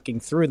actually looking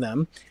through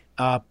them.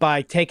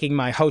 By taking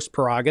my host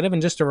prerogative.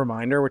 And just a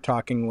reminder, we're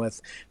talking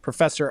with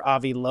Professor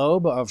Avi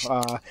Loeb of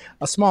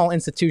a small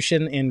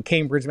institution in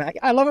Cambridge.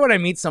 I love it when I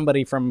meet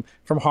somebody from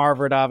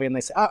Harvard, Avi, and they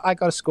say, I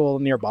go to school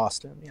near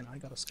Boston. I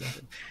go to school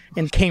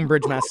in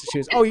Cambridge,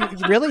 Massachusetts. Oh,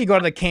 really? You go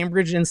to the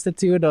Cambridge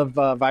Institute of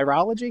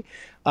Virology?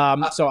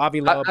 So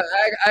Avi Loeb.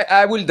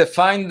 I will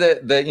define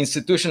the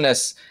institution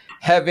as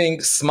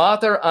having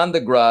smarter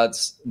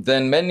undergrads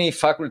than many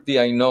faculty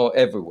I know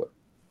everywhere.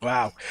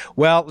 Wow.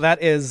 Well,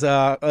 that is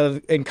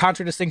in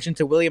contradistinction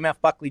to William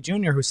F. Buckley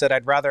Jr., who said,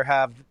 I'd rather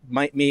have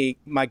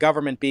my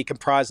government be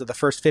comprised of the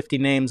first 50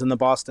 names in the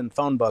Boston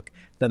phone book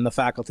than the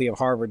faculty of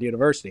Harvard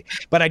University.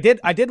 But I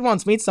did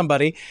once meet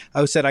somebody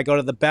who said, I go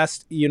to the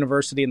best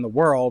university in the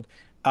world.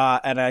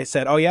 And I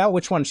said, oh, yeah,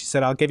 which one? She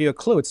said, I'll give you a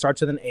clue. It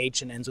starts with an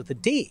H and ends with a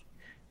D.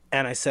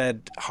 And I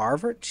said,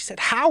 Harvard? She said,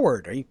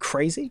 Howard. Are you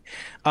crazy?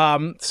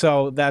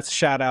 So that's a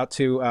shout out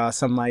to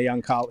some of my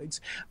young colleagues.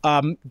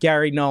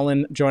 Garry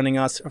Nolan joining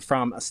us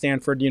from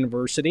Stanford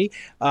University.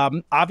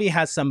 Avi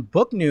has some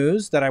book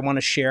news that I want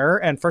to share.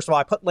 And first of all,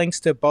 I put links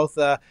to both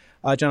the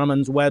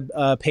gentlemen's web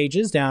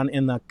pages down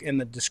in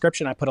the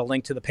description. I put a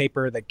link to the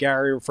paper that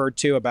Garry referred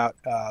to about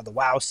the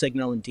WOW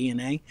signal in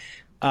DNA.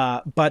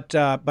 But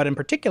in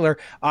particular,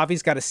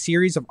 Avi's got a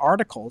series of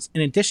articles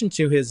in addition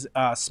to his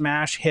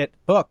smash hit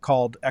book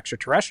called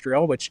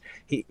Extraterrestrial,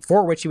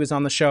 for which he was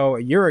on the show a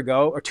year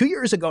ago, or 2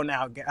 years ago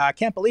now. I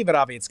can't believe it,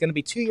 Avi. It's going to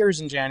be 2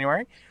 years in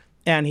January,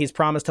 and he's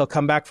promised he'll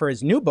come back for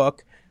his new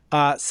book.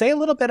 Say a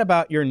little bit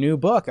about your new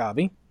book,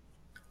 Avi.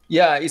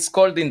 Yeah, it's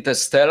called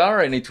Interstellar,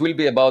 and it will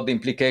be about the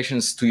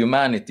implications to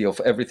humanity of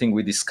everything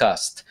we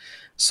discussed.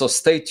 So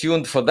stay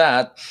tuned for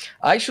that.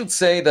 I should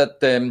say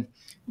that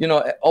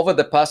over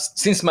the past,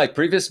 since my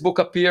previous book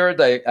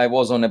appeared, I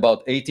was on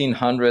about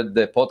 1,800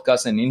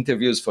 podcasts and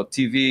interviews for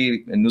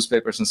TV and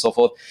newspapers and so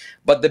forth.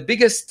 But the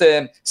biggest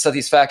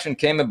satisfaction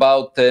came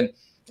about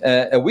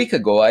a week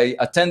ago. I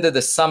attended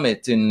a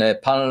summit in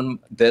Palm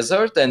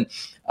Desert, and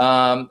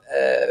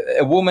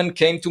a woman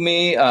came to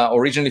me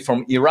originally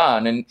from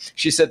Iran, and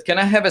she said, can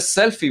I have a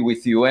selfie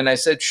with you? And I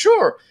said,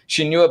 sure.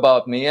 She knew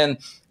about me, and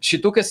she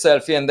took a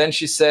selfie, and then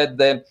she said,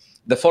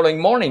 the following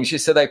morning, she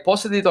said, I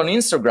posted it on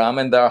Instagram,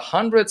 and there are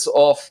hundreds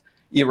of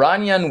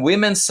Iranian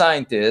women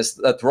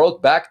scientists that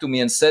wrote back to me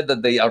and said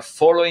that they are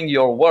following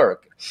your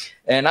work.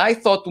 And I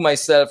thought to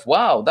myself,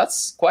 wow,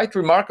 that's quite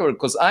remarkable,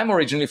 because I'm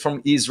originally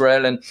from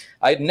Israel, and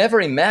I'd never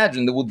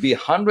imagined there would be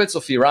hundreds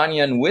of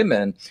Iranian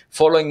women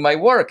following my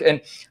work.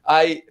 And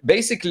I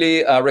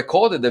basically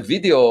recorded a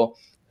video,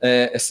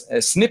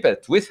 a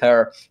snippet with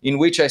her in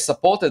which I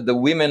supported the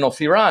women of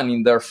Iran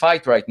in their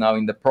fight right now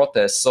in the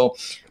protests. So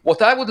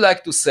what I would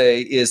like to say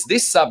is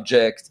this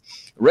subject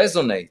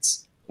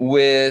resonates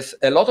with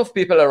a lot of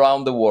people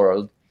around the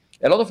world.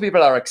 A lot of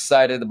people are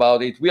excited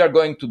about it. We are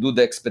going to do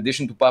the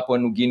expedition to Papua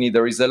New Guinea.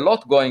 There is a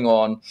lot going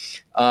on.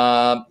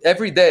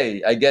 Every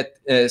day I get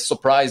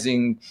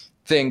surprising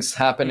things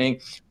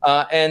happening.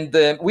 And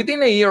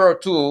within a year or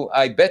two,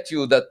 I bet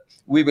you that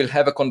we will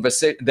have a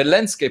conversation. The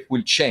landscape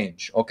will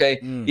change, okay?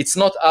 It's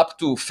not up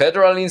to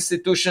federal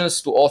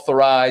institutions to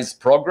authorize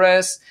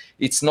progress.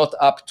 It's not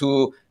up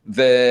to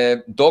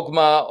the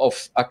dogma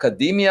of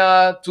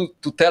academia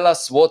to tell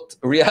us what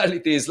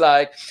reality is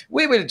like.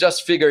 We will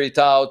just figure it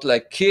out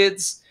like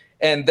kids.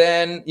 And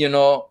then,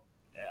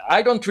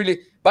 I don't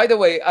really... By the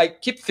way, I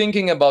keep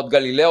thinking about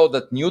Galileo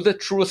that knew the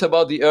truth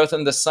about the Earth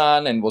and the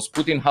Sun and was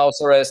put in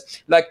house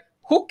arrest. Like,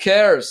 who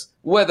cares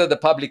whether the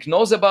public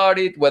knows about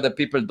it, whether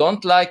people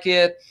don't like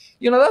it?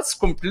 That's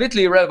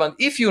completely irrelevant.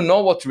 If you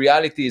know what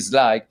reality is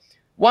like,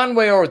 one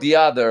way or the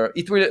other,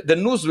 the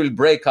news will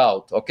break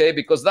out, okay?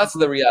 Because that's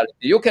the reality.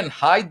 You can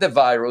hide the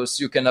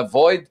virus, you can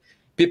avoid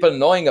people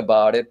knowing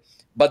about it,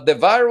 but the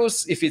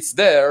virus, if it's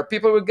there,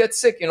 people will get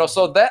sick,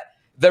 so that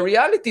the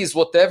reality is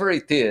whatever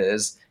it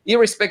is,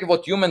 irrespective of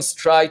what humans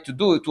try to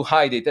do to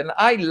hide it. And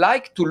I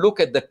like to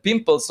look at the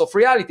pimples of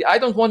reality. I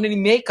don't want any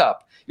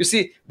makeup. You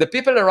see, the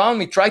people around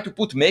me try to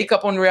put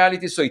makeup on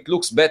reality so it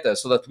looks better,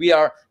 so that we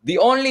are the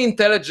only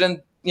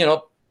intelligent,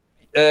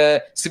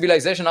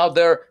 civilization out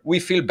there. We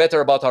feel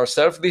better about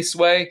ourselves this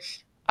way.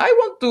 I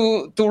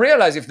want to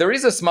realize if there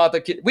is a smarter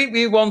kid,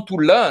 we want to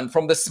learn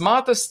from the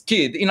smartest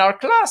kid in our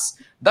class.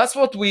 That's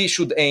what we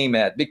should aim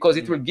at, because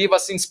it will give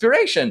us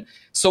inspiration.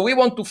 So we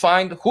want to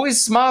find who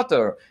is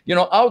smarter,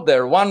 out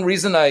there. One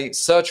reason I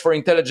search for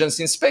intelligence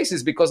in space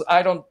is because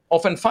I don't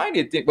often find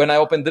it when I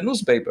open the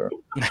newspaper.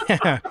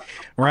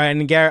 Right.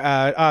 And Garry,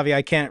 Avi,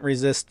 I can't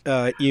resist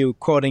you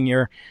quoting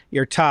your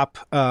top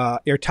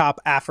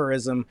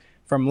aphorism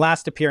from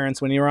last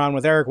appearance when you were on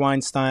with Eric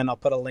Weinstein. I'll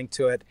put a link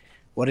to it.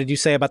 What did you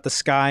say about the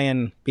sky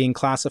and being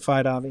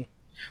classified, Avi?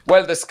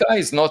 Well, the sky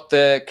is not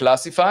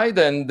classified,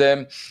 and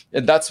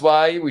that's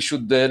why we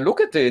should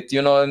look at it.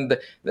 And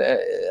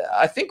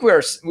I think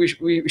we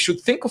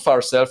should think of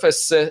ourselves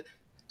as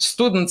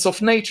students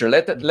of nature.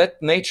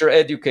 Let nature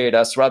educate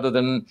us, rather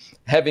than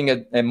having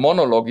a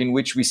monologue in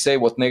which we say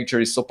what nature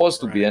is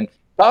supposed to be. And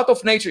part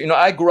of nature,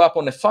 I grew up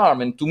on a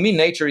farm, and to me,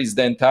 nature is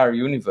the entire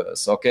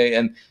universe. Okay,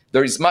 and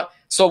there is much.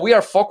 So we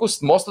are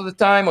focused most of the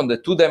time on the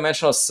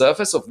two-dimensional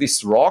surface of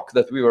this rock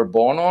that we were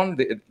born on,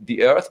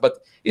 the Earth. But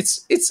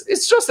it's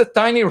just a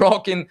tiny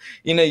rock in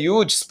a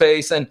huge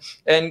space, and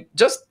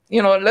just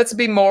let's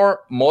be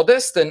more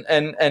modest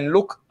and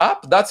look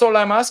up. That's all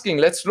I'm asking.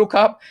 Let's look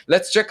up.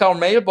 Let's check our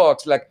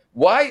mailbox. Like,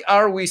 why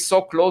are we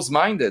so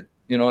close-minded?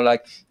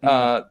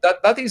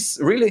 That is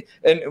really.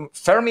 And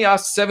Fermi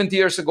asked 70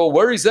 years ago,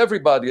 "Where is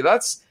everybody?"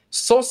 That's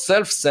so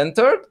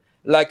self-centered.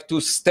 Like, to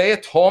stay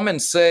at home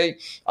and say,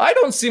 I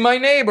don't see my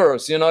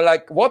neighbors,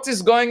 what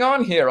is going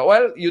on here?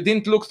 Well, you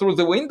didn't look through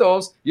the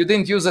windows. You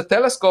didn't use a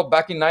telescope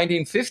back in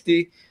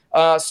 1950.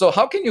 So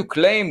how can you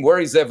claim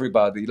where is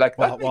everybody?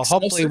 Well,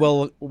 hopefully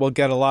we'll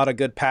get a lot of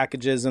good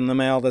packages in the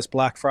mail this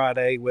Black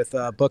Friday with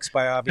books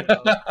by Avi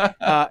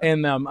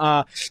in them.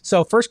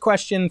 So first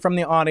question from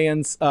the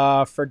audience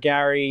for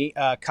Garry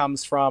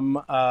comes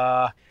from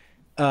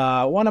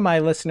one of my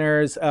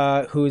listeners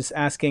who's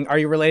asking, are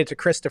you related to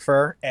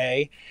Christopher?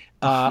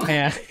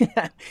 And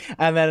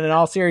then in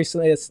all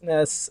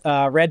seriousness,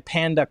 Red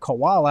Panda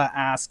Koala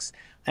asks,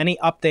 any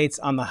updates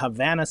on the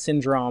Havana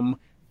syndrome?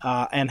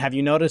 And have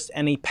you noticed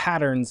any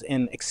patterns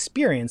in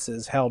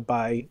experiences held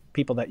by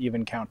people that you've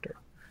encountered?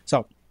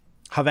 So,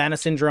 Havana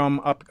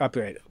syndrome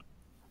upgraded.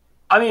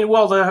 The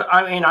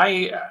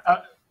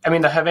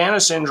Havana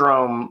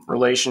syndrome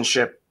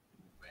relationship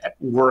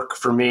work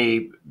for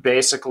me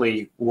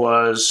basically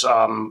was,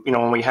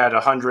 when we had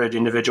 100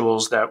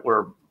 individuals that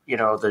were,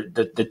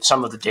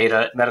 some of the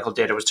data, medical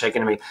data was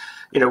taken to me.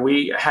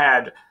 We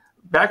had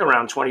back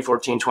around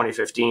 2014,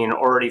 2015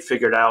 already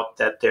figured out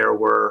that there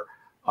were,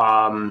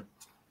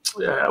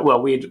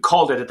 we had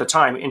called it at the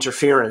time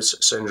interference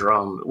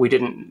syndrome. We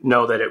didn't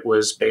know that it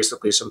was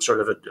basically some sort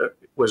of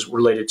was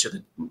related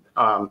to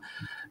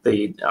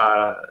the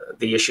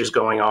issues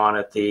going on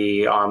at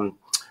the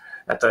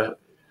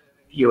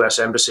U.S.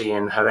 Embassy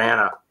in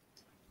Havana.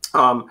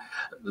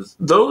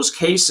 Those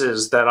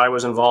cases that I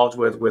was involved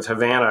with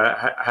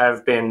Havana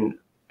have been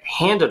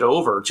handed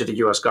over to the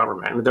U.S.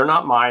 government. They're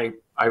not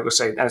I would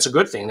say, and it's a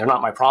good thing, they're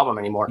not my problem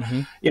anymore.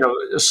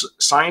 Mm-hmm.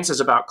 Science is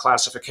about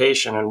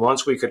classification, and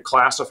once we could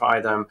classify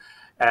them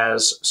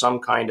as some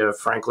kind of,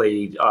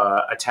 frankly,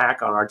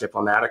 attack on our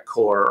diplomatic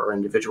corps or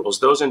individuals,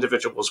 those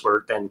individuals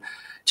were then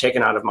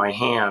taken out of my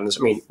hands.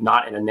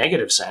 Not in a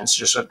negative sense,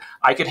 just that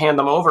I could hand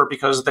them over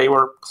because they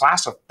were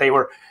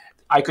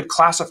I could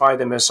classify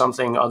them as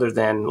something other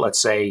than, let's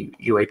say,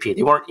 UAP.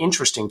 They weren't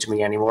interesting to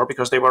me anymore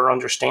because they were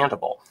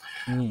understandable.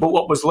 But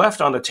what was left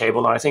on the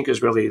table, and I think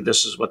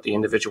this is what the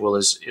individual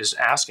is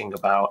asking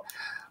about,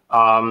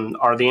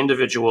 are the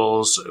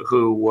individuals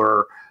who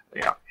were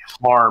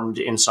harmed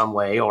in some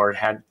way or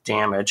had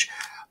damage,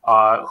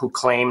 who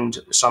claimed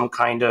some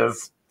kind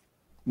of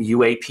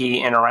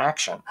UAP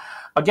interaction.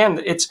 Again,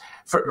 it's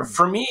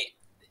for me,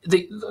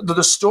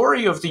 the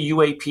story of the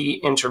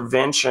UAP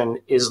intervention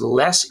is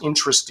less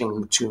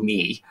interesting to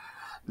me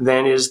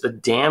than is the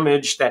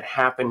damage that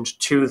happened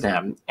to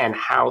them and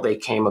how they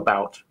came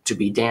about to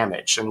be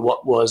damaged and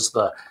what was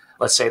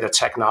let's say, the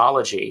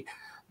technology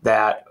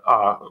that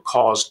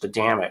caused the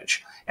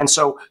damage. And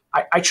so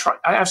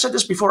I've said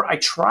this before, I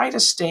try to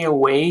stay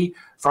away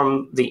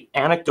from the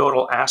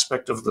anecdotal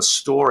aspect of the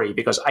story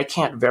because I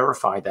can't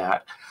verify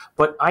that.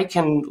 But I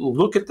can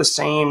look at the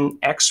same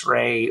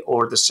X-ray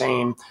or the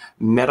same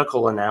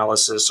medical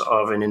analysis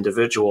of an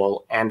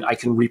individual, and I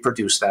can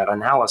reproduce that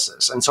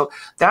analysis. And so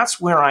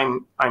that's where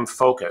I'm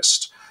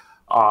focused.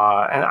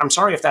 And I'm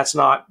sorry if that's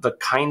not the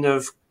kind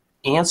of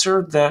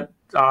answer that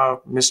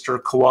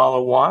Mr.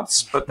 Koala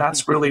wants, but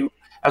that's really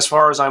as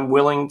far as I'm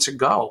willing to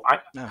go.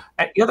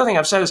 And the other thing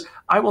I've said is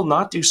I will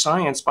not do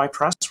science by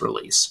press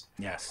release.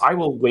 Yes. I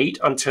will wait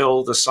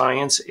until the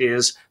science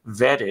is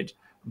vetted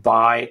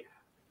by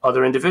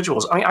other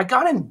individuals. I mean, I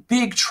got in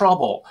big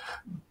trouble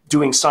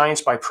doing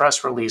science by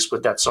press release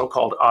with that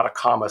so-called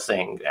Atacama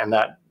thing, and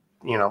that,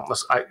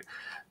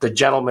 the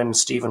gentleman,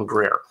 Stephen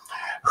Greer,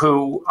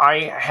 who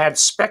I had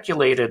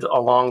speculated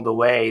along the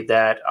way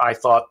that I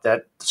thought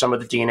that some of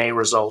the DNA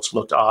results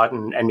looked odd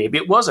and maybe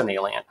it was an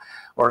alien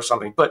or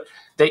something. But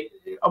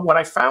what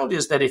I found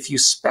is that if you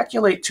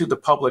speculate to the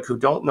public who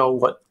don't know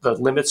what the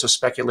limits of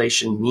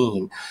speculation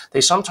mean,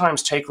 they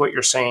sometimes take what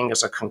you're saying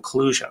as a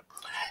conclusion.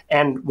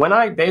 And when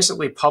I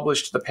basically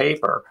published the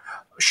paper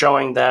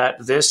showing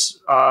that this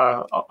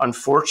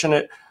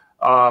unfortunate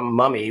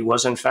mummy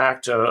was in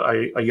fact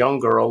a young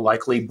girl,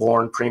 likely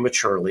born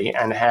prematurely,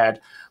 and had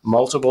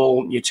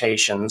multiple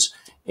mutations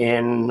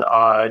in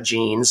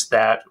genes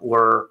that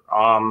were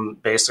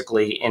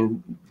basically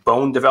in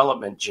bone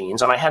development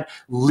genes. And I had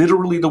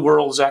literally the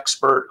world's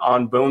expert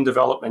on bone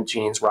development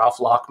genes, Ralph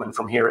Lockman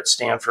from here at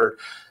Stanford,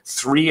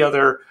 3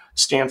 other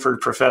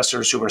Stanford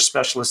professors who were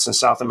specialists in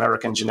South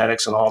American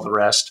genetics and all the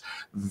rest,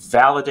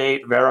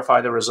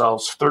 verify the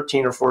results,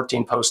 13 or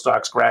 14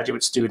 postdocs,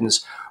 graduate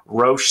students,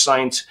 Roche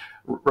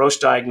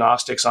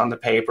Diagnostics on the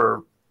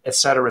paper, et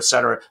cetera, et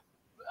cetera.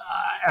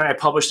 And I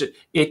published it.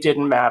 It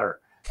didn't matter.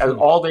 And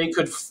all they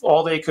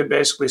could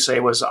basically say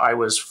was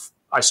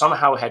I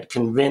somehow had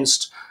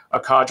convinced a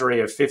cadre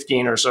of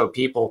 15 or so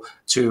people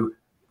to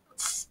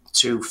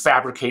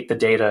fabricate the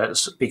data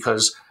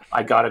because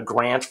I got a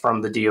grant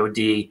from the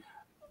DoD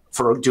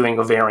for doing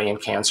ovarian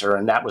cancer,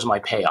 and that was my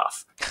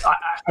payoff.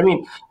 I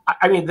mean,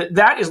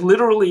 that is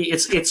literally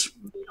it's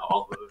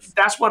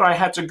that's what I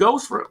had to go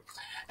through,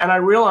 and I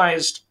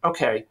realized,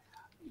 okay,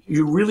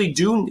 you really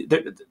do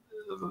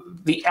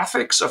the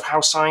ethics of how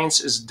science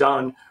is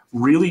done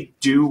really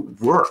do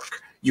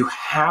work. You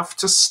have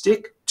to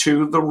stick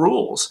to the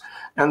rules,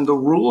 and the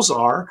rules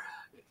are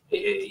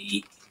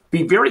be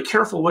very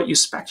careful what you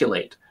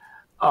speculate,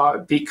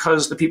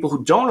 because the people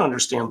who don't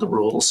understand the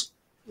rules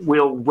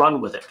will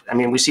run with it. I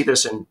mean, we see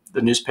this in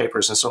the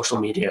newspapers and social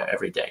media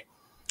every day.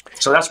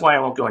 So that's why I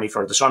won't go any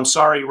further. So I'm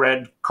sorry,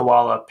 Red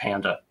Koala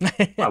Panda.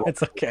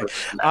 It's okay.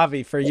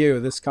 Avi, for you,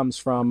 this comes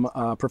from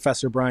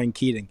Professor Brian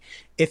Keating.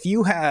 If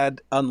you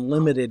had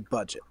unlimited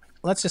budget,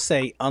 let's just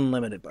say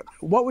unlimited budget,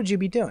 what would you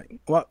be doing?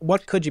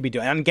 What could you be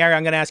doing? And Gary,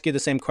 I'm going to ask you the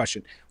same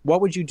question. What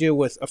would you do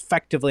with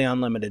effectively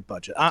unlimited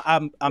budget?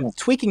 I'm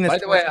tweaking this. By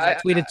the way, I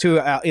tweeted to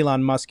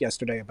Elon Musk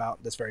yesterday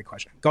about this very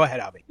question. Go ahead,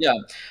 Avi. Yeah,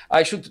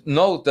 I should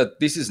note that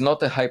this is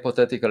not a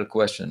hypothetical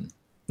question.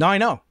 No, I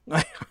know.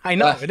 I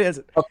know it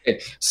isn't.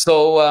 Okay,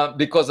 so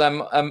because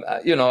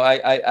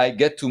I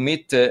get to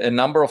meet a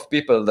number of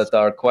people that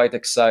are quite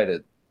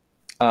excited,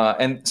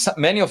 and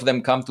many of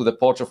them come to the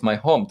porch of my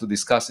home to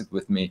discuss it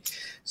with me.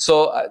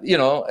 So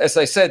as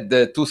I said,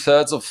 the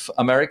 2/3 of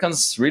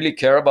Americans really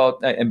care about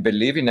and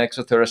believe in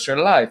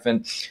extraterrestrial life,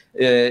 and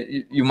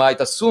you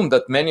might assume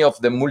that many of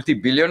the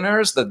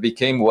multi-billionaires that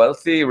became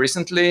wealthy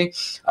recently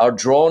are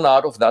drawn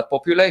out of that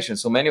population.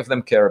 So many of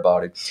them care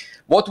about it.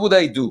 What would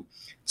I do?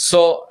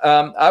 So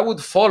I would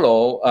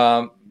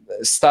follow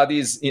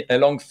studies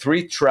along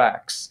 3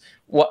 tracks,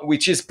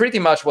 which is pretty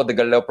much what the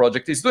Galileo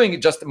project is doing,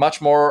 just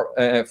much more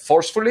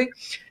forcefully.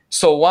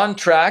 So one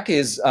track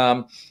is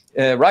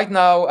right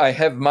now I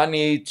have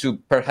money to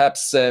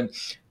perhaps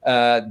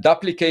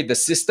duplicate the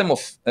system of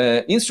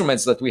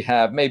instruments that we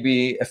have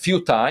maybe a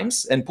few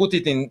times and put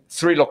it in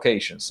 3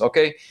 locations,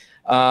 okay?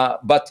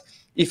 But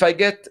if I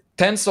get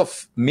tens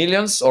of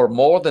millions or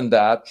more than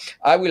that,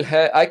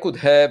 I could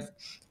have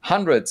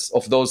hundreds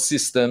of those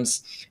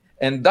systems,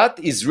 and that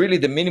is really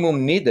the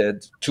minimum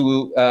needed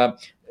to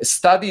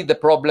study the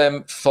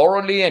problem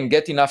thoroughly and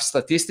get enough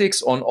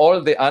statistics on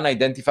all the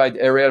unidentified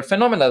aerial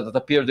phenomena that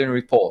appeared in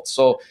reports.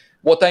 So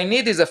what I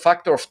need is a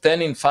factor of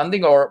 10 in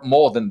funding or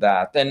more than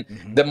that. And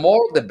the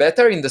more, the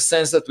better, in the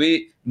sense that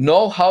we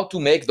know how to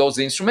make those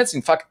instruments.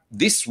 In fact,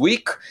 this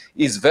week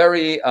is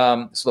very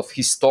sort of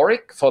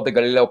historic for the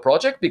Galileo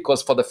project,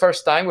 because for the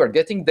first time, we're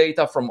getting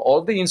data from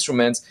all the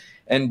instruments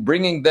and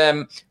bringing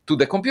them to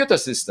the computer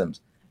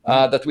systems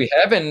that we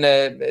have,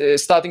 and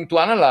starting to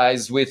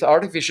analyze with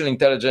artificial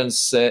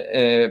intelligence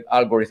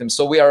algorithms.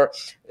 So we are,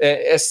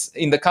 as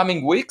in the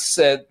coming weeks,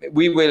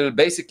 we will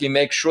basically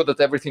make sure that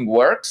everything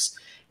works.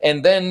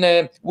 And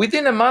then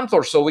within a month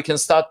or so, we can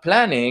start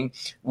planning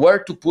where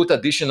to put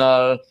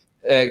additional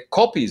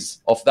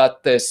copies of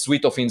that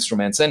suite of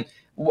instruments. And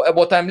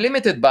what I'm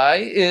limited by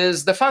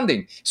is the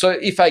funding. So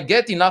if I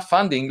get enough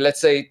funding,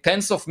 let's say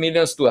tens of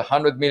millions to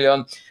 100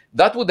 million,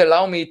 that would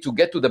allow me to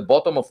get to the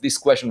bottom of this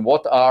question: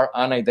 what are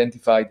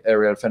unidentified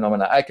aerial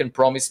phenomena? I can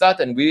promise that,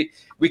 and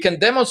we can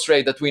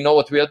demonstrate that we know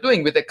what we are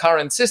doing with the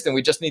current system.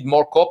 We just need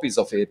more copies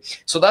of it.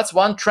 So that's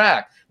one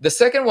track. The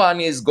second one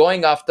is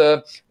going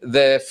after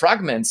the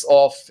fragments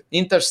of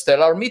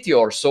interstellar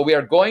meteors. So we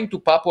are going to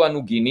Papua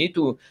New Guinea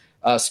to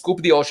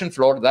scoop the ocean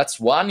floor. That's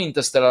one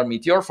interstellar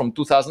meteor from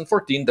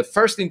 2014, the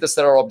first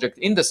interstellar object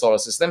in the solar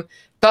system,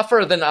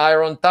 tougher than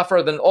iron,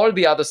 tougher than all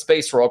the other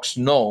space rocks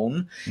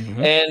known.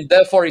 And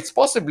therefore, it's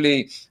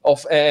possibly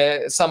of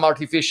some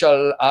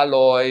artificial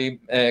alloy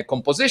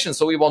composition.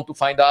 So we want to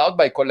find out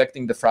by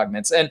collecting the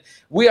fragments. And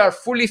we are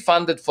fully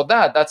funded for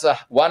that. That's a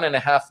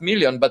 $1.5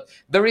 million. But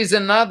there is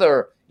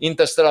another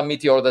interstellar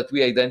meteor that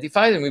we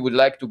identified, and we would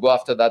like to go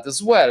after that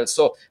as well.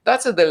 So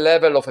that's at the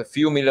level of a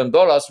few $1 million.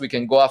 We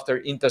can go after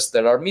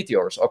interstellar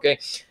meteors. Okay,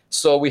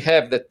 so we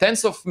have the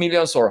tens of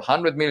millions or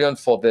 100 million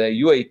for the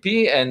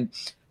UAP, and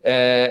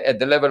at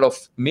the level of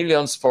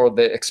millions for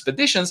the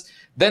expeditions.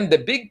 Then the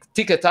big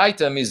ticket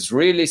item is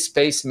really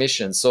space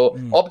missions. So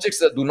objects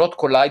that do not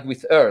collide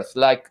with Earth,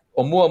 like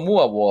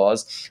Oumuamua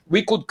was,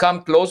 we could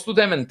come close to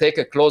them and take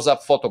a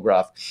close-up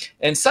photograph.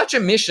 And such a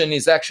mission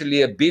is actually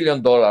 $1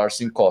 billion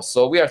in cost.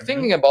 So we are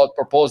thinking about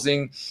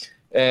proposing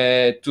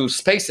to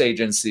space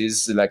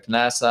agencies like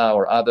NASA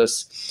or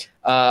others.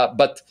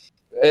 But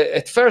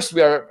at first,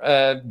 we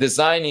are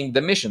designing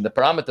the mission, the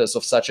parameters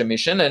of such a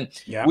mission, and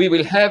we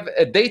will have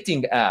a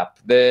dating app,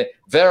 the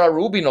Vera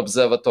Rubin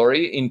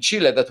Observatory in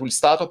Chile, that will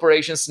start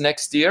operations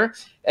next year.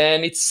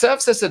 And it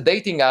serves as a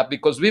dating app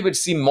because we will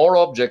see more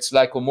objects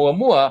like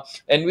Oumuamua,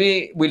 and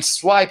we will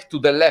swipe to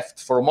the left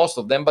for most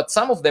of them, but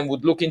some of them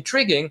would look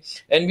intriguing,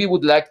 and we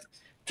would like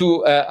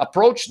to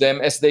approach them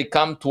as they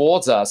come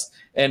towards us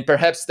and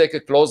perhaps take a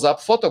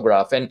close-up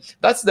photograph. And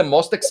that's the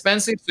most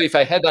expensive. So if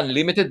I had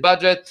unlimited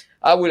budget,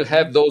 I will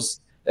have those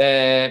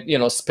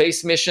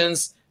space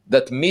missions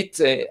that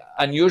meet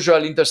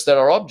unusual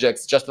interstellar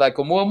objects, just like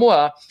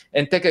Oumuamua,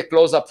 and take a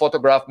close-up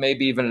photograph,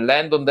 maybe even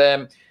land on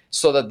them,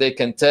 so that they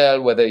can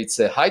tell whether it's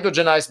a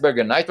hydrogen iceberg,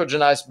 a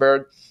nitrogen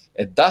iceberg,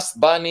 a dust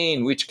bunny,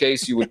 in which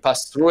case you will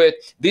pass through it.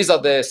 These are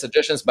the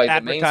suggestions by the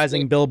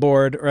advertising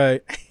billboard,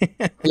 right?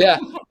 Yeah,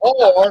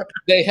 or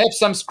they have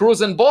some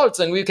screws and bolts,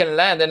 and we can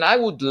land. And I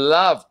would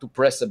love to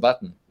press a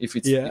button if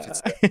it's there.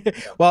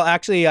 Well,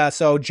 actually,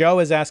 so Joe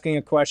is asking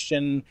a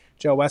question.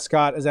 Joe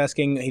Westcott is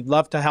asking. He'd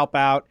love to help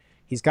out.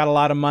 He's got a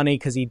lot of money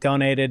because he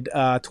donated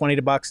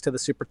 $20 to the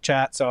super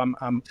chat. So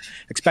I'm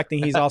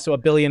expecting he's also a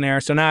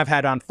billionaire. So now I've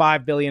had on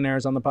 5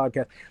 billionaires on the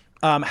podcast.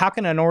 How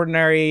can an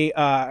ordinary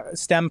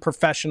STEM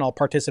professional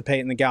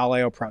participate in the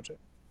Galileo project?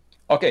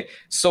 Okay,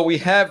 so we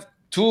have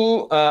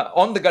two,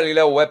 on the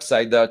Galileo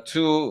website, there are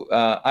two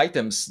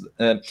items.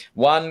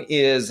 One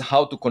is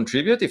how to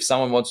contribute, if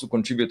someone wants to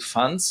contribute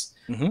funds,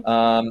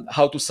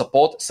 how to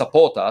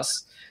support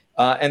us.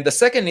 And the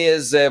second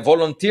is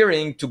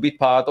volunteering to be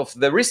part of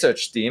the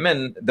research team.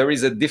 And there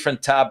is a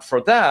different tab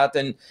for that.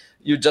 And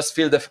you just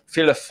fill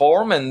a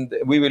form, and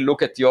we will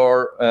look at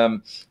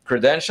your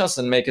credentials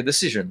and make a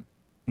decision.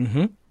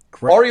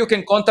 Or you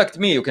can contact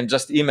me. You can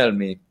just email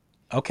me.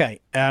 Okay.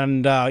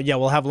 And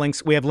we'll have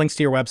links. We have links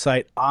to your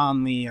website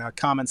on the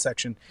comment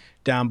section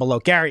down below.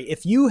 Garry,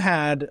 if you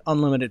had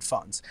unlimited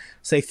funds,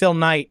 say Phil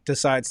Knight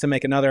decides to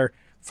make another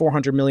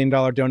 $400 million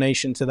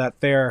donation to that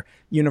fair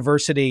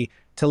university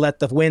to let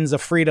the winds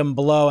of freedom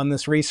blow on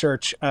this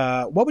research,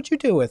 what would you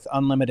do with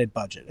unlimited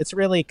budget? It's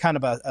really kind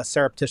of a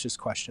surreptitious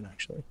question,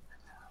 actually.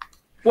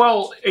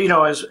 Well,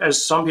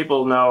 as some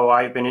people know,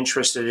 I've been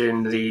interested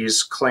in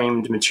these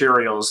claimed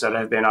materials that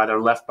have been either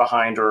left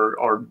behind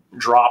or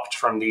dropped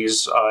from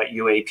these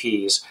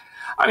UAPs.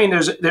 I mean,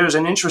 there's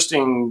an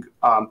interesting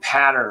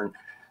pattern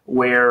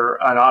where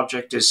an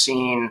object is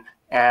seen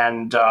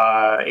and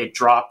it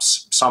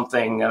drops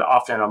something,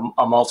 often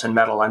a molten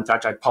metal. In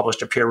fact, I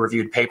published a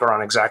peer-reviewed paper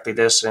on exactly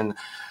this on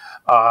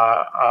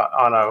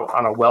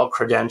a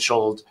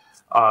well-credentialed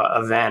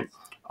event.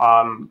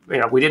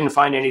 We didn't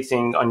find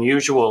anything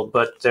unusual,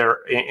 but there,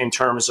 in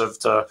terms of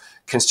the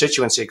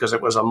constituency, because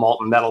it was a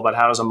molten metal. But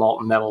how does a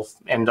molten metal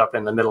end up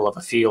in the middle of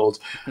a field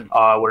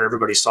where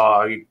everybody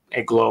saw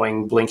a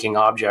glowing, blinking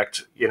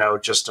object,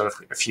 just a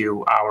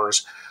few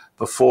hours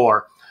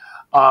before?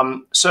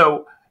 In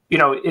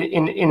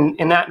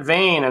that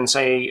vein, and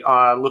say,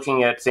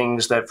 looking at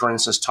things that, for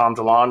instance, Tom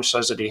DeLonge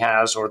says that he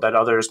has, or that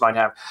others might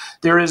have,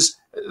 there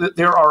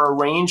are a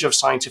range of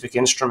scientific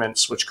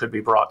instruments which could be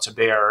brought to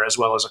bear, as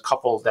well as a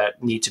couple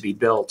that need to be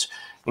built,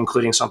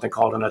 including something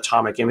called an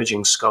atomic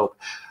imaging scope.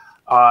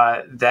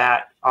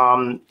 If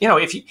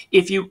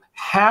you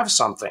have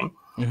something,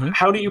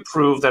 how do you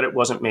prove that it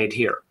wasn't made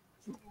here?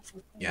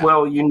 Yeah.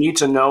 Well, you need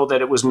to know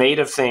that it was made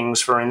of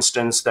things, for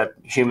instance, that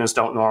humans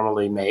don't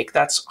normally make.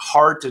 That's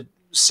hard to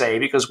say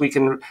because we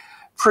can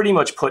pretty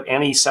much put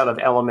any set of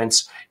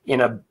elements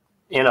in a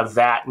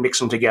vat, mix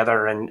them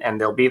together,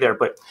 and they'll be there.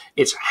 But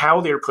it's how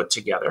they're put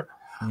together.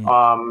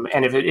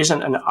 And if it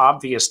isn't an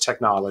obvious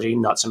technology,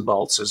 nuts and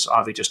bolts, as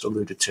Avi just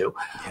alluded to,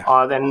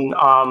 then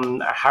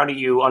how do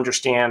you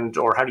understand,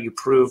 or how do you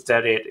prove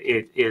that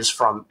it is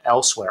from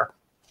elsewhere?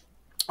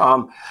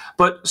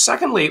 But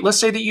secondly, let's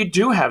say that you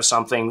do have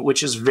something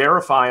which is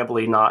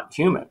verifiably not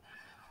human,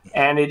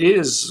 and it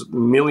is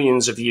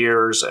millions of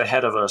years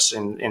ahead of us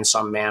in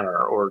some manner,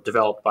 or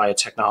developed by a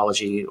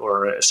technology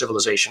or a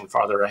civilization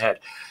farther ahead.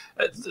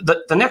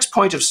 The next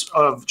point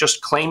of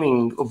just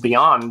claiming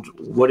beyond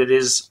what it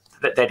is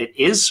that it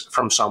is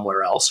from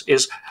somewhere else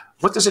is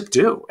what does it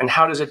do and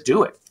how does it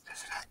do it?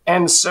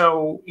 And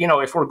so,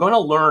 if we're going to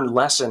learn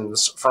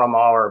lessons from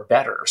our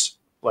betters,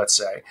 let's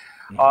say,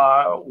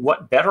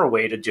 what better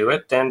way to do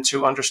it than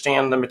to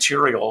understand the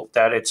material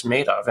that it's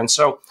made of? And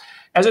so,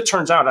 as it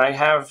turns out, I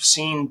have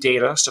seen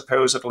data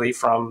supposedly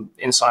from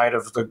inside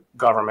of the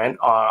government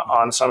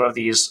on some of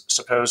these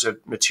supposed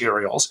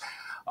materials.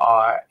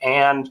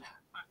 And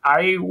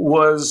I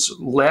was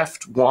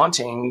left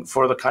wanting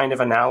for the kind of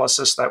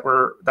analysis that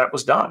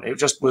was done. It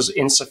just was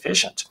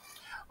insufficient.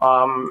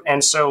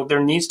 And so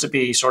there needs to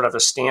be sort of a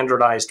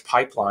standardized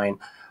pipeline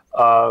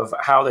of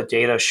how the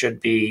data should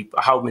be,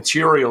 how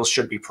materials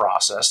should be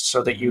processed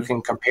so that you can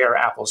compare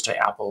apples to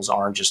apples,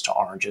 oranges to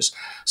oranges.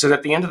 So that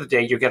at the end of the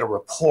day, you get a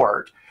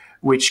report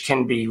which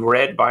can be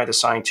read by the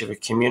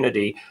scientific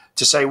community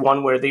to say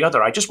one way or the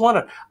other. I just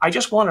want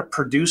to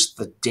produce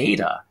the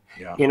data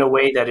in a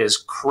way that is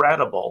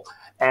credible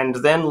and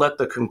then let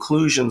the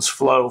conclusions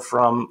flow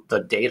from the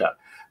data.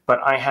 But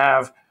I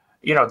have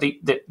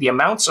the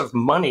amounts of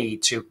money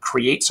to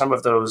create some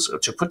of those,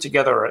 to put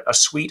together a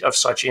suite of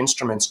such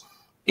instruments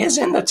is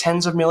in the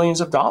tens of millions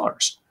of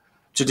dollars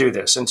to do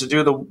this and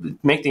to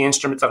make the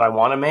instrument that I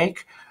want to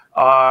make.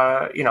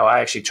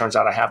 Actually turns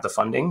out I have the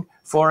funding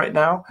for it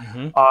now.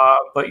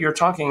 But you're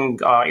talking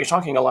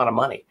a lot of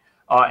money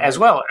as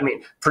well. I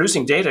mean,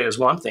 producing data is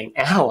one thing,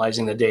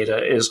 analyzing the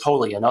data is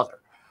wholly another.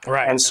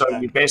 Right. And so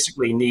you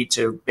basically need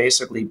to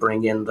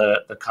bring in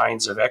the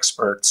kinds of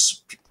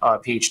experts,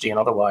 PhD and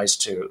otherwise,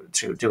 to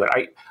do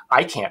it.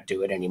 I can't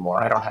do it anymore.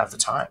 I don't have the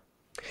time.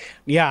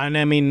 Yeah, and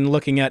I mean,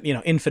 looking at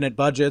infinite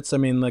budgets, I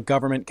mean, the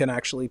government can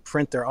actually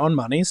print their own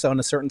money, so in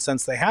a certain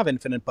sense, they have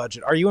infinite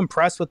budget. Are you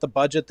impressed with the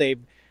budget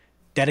they've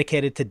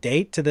dedicated to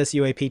date to this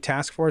UAP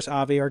task force,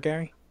 Avi or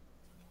Garry?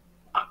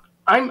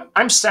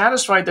 I'm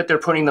satisfied that they're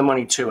putting the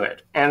money to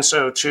it, and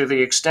so to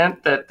the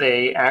extent that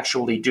they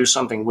actually do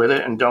something with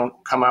it and don't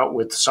come out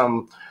with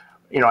some,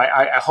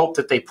 I hope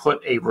that they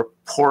put a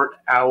report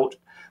out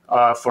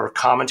for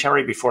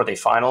commentary before they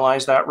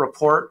finalize that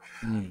report.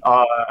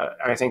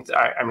 I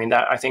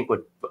think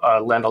would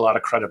lend a lot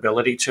of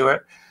credibility to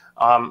it.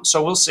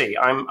 So we'll see.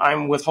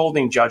 I'm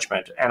withholding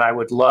judgment, and I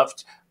would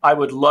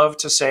love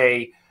to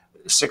say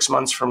 6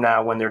 months from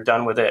now, when they're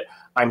done with it,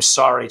 I'm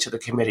sorry to the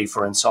committee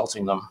for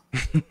insulting them.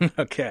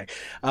 Okay.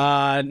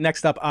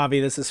 Next up, Avi,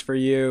 this is for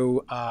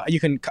you. You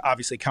can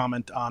obviously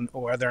comment on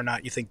whether or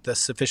not you think the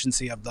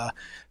sufficiency of the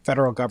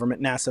federal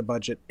government NASA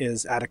budget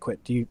is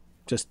adequate. Do you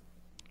just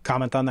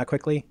comment on that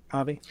quickly,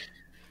 Avi?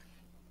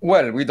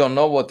 Well, we don't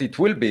know what it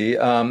will be.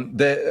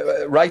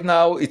 Right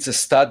now, it's a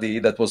study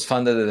that was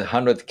funded at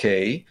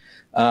 $100K.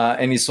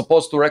 And is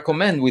supposed to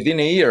recommend within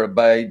a year,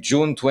 by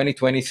June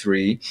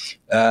 2023,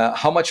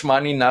 how much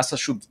money NASA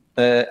should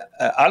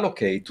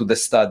allocate to the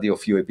study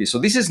of UAP. So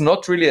this is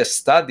not really a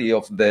study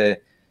of the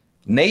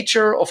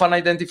nature of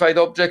unidentified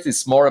object.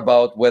 It's more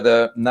about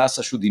whether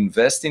NASA should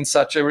invest in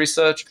such a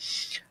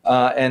research.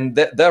 And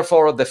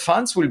therefore, the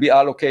funds will be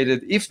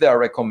allocated, if they are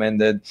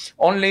recommended,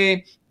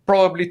 only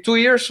probably 2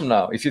 years from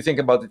now, if you think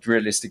about it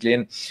realistically.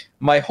 And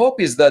my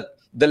hope is that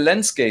the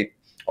landscape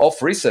of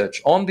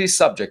research on this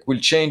subject will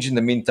change in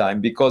the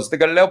meantime, because the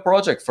Galileo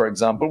project, for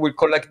example, will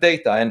collect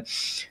data. And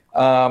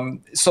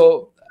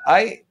so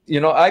I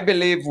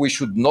believe we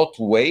should not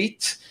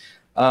wait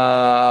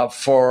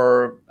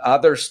for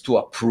others to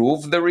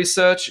approve the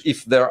research.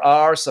 If there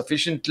are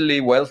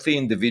sufficiently wealthy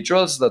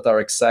individuals that are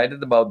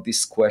excited about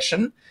this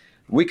question,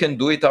 we can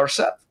do it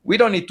ourselves. We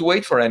don't need to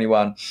wait for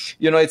anyone.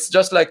 It's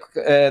just like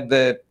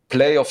the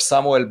play of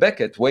Samuel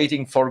Beckett,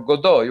 Waiting for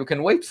Godot. You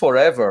can wait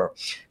forever,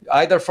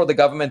 either for the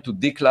government to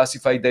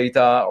declassify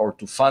data or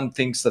to fund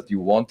things that you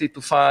wanted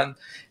to fund,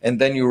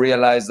 and then you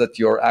realize that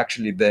you're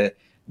actually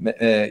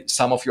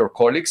some of your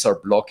colleagues are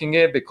blocking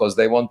it because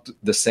they want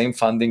the same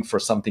funding for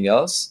something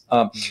else.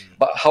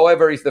 But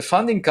however, if the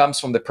funding comes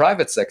from the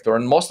private sector,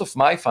 and most of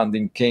my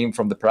funding came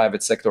from the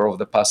private sector over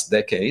the past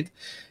decade,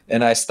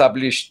 and I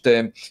established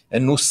a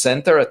new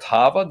center at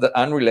Harvard that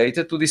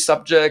unrelated to this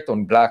subject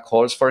on black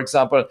holes, for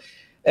example.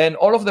 And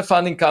all of the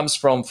funding comes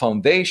from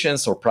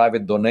foundations or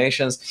private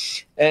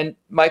donations. And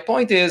my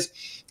point is,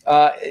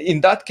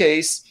 in that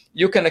case,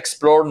 you can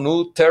explore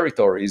new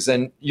territories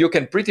and you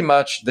can pretty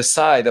much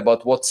decide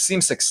about what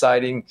seems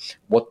exciting,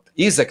 what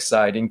is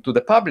exciting to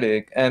the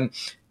public. And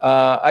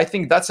I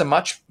think that's a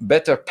much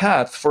better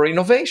path for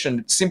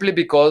innovation, simply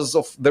because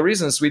of the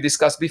reasons we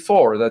discussed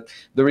before, that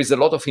there is a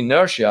lot of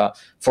inertia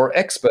for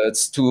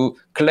experts to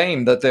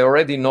claim that they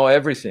already know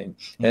everything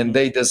and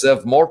they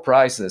deserve more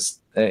prizes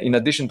in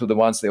addition to the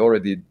ones they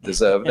already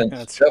deserve. And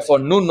therefore,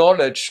 new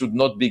knowledge should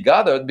not be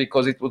gathered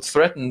because it would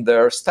threaten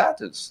their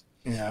status.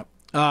 Yeah.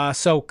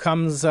 So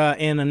comes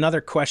in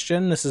another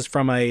question. This is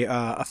from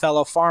a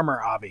fellow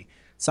farmer, Avi,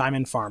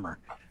 Simon Farmer,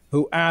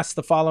 who asked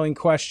the following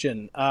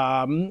question.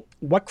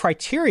 What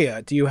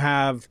criteria do you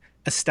have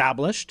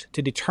established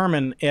to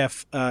determine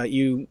if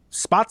you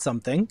spot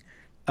something,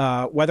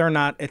 whether or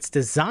not its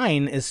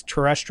design is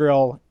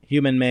terrestrial,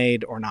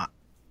 human-made, or not?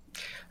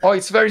 Oh,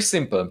 it's very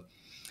simple.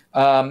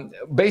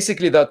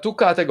 Basically, there are two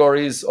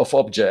categories of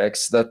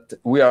objects that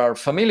we are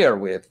familiar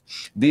with.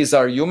 These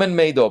are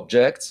human-made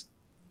objects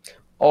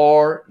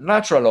or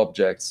natural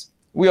objects.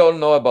 We all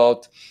know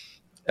about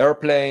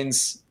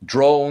airplanes,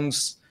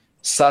 drones,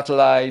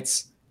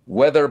 satellites,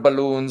 weather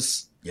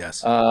balloons,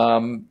 Yes.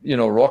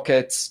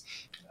 Rockets.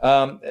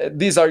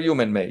 These are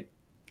human-made.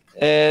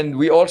 And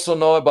we also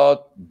know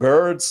about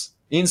birds,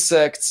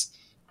 insects,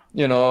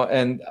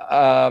 and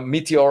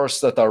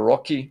meteors that are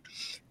rocky.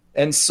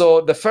 And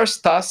so the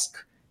first task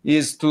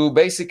is to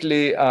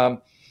basically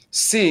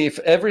see if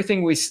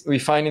everything we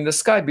find in the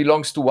sky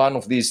belongs to one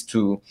of these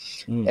two.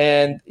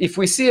 And if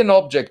we see an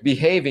object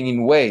behaving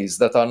in ways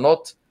that are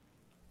not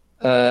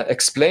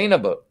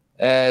explainable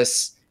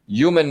as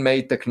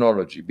human-made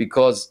technology,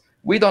 because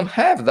we don't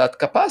have that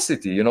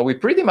capacity. We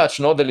pretty much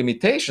know the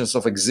limitations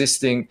of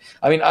existing,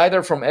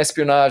 either from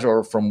espionage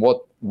or from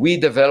what we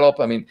develop.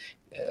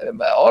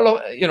 All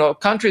of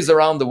countries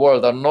around the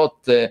world are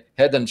not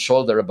head and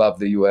shoulder above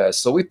the US,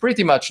 so we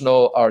pretty much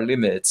know our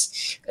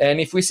limits.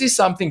 And if we see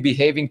something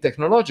behaving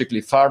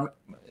technologically far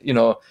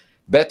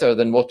better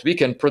than what we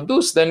can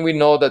produce, then we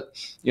know that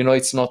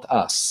it's not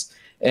us.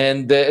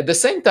 And at the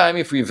same time,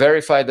 if we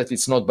verify that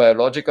it's not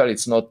biological,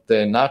 it's not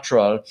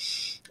natural,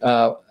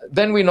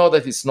 then we know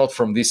that it's not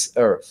from this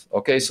earth.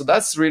 Okay, so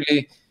that's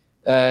really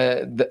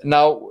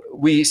now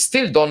we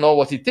still don't know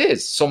what it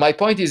is. So my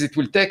point is, it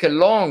will take a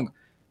long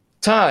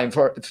time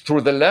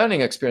through the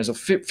learning experience of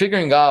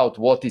figuring out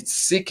what it's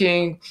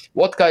seeking,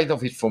 what kind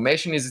of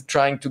information is it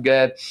trying to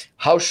get,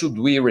 how should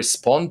we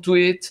respond to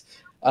it.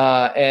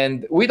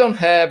 And we don't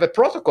have a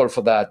protocol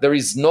for that. There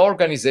is no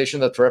organization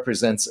that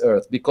represents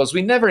Earth, because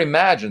we never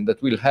imagined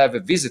that we'll have a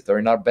visitor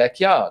in our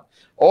backyard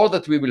or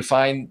that we will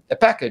find a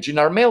package in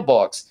our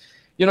mailbox.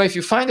 If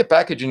you find a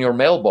package in your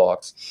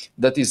mailbox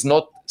that is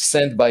not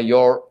sent by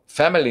your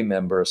family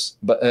members,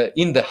 but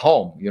in the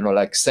home,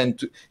 like sent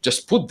to,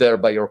 just put there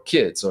by your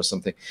kids or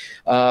something.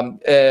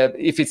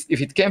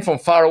 If it came from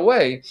far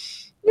away,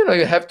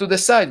 you have to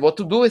decide what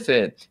to do with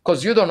it,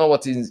 because you don't know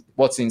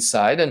what's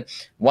inside. And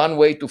one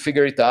way to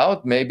figure it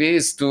out maybe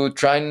is to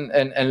try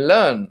and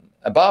learn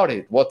about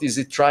it. What is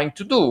it trying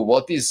to do?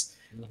 What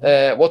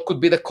could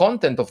be the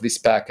content of this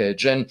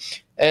package?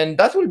 And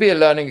that will be a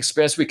learning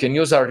experience. We can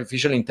use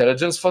artificial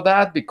intelligence for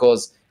that,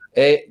 because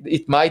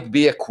it might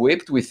be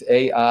equipped with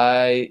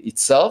AI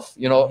itself.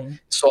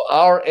 So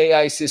our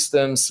AI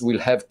systems will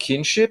have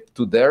kinship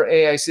to their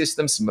AI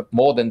systems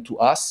more than to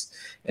us.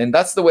 And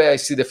that's the way I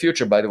see the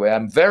future, by the way.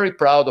 I'm very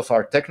proud of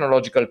our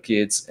technological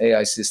kids,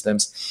 AI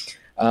systems.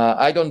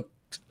 I don't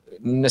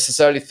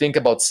necessarily think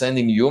about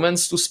sending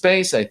humans to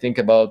space. I think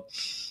about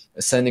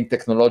sending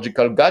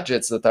technological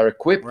gadgets that are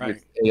equipped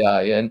with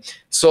AI. And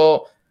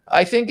so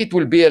I think it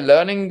will be a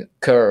learning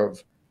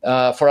curve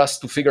for us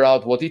to figure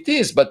out what it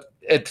is. But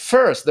at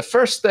first, the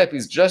first step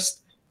is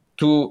just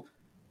to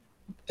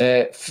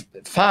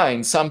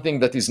find something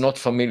that is not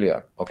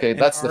familiar. Okay,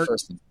 that's the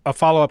first thing. A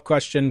follow-up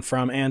question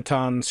from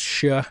Anton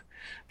Sh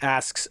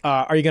asks,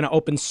 are you going to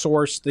open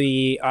source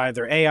the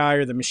either AI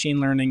or the machine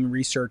learning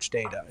research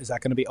data? Is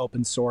that going to be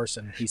open source?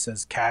 And he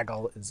says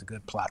Kaggle is a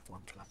good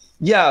platform for that.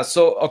 Yeah,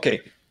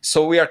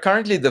 so we are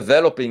currently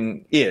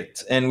developing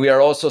it, and we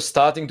are also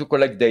starting to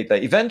collect data.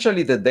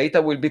 Eventually, the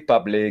data will be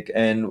public,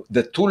 and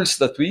the tools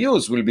that we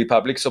use will be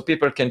public, so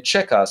people can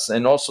check us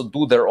and also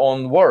do their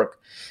own work.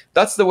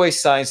 That's the way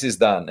science is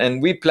done,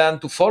 and we plan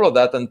to follow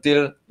that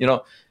until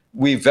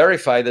we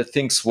verify that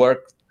things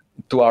work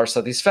to our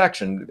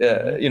satisfaction.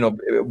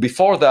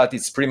 Before that,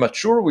 it's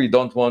premature. We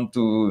don't want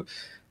to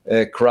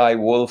cry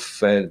wolf,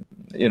 for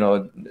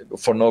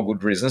no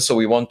good reason. So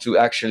we want to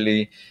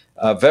actually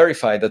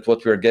verify that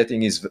what we are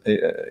getting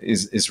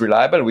is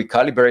reliable. We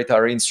calibrate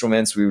our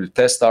instruments. We will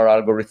test our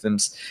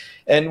algorithms,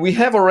 and we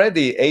have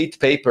already 8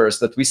 papers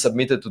that we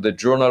submitted to the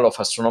Journal of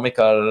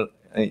Astronomical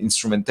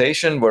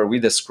Instrumentation, where we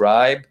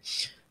describe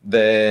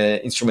the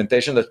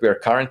instrumentation that we are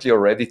currently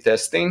already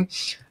testing.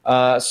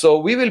 So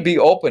we will be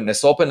open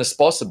as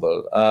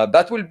possible.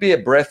 That will be a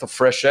breath of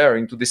fresh air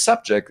into the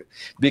subject,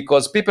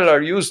 because people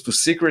are used to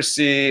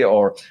secrecy,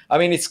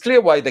 it's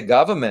clear why the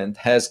government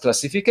has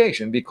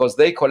classification, because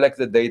they collect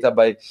the data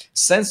by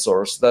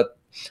sensors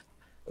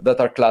that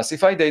are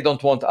classified. They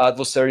don't want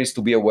adversaries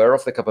to be aware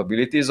of the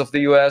capabilities of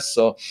the US.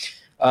 So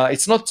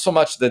it's not so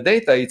much the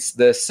data, it's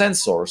the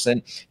sensors.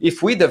 And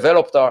if we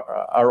developed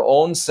our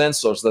own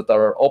sensors that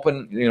are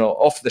open,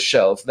 off the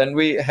shelf, then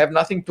we have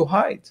nothing to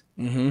hide.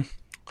 Mm-hmm.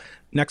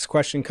 Next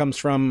question comes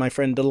from my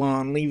friend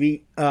Delon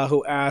Levy,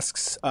 who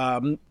asks,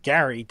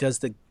 Garry,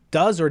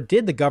 does or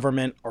did the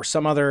government or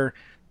some other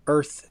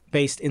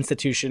Earth-based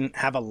institution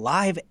have a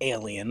live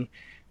alien?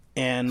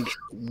 And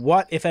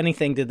what, if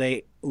anything, did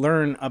they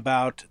learn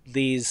about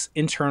these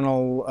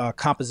internal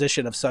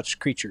composition of such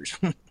creatures?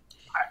 And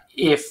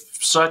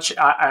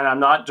I'm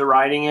not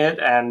deriding it,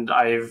 and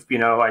I've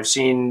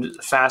seen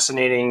a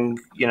fascinating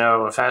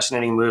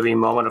movie,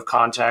 Moment of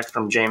Contact,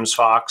 from James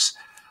Fox,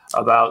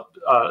 about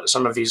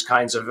some of these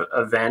kinds of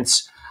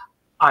events.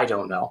 I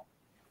don't know.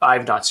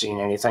 I've not seen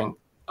anything.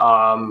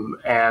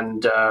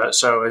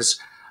 So as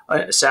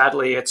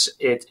Sadly,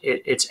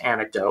 it's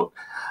anecdote.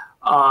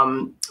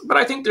 But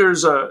I think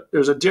there's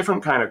a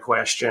different kind of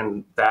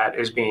question that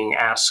is being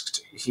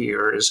asked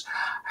here: is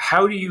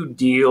how do you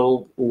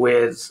deal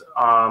with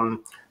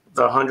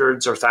the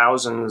hundreds or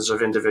thousands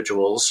of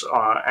individuals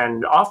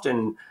and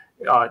often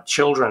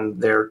children,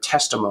 their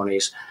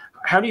testimonies?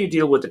 How do you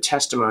deal with the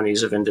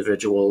testimonies of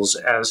individuals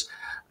as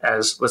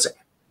let's say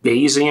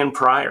Bayesian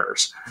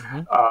priors?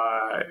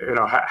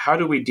 How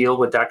do we deal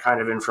with that kind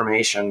of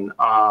information?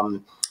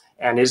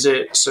 And is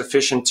it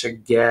sufficient to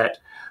get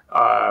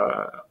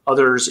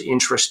others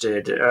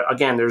interested?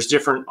 Again, there's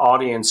different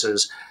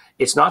audiences.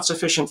 It's not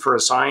sufficient for a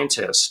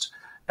scientist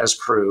as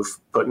proof,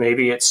 but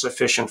maybe it's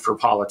sufficient for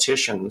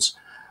politicians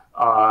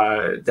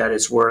that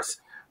it's worth,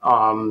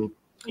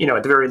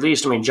 at the very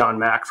least. I mean, John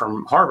Mack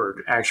from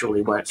Harvard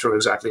actually went through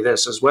exactly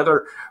this: is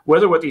whether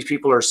what these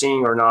people are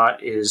seeing or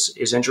not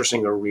is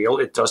interesting or real.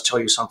 It does tell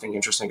you something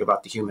interesting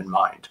about the human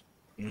mind.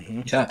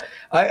 Mm-hmm. Yeah,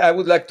 I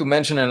would like to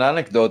mention an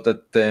anecdote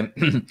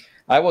that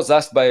I was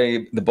asked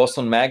by the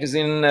Boston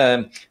Magazine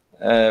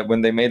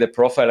when they made a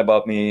profile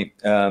about me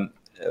a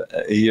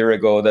year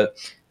ago that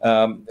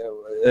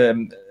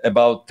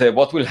about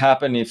what will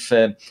happen if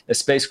a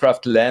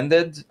spacecraft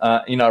landed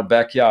in our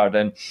backyard.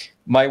 And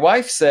my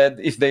wife said,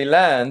 if they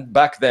land,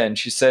 back then,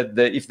 she said,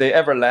 if they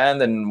ever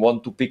land and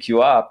want to pick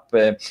you up,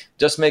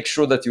 just make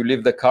sure that you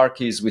leave the car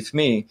keys with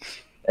me,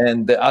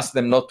 and ask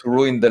them not to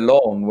ruin the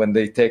lawn when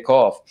they take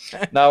off.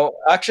 Now,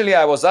 actually,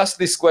 I was asked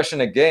this question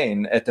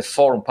again at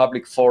a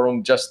public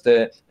forum, just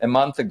a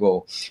month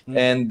ago.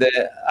 And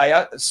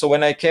so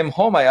when I came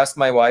home, I asked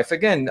my wife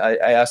again, I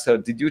asked her,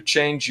 did you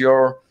change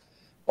your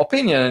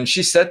opinion? And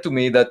she said to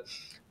me that,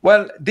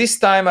 well, this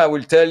time I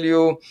will tell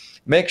you,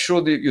 make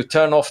sure that you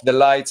turn off the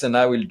lights and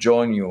I will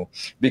join you,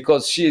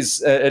 because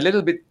she's a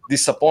little bit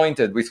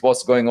disappointed with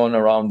what's going on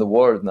around the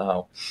world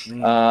now.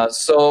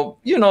 So,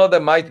 there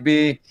might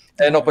be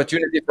an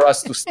opportunity for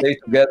us to stay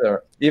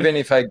together, even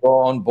if I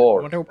go on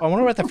board. I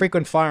wonder what the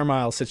frequent flyer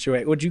mile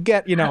situation. Would you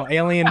get,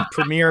 alien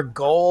premier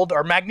gold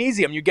or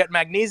magnesium? You get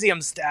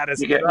magnesium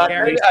status. I'll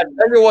tell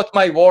you what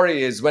my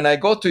worry is. When I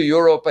go to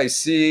Europe, I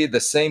see the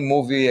same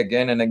movie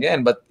again and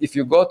again. But if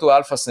you go to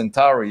Alpha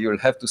Centauri, you'll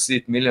have to see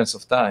it millions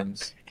of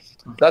times.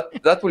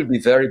 That will be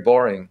very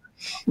boring.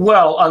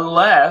 Well,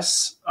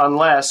 unless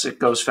it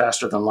goes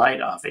faster than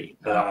light, Avi.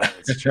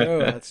 That's true.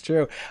 That's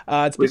true.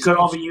 We could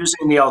all be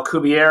using the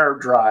Alcubierre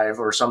drive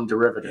or some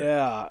derivative.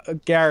 Yeah,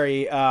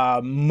 Garry,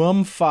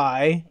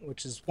 Mumfai,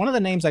 which is one of the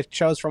names I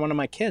chose for one of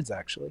my kids,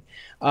 actually,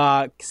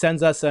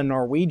 sends us a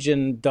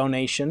Norwegian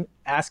donation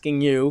asking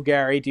you,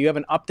 Garry, do you have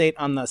an update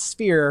on the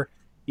sphere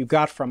you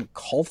got from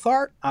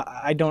Coulthard?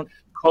 I don't.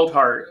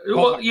 Coulthard.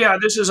 Well, yeah,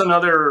 this is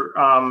another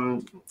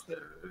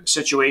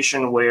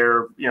situation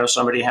where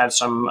somebody had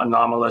some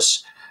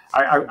anomalous.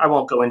 I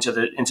won't go into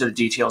the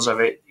details of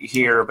it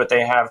here, but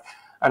they have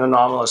an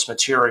anomalous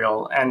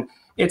material, and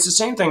it's the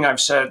same thing I've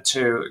said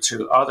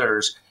to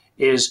others.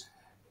 Is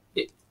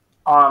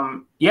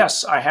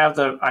yes, I have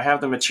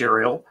the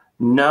material.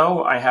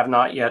 No, I have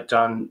not yet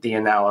done the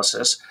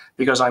analysis,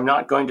 because I'm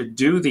not going to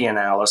do the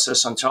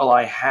analysis until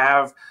I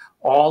have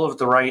all of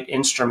the right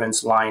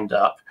instruments lined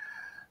up,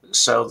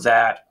 so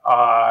that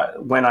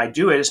when I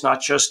do it, it's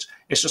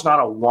just not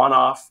a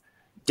one-off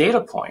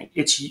data point.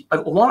 It's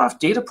a one-off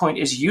data point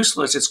is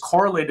useless. It's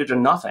correlated to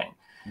nothing.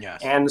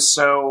 Yes. And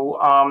so,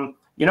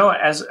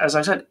 as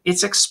I said,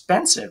 it's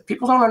expensive.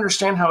 People don't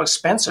understand how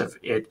expensive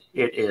it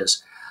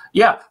is.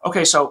 Yeah.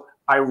 Okay. So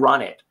I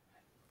run it.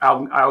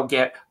 I'll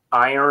get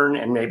iron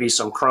and maybe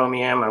some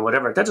chromium and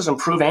whatever. That doesn't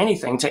prove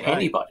anything to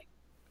anybody.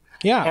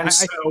 Yeah. And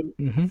it's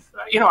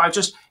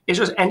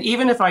just, and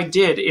even if I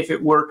did, if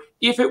it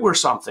were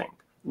something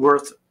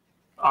worth,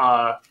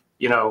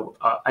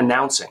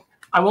 announcing,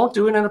 I won't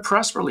do it in a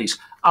press release.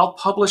 I'll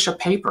publish a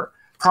paper,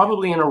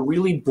 probably in a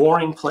really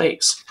boring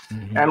place,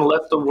 and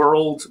let the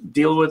world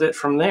deal with it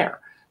from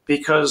there.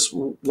 Because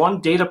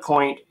one data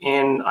point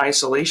in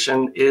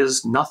isolation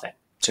is nothing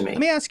to me. Let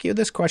me ask you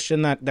this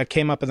question that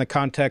came up in the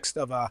context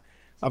of a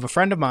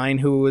friend of mine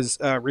who was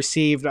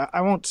received.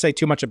 I won't say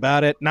too much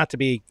about it, not to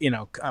be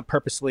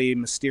purposely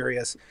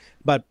mysterious,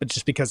 but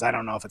just because I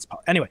don't know if it's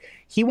anyway.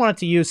 He wanted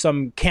to use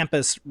some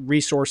campus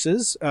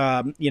resources,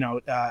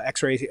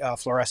 X-ray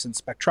fluorescence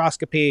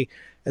spectroscopy,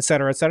 et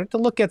cetera, to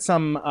look at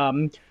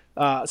some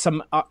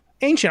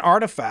ancient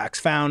artifacts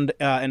found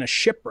in a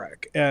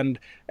shipwreck, and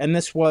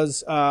this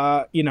was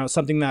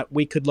something that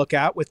we could look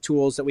at with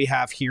tools that we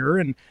have here,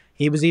 and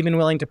he was even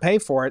willing to pay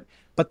for it.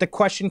 But the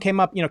question came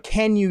up,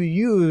 can you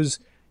use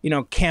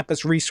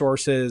campus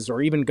resources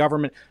or even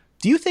government?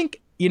 Do you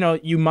think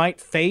you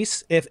might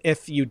face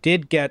if you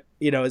did get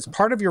as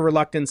part of your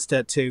reluctance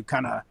to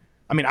kind of,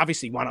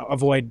 obviously you want to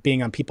avoid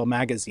being on People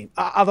Magazine.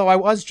 Although I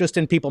was just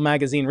in People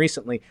Magazine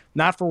recently,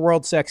 not for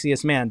World's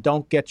Sexiest Man.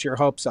 Don't get your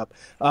hopes up.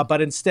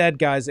 But instead,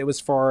 guys, it was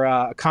for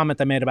a comment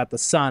I made about the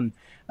sun.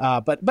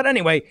 But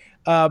anyway,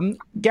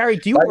 Garry,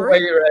 do you worry? By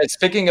the way,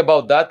 speaking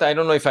about that, I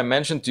don't know if I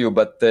mentioned to you,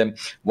 but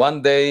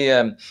one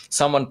day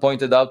someone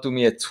pointed out to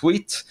me a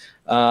tweet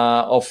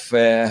of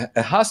a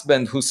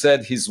husband who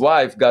said his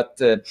wife got.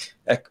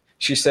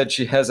 She said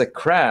she has a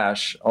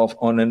crush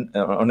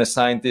on a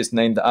scientist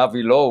named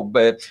Avi Loeb,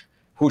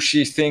 who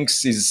she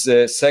thinks is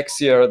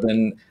sexier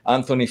than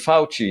Anthony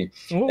Fauci.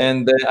 Ooh.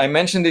 And I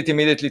mentioned it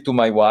immediately to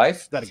my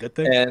wife. Is that a good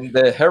thing? And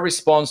her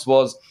response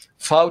was,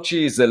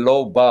 Fauci is a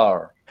low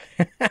bar.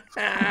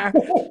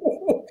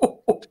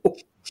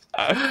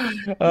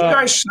 You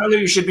guys sound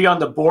like you should be on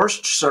the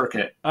Borscht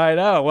circuit. I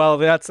know. Well,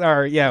 that's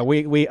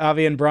we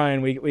Avi and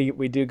Brian,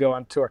 we do go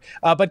on tour.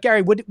 But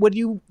Garry, would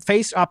you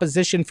face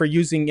opposition for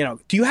using,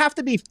 do you have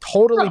to be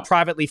totally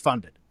privately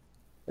funded?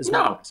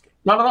 No,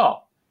 not at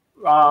all.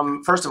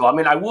 First of all, I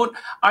mean, I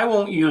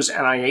won't use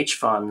NIH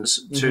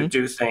funds to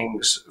do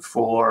things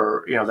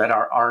for, that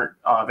aren't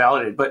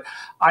validated, but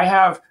I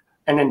have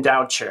an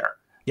endowed chair.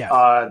 Yes.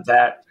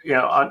 That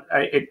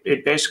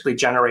it basically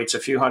generates a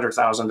few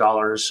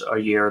 $100,000 a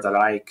year that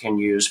I can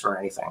use for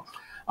anything.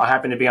 I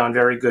happen to be on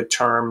very good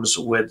terms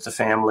with the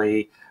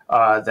family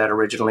that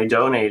originally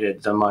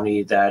donated the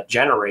money that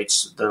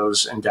generates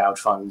those endowed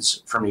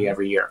funds for me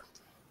every year.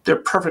 They're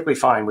perfectly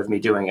fine with me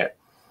doing it,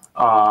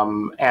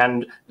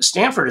 and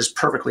Stanford is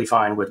perfectly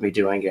fine with me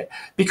doing it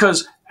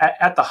because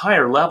at the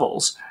higher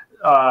levels,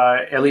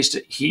 at least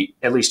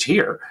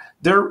here.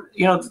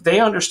 They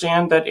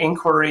understand that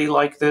inquiry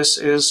like this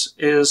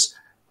is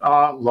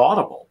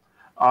laudable,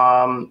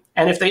 and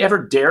if they ever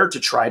dared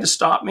to try to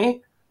stop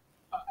me,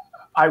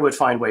 I would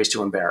find ways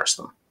to embarrass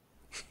them.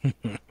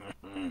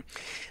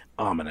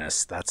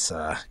 Ominous. That's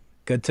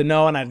good to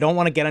know, and I don't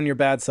want to get on your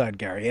bad side,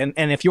 Garry. And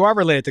if you are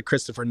related to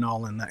Christopher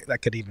Nolan,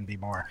 that could even be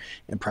more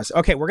impressive.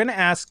 Okay, we're going to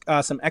ask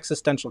some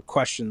existential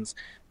questions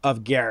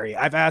of Garry.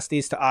 I've asked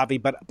these to Avi,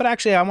 but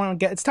actually,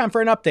 it's time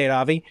for an update,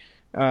 Avi.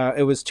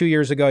 It was 2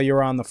 years ago you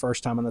were on the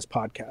first time on this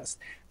podcast.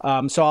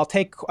 So I'll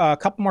take a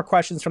couple more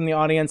questions from the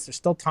audience. There's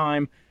still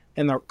time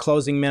in the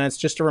closing minutes.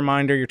 Just a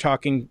reminder, you're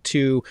talking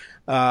to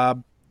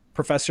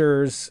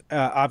Professors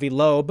Avi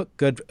Loeb,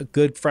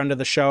 good friend of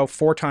the show,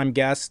 4-time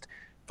guest,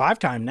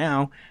 5-time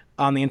now,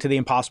 on the Into the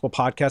Impossible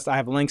podcast. I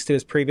have links to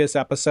his previous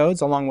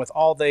episodes, along with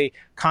all the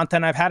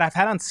content I've had. I've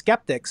had on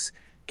skeptics.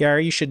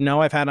 Garry, you should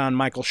know I've had on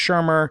Michael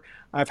Shermer.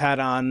 I've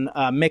had on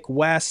Mick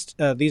West.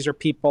 These are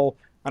people...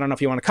 I don't know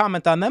if you want to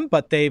comment on them,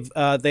 but they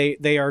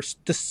are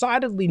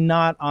decidedly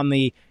not on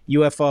the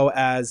UFO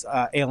as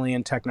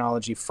alien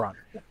technology front.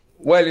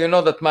 Well, you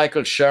know that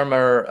Michael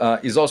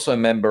Shermer is also a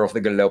member of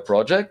the Galileo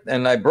Project,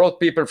 and I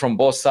brought people from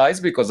both sides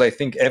because I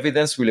think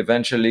evidence will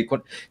eventually...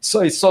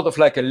 So it's sort of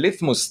like a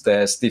litmus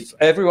test. If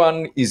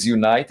everyone is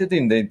united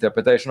in the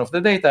interpretation of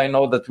the data, I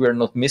know that we're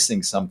not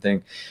missing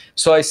something.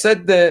 So I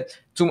said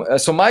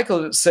so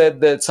Michael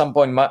said at some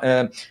point,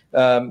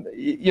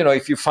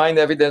 if you find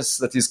evidence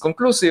that is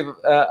conclusive,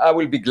 I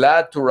will be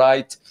glad to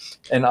write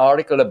an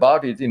article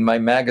about it in my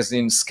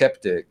magazine,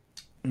 Skeptic.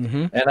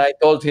 Mm-hmm. And I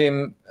told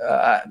him,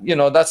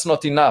 that's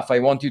not enough. I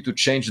want you to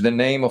change the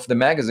name of the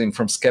magazine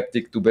from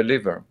Skeptic to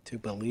Believer. To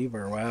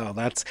Believer. Wow.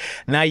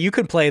 Now you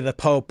can play the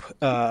Pope,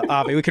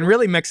 Avi. We can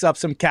really mix up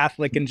some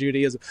Catholic and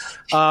Judaism.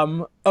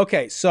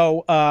 Okay.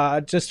 So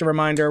just a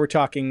reminder, we're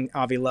talking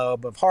Avi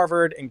Loeb of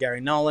Harvard and Garry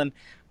Nolan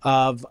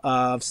of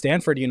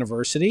Stanford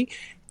University.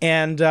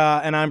 And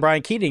I'm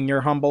Brian Keating,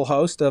 your humble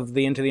host of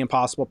the Into the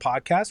Impossible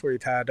podcast, where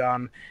we've had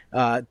on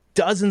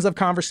dozens of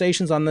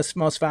conversations on this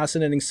most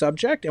fascinating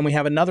subject. And we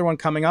have another one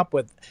coming up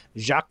with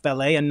Jacques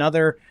Vallée,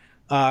 another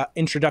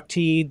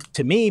introductee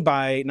to me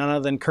by none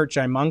other than Kurt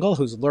Jaimungal,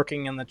 who's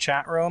lurking in the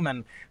chat room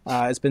and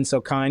has been so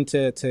kind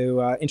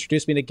to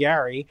introduce me to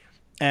Garry.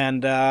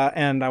 And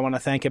I want to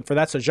thank him for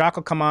that. So Jacques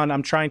will come on.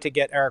 I'm trying to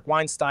get Eric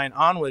Weinstein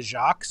on with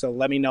Jacques. So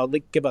let me know.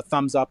 Give a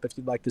thumbs up if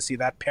you'd like to see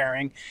that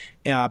pairing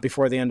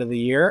before the end of the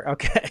year.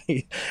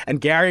 Okay.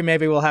 And Garry,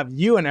 maybe we'll have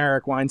you and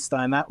Eric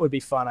Weinstein. That would be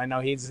fun. I know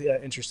he's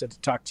interested to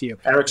talk to you.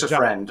 Eric's a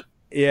friend.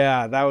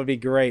 Yeah, that would be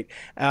great.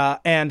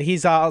 And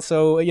he's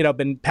also,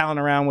 been palling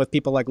around with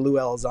people like Lou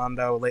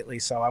Elizondo lately.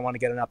 So I want to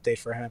get an update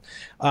for him.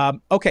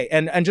 Okay.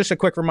 And just a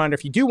quick reminder,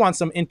 if you do want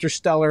some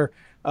interstellar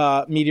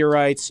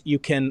meteorites, you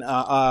can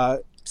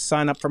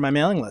sign up for my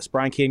mailing list,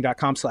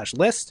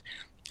 briankeating.com/list,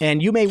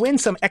 and you may win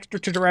some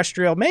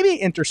extraterrestrial, maybe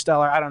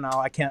interstellar. I don't know.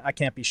 I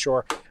can't be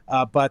sure.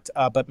 But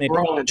maybe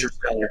we're all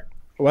interstellar.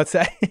 What's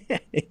that?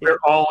 We're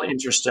all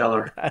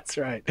interstellar. That's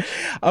right.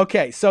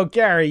 Okay, so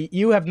Garry,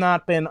 you have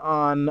not been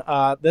on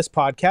this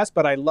podcast,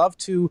 but I love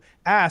to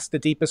ask the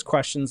deepest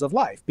questions of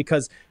life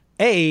because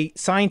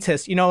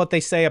scientists, you know what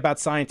they say about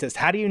scientists.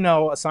 How do you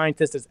know a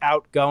scientist is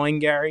outgoing,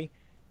 Garry?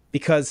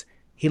 Because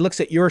he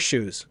looks at your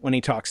shoes when he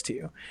talks to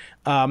you.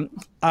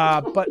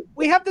 But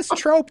we have this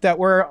trope that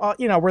we're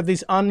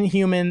these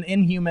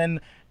inhuman,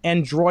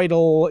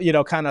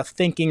 androidal, kind of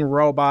thinking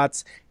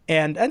robots.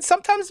 And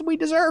sometimes we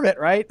deserve it,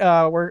 right?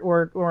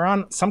 We're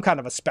on some kind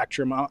of a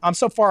spectrum. I'm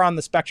so far on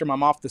the spectrum,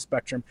 I'm off the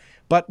spectrum.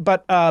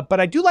 But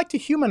I do like to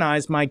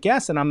humanize my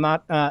guests, and I'm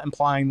not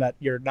implying that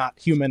you're not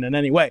human in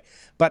any way.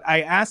 But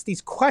I ask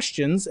these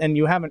questions, and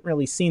you haven't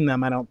really seen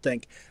them, I don't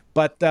think.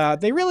 But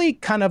they really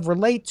kind of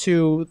relate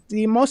to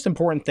the most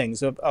important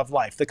things of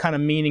life, the kind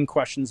of meaning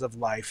questions of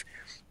life.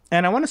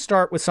 And I want to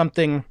start with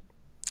something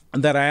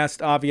that I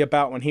asked Avi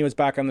about when he was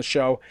back on the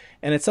show.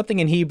 And it's something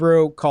in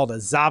Hebrew called a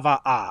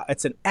zava'ah.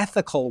 It's an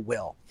ethical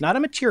will, not a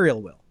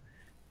material will.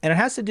 And it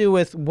has to do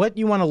with what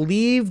you want to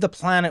leave the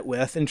planet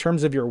with in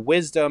terms of your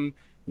wisdom,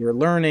 your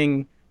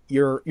learning,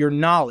 your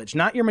knowledge,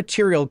 not your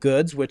material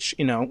goods, which,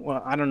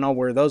 well, I don't know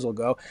where those will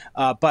go.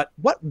 But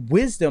what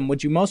wisdom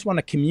would you most want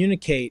to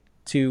communicate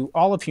to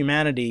all of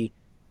humanity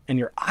and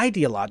your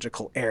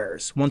ideological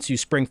heirs once you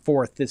spring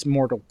forth this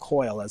mortal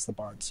coil, as the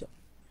bard said?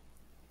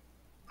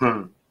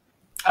 Well,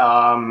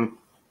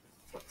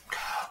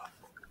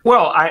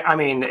 I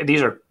mean,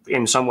 these are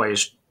in some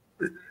ways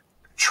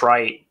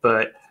trite,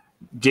 but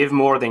give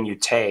more than you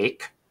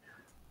take,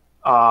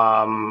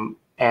 and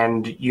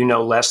you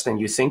know less than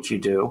you think you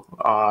do,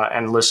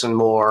 and listen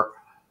more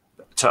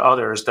to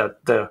others.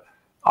 That the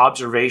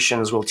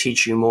observations will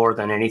teach you more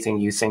than anything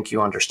you think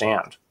you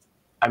understand.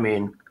 I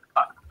mean,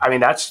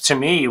 that's to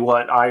me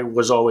what I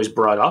was always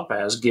brought up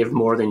as: give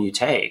more than you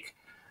take.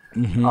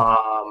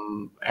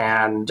 Mm-hmm.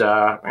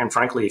 And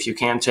frankly, if you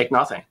can, take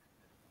nothing.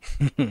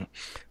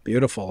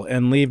 Beautiful.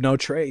 And leave no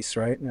trace,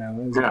 right?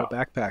 No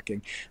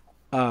backpacking.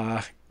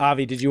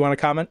 Avi, did you want to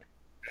comment?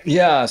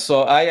 Yeah,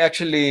 so I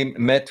actually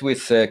met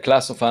with a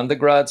class of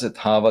undergrads at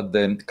Harvard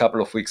a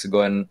couple of weeks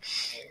ago, and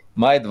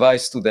my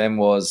advice to them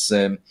was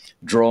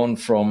drawn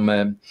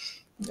from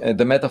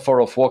the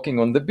metaphor of walking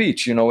on the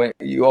beach.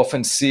 You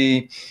often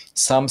see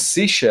some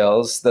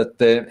seashells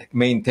that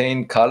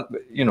maintain,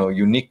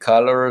 unique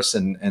colors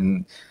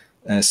and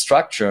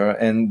structure,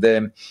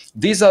 and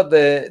these are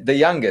the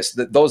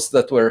youngest, those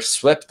that were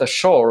swept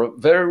ashore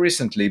very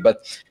recently,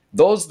 but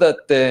those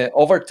that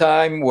over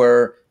time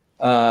were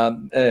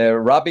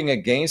rubbing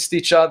against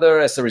each other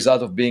as a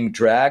result of being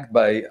dragged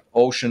by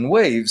ocean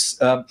waves,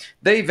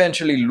 they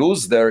eventually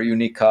lose their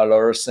unique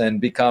colors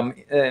and become,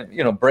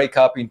 break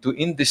up into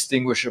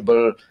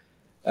indistinguishable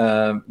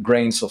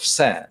grains of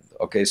sand.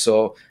 Okay,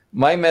 so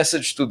my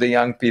message to the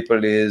young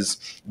people is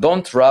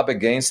don't rub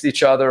against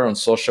each other on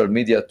social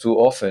media too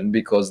often,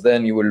 because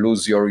then you will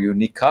lose your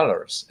unique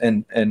colors.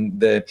 And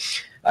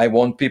I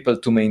want people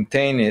to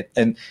maintain it.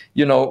 And,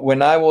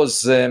 when I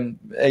was a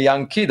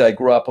young kid, I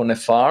grew up on a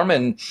farm,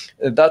 and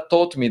that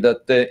taught me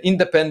that the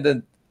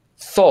independent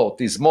thought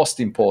is most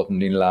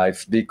important in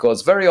life,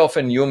 because very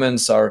often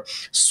humans are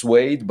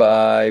swayed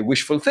by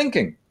wishful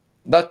thinking.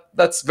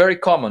 That's very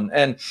common.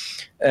 And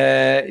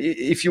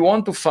if you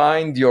want to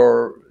find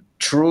your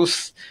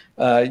truth,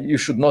 you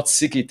should not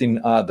seek it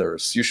in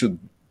others. You should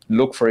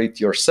look for it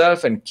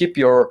yourself and keep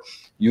your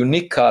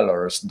unique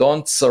colors.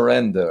 Don't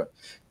surrender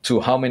to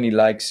how many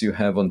likes you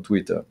have on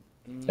Twitter.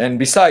 And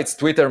besides,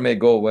 Twitter may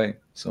go away.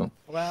 So.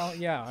 Well,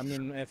 yeah. I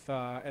mean, if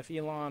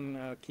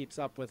Elon keeps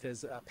up with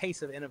his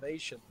pace of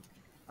innovation,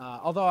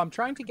 although I'm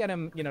trying to get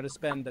him, to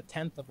spend a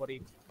tenth of what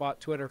he bought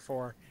Twitter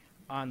for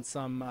on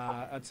some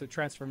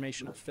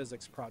transformational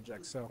physics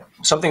projects. So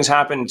something's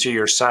happened to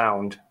your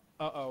sound.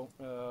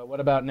 What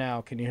about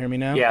now? Can you hear me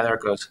now? Yeah, there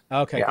it goes.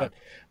 Okay, yeah.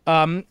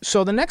 Good.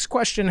 So the next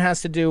question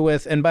has to do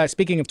with, and by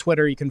speaking of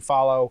Twitter, you can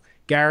follow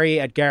Garry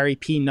at Garry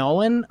P.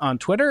 Nolan on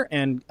Twitter,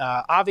 and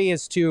Avi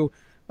is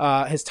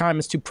his time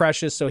is too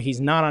precious, so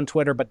he's not on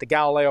Twitter, but the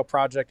Galileo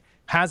Project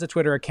has a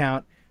Twitter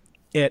account.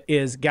 It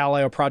is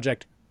Galileo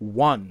Project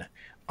 1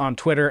 on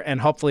Twitter,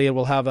 and hopefully it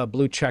will have a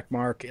blue check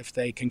mark if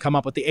they can come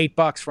up with the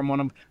 $8 from one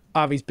of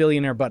Avi's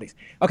billionaire buddies.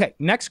 Okay,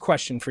 next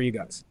question for you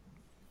guys.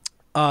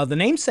 The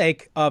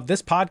namesake of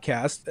this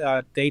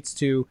podcast dates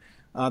to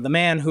the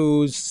man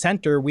whose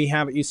center we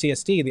have at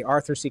UCSD, the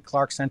Arthur C.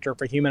 Clarke Center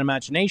for Human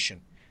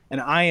Imagination. And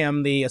I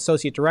am the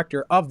associate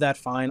director of that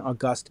fine,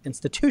 august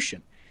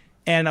institution.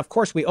 And of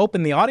course, we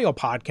open the audio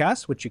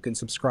podcast, which you can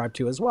subscribe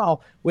to as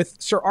well,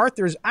 with Sir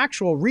Arthur's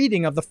actual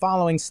reading of the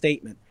following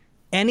statement.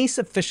 Any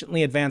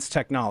sufficiently advanced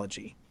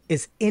technology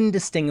is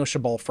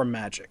indistinguishable from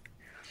magic.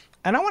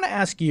 And I want to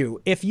ask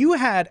you, if you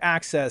had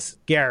access,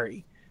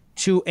 Garry,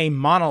 to a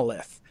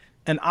monolith,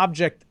 an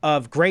object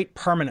of great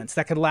permanence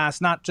that could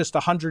last not just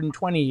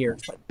 120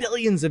 years, but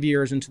billions of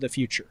years into the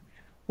future,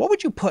 what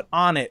would you put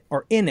on it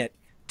or in it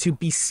to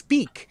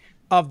bespeak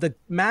of the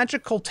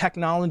magical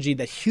technology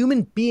that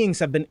human beings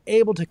have been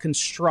able to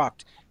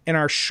construct in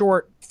our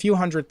short few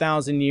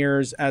 100,000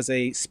 years as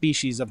a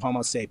species of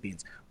Homo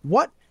sapiens?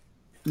 What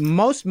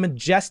most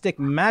majestic,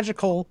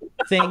 magical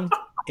thing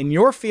in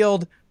your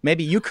field,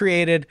 maybe you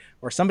created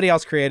or somebody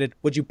else created,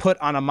 would you put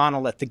on a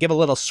monolith to give a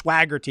little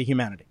swagger to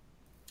humanity?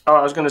 Oh,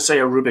 I was going to say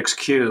a Rubik's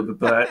Cube,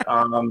 but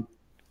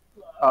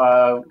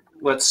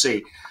let's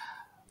see.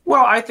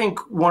 Well, I think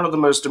one of the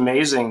most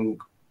amazing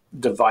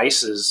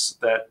devices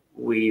that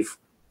we've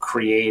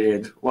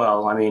created,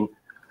 well, I mean,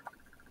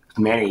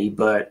 many,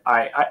 but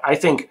I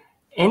think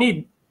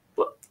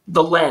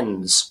the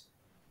lens,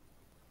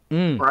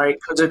 right?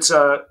 Because it's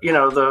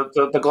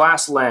the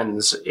glass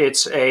lens.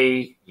 It's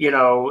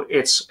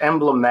it's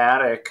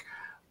emblematic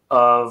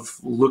of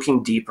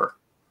looking deeper,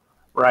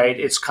 right?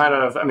 It's kind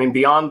of,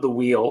 beyond the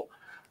wheel.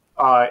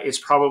 It's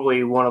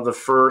probably one of the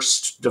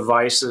first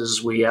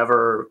devices we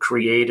ever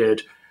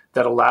created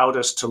that allowed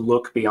us to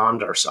look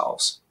beyond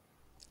ourselves.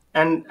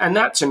 And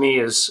that to me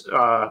is,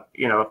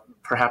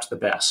 perhaps the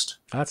best.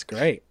 That's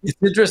great. It's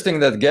interesting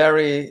that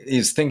Garry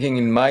is thinking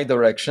in my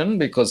direction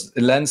because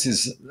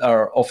lenses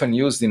are often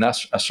used in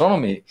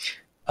astronomy.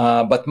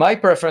 But my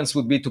preference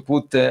would be to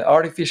put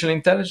artificial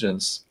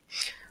intelligence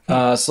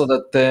so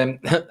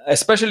that,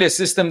 especially a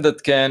system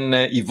that can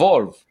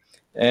evolve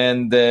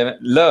and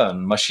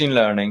learn, machine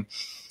learning,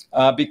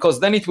 because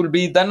then it will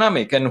be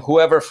dynamic and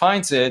whoever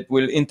finds it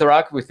will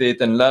interact with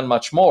it and learn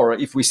much more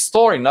if we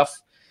store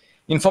enough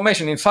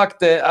information. In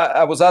fact,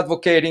 I was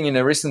advocating in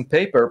a recent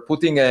paper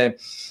putting a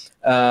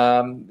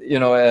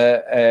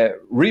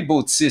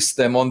reboot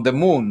system on the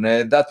moon.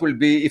 That will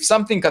be, if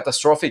something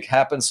catastrophic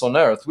happens on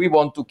Earth, we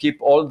want to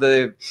keep all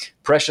the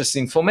precious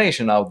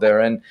information out there.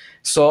 And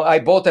so I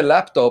bought a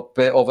laptop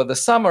over the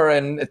summer,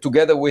 and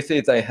together with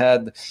it, I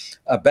had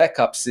a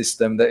backup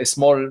system, a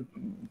small,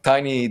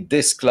 tiny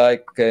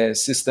disk-like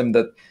system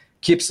that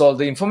keeps all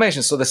the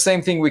information. So the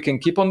same thing we can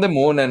keep on the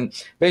moon and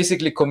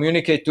basically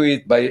communicate to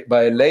it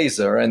by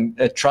laser and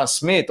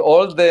transmit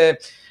all the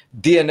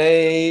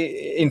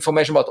DNA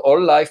information about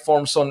all life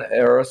forms on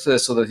Earth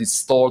so that it's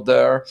stored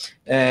there,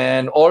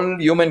 and all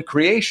human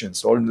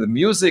creations, all the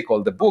music,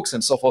 all the books,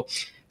 and so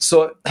forth.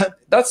 So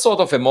that's sort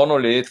of a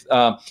monolith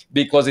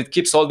because it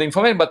keeps all the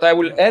information. But I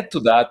will add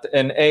to that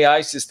an AI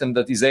system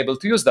that is able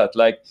to use that.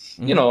 Like,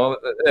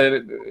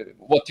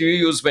 what you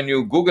use when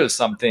you Google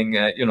something,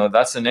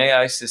 that's an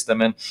AI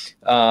system. And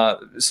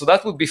so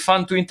that would be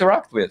fun to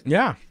interact with.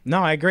 Yeah,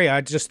 no, I agree.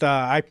 I just,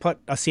 I put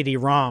a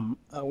CD-ROM,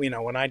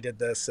 when I did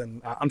this.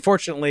 And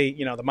unfortunately,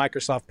 the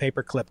Microsoft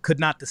paperclip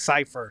could not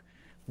decipher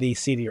the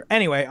CD.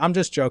 Anyway, I'm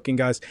just joking,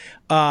 guys.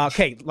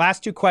 Okay,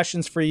 last two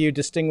questions for you,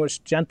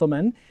 distinguished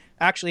gentlemen,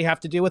 actually have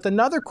to do with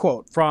another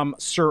quote from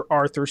Sir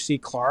Arthur C.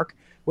 Clarke,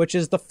 which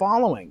is the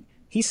following.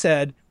 He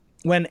said,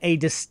 when a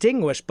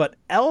distinguished but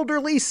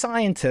elderly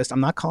scientist, I'm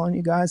not calling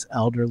you guys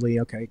elderly,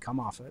 okay, come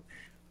off it.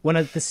 When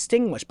a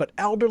distinguished but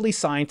elderly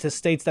scientist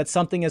states that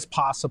something is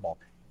possible,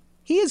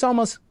 he is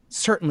almost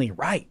certainly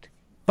right.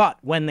 But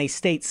when they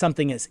state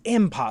something is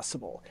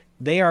impossible,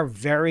 they are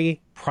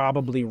very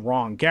probably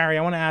wrong. Garry,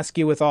 I want to ask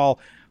you with all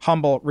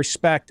humble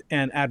respect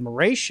and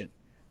admiration,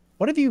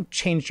 what have you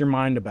changed your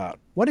mind about?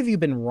 What have you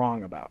been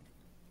wrong about?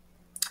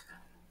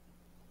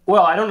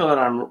 Well, I don't know that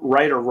I'm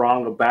right or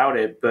wrong about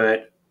it,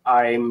 but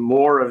I'm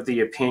more of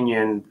the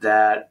opinion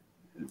that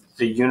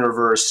the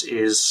universe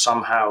is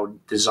somehow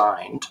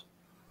designed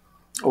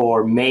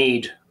or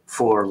made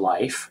for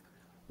life.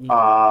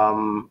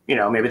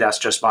 Maybe that's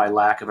just my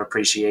lack of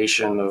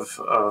appreciation of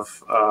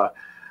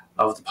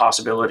the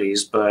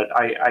possibilities, but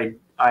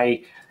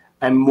I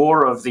am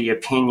more of the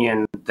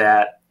opinion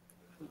that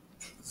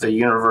the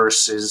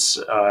universe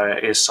is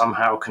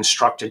somehow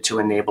constructed to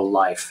enable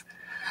life.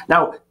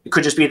 Now, it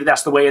could just be that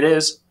that's the way it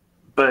is,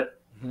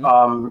 but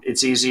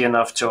it's easy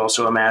enough to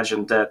also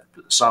imagine that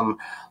some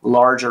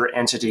larger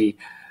entity,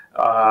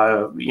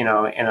 in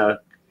a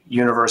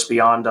universe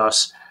beyond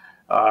us,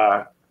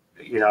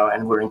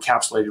 and we're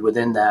encapsulated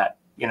within that,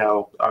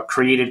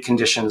 created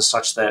conditions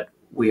such that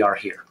we are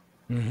here.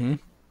 Mm-hmm.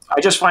 I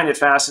just find it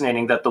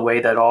fascinating that the way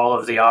that all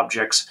of the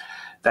objects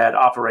that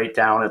operate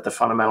down at the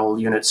fundamental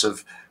units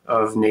of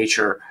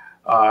nature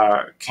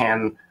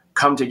can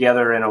come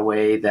together in a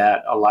way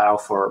that allow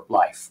for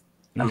life.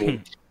 I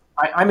mean,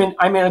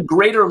 I'm in a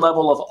greater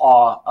level of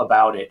awe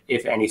about it,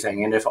 if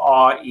anything. And if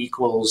awe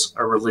equals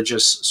a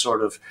religious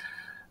sort of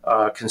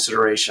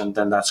consideration,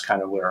 then that's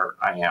kind of where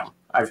I am.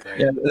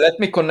 Let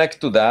me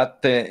connect to that.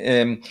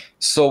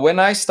 So when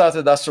I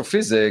started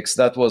astrophysics,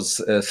 that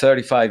was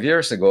 35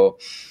 years ago,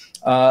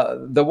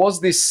 there was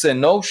this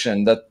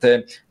notion that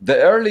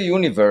the early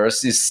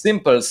universe is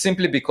simple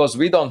simply because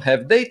we don't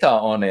have data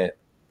on it.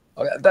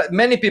 That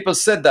many people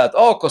said that,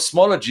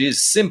 cosmology is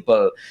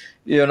simple,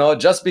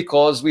 just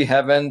because we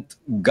haven't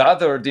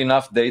gathered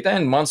enough data.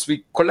 And once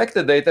we collect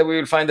the data, we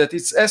will find that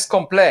it's as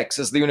complex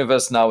as the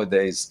universe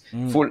nowadays.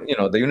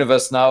 The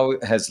universe now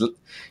has,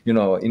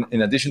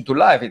 in addition to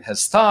life, it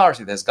has stars,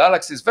 it has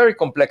galaxies, very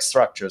complex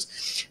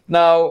structures.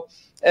 Now,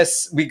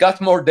 as we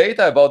got more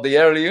data about the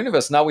early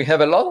universe, now we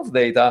have a lot of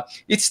data,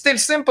 it's still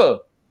simple.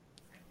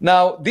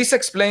 Now, this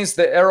explains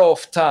the era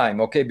of time,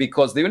 okay,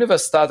 because the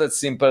universe started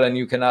simple and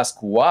you can ask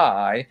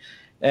why.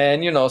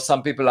 And,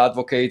 some people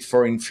advocate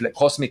for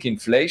cosmic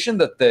inflation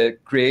that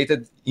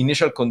created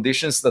initial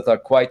conditions that are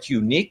quite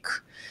unique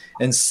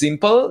and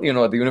simple. The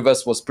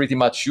universe was pretty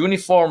much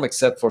uniform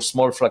except for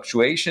small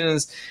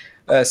fluctuations.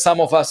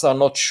 Some of us are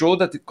not sure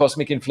that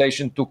cosmic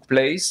inflation took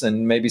place,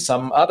 and maybe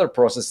some other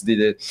process did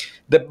it.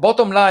 The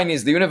bottom line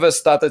is the universe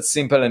started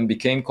simple and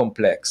became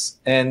complex.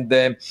 And,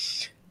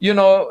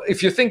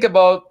 if you think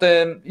about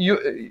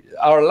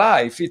our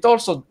life, it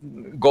also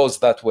goes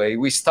that way.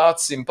 We start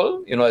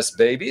simple, as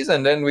babies,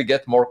 and then we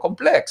get more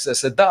complex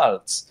as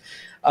adults.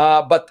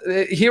 But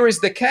here is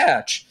the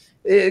catch.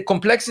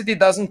 Complexity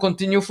doesn't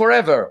continue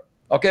forever.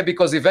 Okay,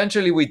 because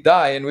eventually we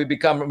die and we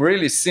become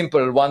really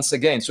simple once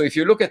again. So if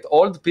you look at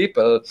old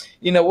people,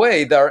 in a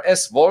way, they are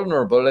as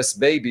vulnerable as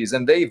babies,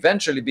 and they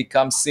eventually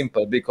become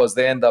simple because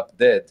they end up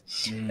dead.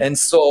 And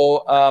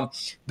so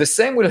the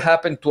same will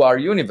happen to our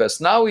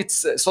universe. Now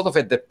it's sort of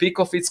at the peak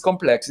of its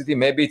complexity.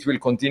 Maybe it will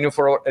continue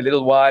for a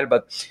little while,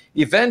 but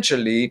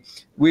eventually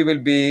we will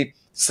be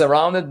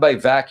surrounded by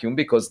vacuum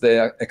because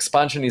the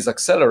expansion is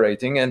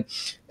accelerating, and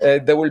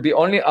there will be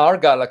only our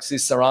galaxy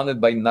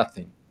surrounded by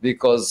nothing,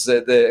 because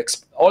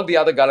all the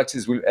other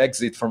galaxies will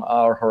exit from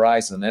our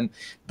horizon. And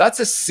that's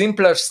a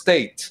simpler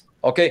state,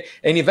 okay?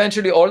 And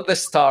eventually all the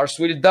stars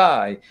will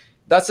die.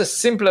 That's a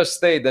simpler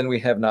state than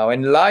we have now,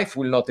 and life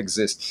will not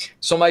exist.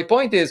 So my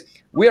point is,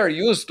 we are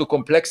used to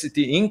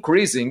complexity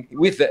increasing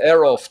with the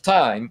arrow of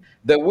time.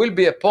 There will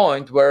be a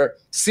point where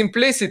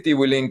simplicity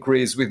will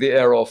increase with the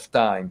arrow of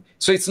time.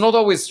 So it's not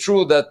always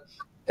true that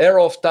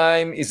arrow of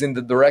time is in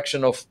the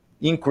direction of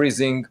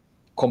increasing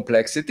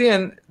complexity,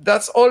 and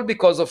that's all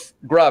because of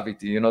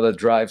gravity, that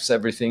drives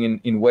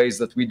everything in ways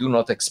that we do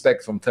not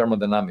expect from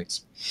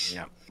thermodynamics.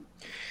 Yeah.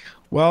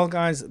 Well,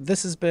 guys,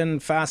 this has been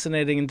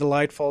fascinating and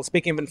delightful.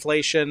 Speaking of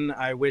inflation,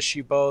 I wish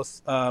you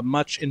both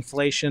much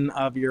inflation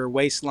of your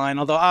waistline.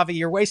 Although, Avi,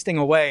 you're wasting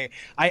away.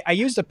 I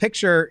used a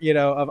picture,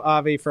 of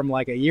Avi from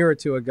like a year or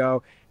two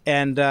ago,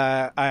 and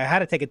I had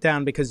to take it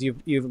down because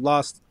you've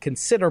lost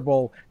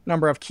considerable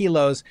number of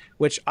kilos,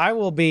 which I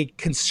will be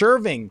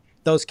conserving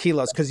those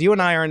kilos, because you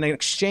and I are in an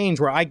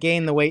exchange where I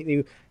gain the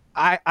weight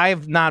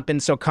I've not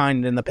been so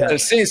kind in the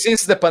past.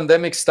 Since the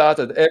pandemic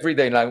started, every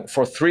day, like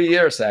for 3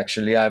 years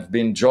actually, I've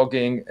been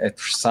jogging at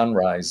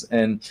sunrise,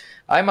 and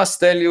I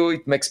must tell you,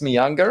 it makes me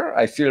younger.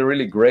 I feel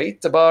really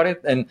great about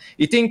it, and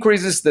it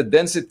increases the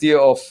density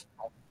of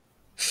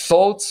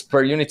thoughts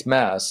per unit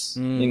mass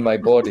in my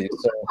body.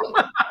 So.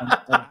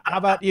 How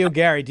about you,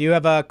 Garry? Do you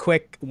have a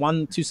quick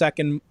 1-2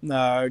 second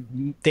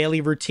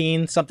daily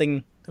routine,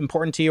 something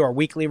important to you, or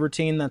weekly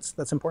routine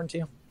that's important to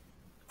you?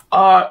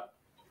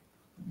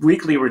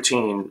 Weekly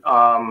routine.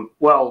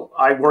 Well,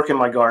 I work in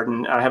my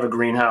garden. I have a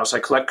greenhouse. I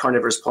collect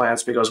carnivorous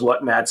plants because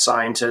what mad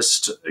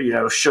scientist,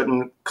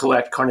 shouldn't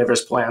collect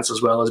carnivorous plants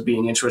as well as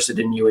being interested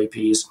in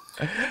UAPs?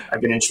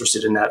 I've been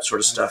interested in that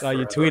sort of stuff. I saw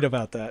you tweet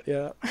about that.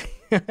 Yeah.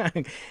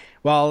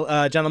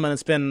 Well, gentlemen,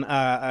 it's been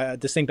a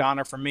distinct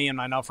honor for me,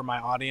 and I know for my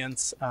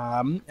audience.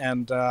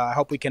 And I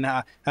hope we can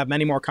have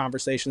many more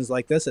conversations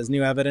like this as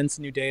new evidence,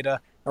 new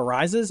data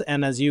arises,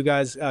 and as you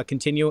guys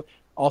continue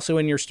also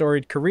in your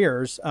storied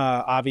careers.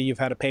 Avi, you've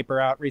had a paper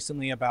out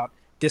recently about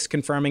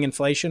disconfirming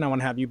inflation. I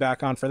want to have you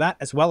back on for that,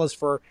 as well as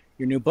for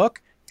your new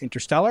book,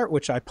 Interstellar,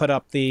 which I put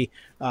up the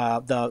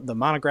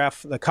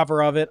monograph, the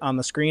cover of it on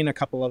the screen a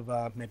couple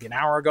of maybe an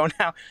hour ago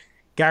now.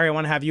 Garry, I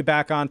want to have you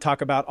back on,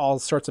 talk about all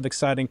sorts of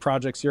exciting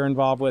projects you're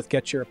involved with,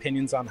 get your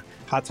opinions on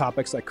hot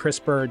topics like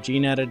CRISPR,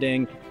 gene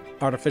editing,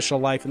 artificial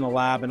life in the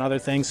lab, and other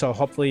things. So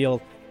hopefully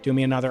you'll do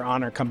me another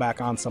honor, come back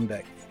on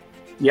someday.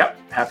 Yep,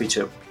 happy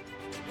to.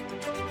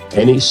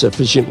 Any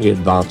sufficiently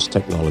advanced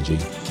technology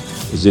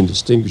is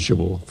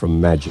indistinguishable from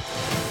magic.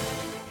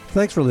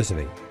 Thanks for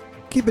listening.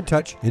 Keep in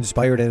touch,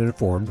 inspired and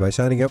informed by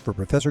signing up for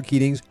Professor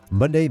Keating's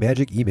Monday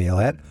Magic email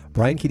at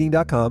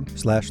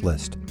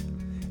briankeating.com/list.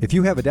 If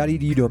you have a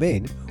 .edu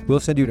domain, we'll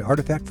send you an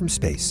artifact from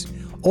space,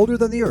 older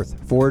than the Earth,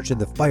 forged in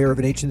the fire of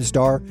an ancient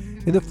star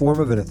in the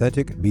form of an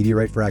authentic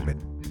meteorite fragment.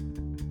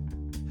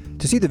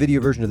 To see the video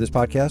version of this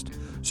podcast,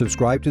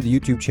 subscribe to the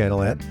YouTube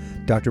channel at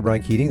Dr.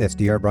 Brian Keating, that's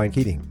Dr. Brian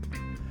Keating.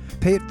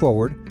 Pay it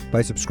forward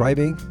by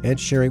subscribing and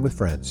sharing with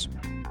friends.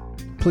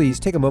 Please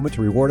take a moment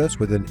to reward us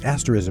with an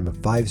asterism of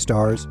 5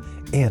 stars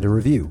and a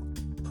review.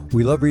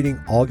 We love reading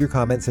all of your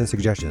comments and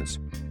suggestions.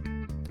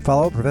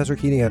 Follow Professor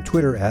Keating on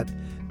Twitter at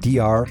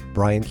Dr.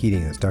 Brian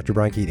Keating, that's Dr.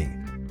 Brian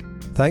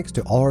Keating. Thanks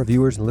to all our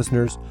viewers and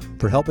listeners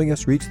for helping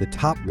us reach the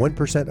top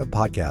 1% of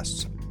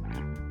podcasts.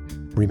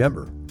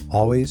 Remember,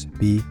 always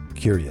be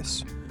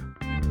curious.